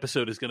the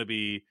episode is gonna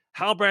be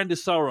Halbrand to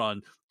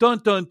Sauron, dun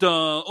dun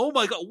dun. Oh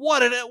my God,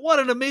 what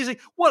an amazing,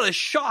 what a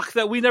shock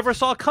that we never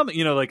saw coming.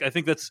 You know, like I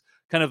think that's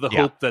kind of the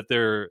hope that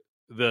they're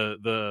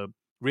the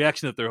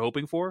reaction that they're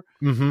hoping for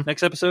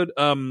next episode.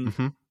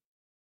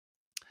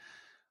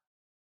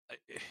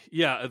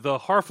 Yeah, the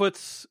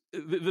Harfoots.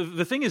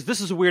 The thing is,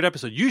 this is a weird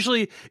episode.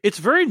 Usually, it's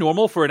very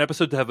normal for an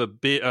episode to have a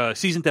big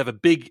season to have a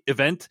big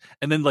event,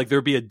 and then like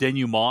there be a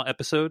denouement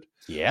episode.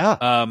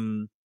 Yeah.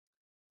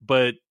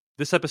 But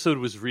this episode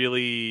was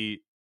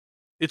really,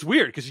 it's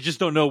weird because you just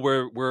don't know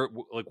where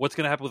like what's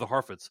going to happen with the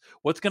Harfoots.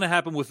 What's going to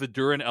happen with the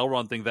Durin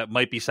Elrond thing that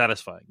might be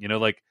satisfying. You know,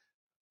 like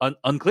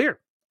unclear.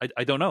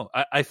 I don't know.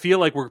 I feel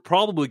like we're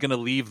probably going to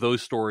leave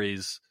those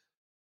stories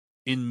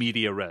in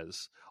media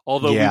res.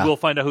 Although we will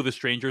find out who the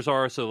strangers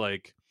are, so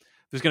like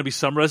there's going to be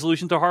some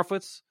resolution to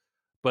Harfoots,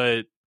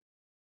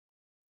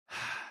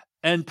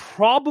 and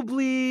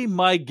probably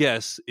my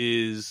guess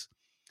is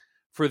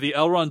for the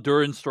Elrond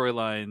Durin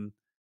storyline,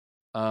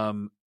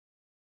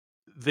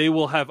 they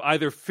will have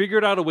either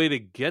figured out a way to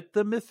get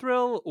the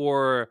Mithril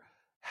or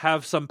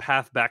have some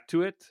path back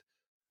to it.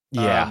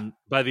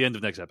 By the end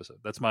of next episode.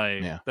 That's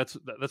my that's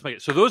my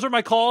guess. So those are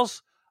my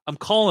calls. I'm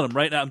calling them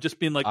right now. I'm just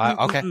being like,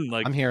 okay.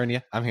 Like, I'm hearing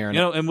you. You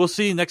know, and we'll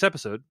see next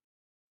episode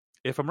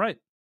if I'm right.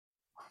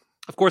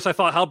 Of course, I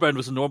thought Halbrand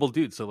was a normal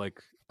dude, so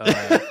like,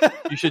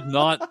 you should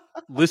not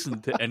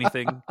listen to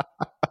anything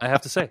I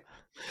have to say.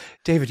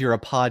 David, you're a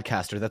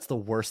podcaster. That's the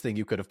worst thing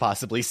you could have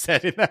possibly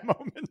said in that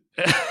moment.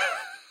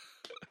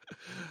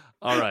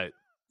 All right.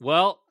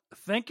 Well,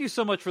 thank you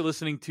so much for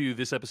listening to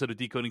this episode of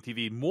Decoding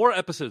TV. More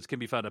episodes can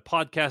be found at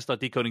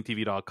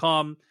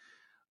podcast.decodingtv.com.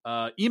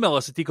 Email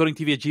us at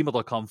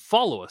decodingtv@gmail.com.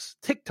 Follow us,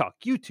 TikTok,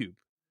 YouTube,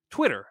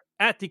 Twitter,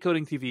 at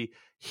decodingtv.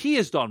 He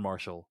is Don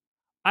Marshall.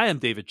 I am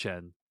David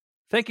Chen.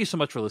 Thank you so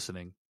much for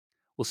listening.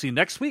 We'll see you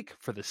next week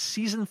for the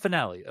season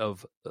finale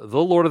of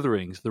The Lord of the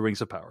Rings, The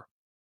Rings of Power.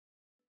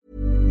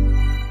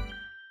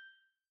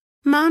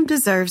 Mom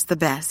deserves the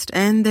best,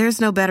 and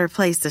there's no better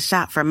place to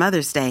shop for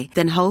Mother's Day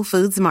than Whole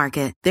Foods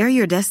Market. They're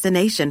your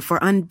destination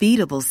for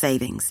unbeatable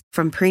savings,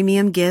 from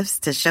premium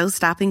gifts to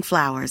show-stopping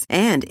flowers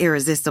and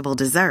irresistible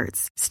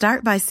desserts.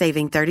 Start by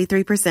saving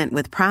 33%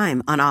 with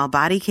Prime on all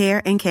body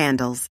care and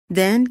candles.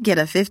 Then get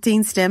a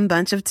 15-stem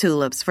bunch of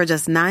tulips for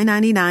just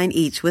 $9.99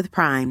 each with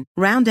Prime.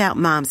 Round out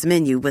Mom's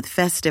menu with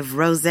festive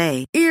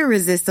rosé,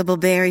 irresistible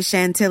berry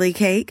chantilly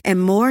cake,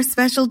 and more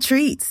special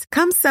treats.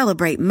 Come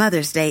celebrate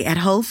Mother's Day at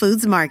Whole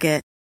Foods Market.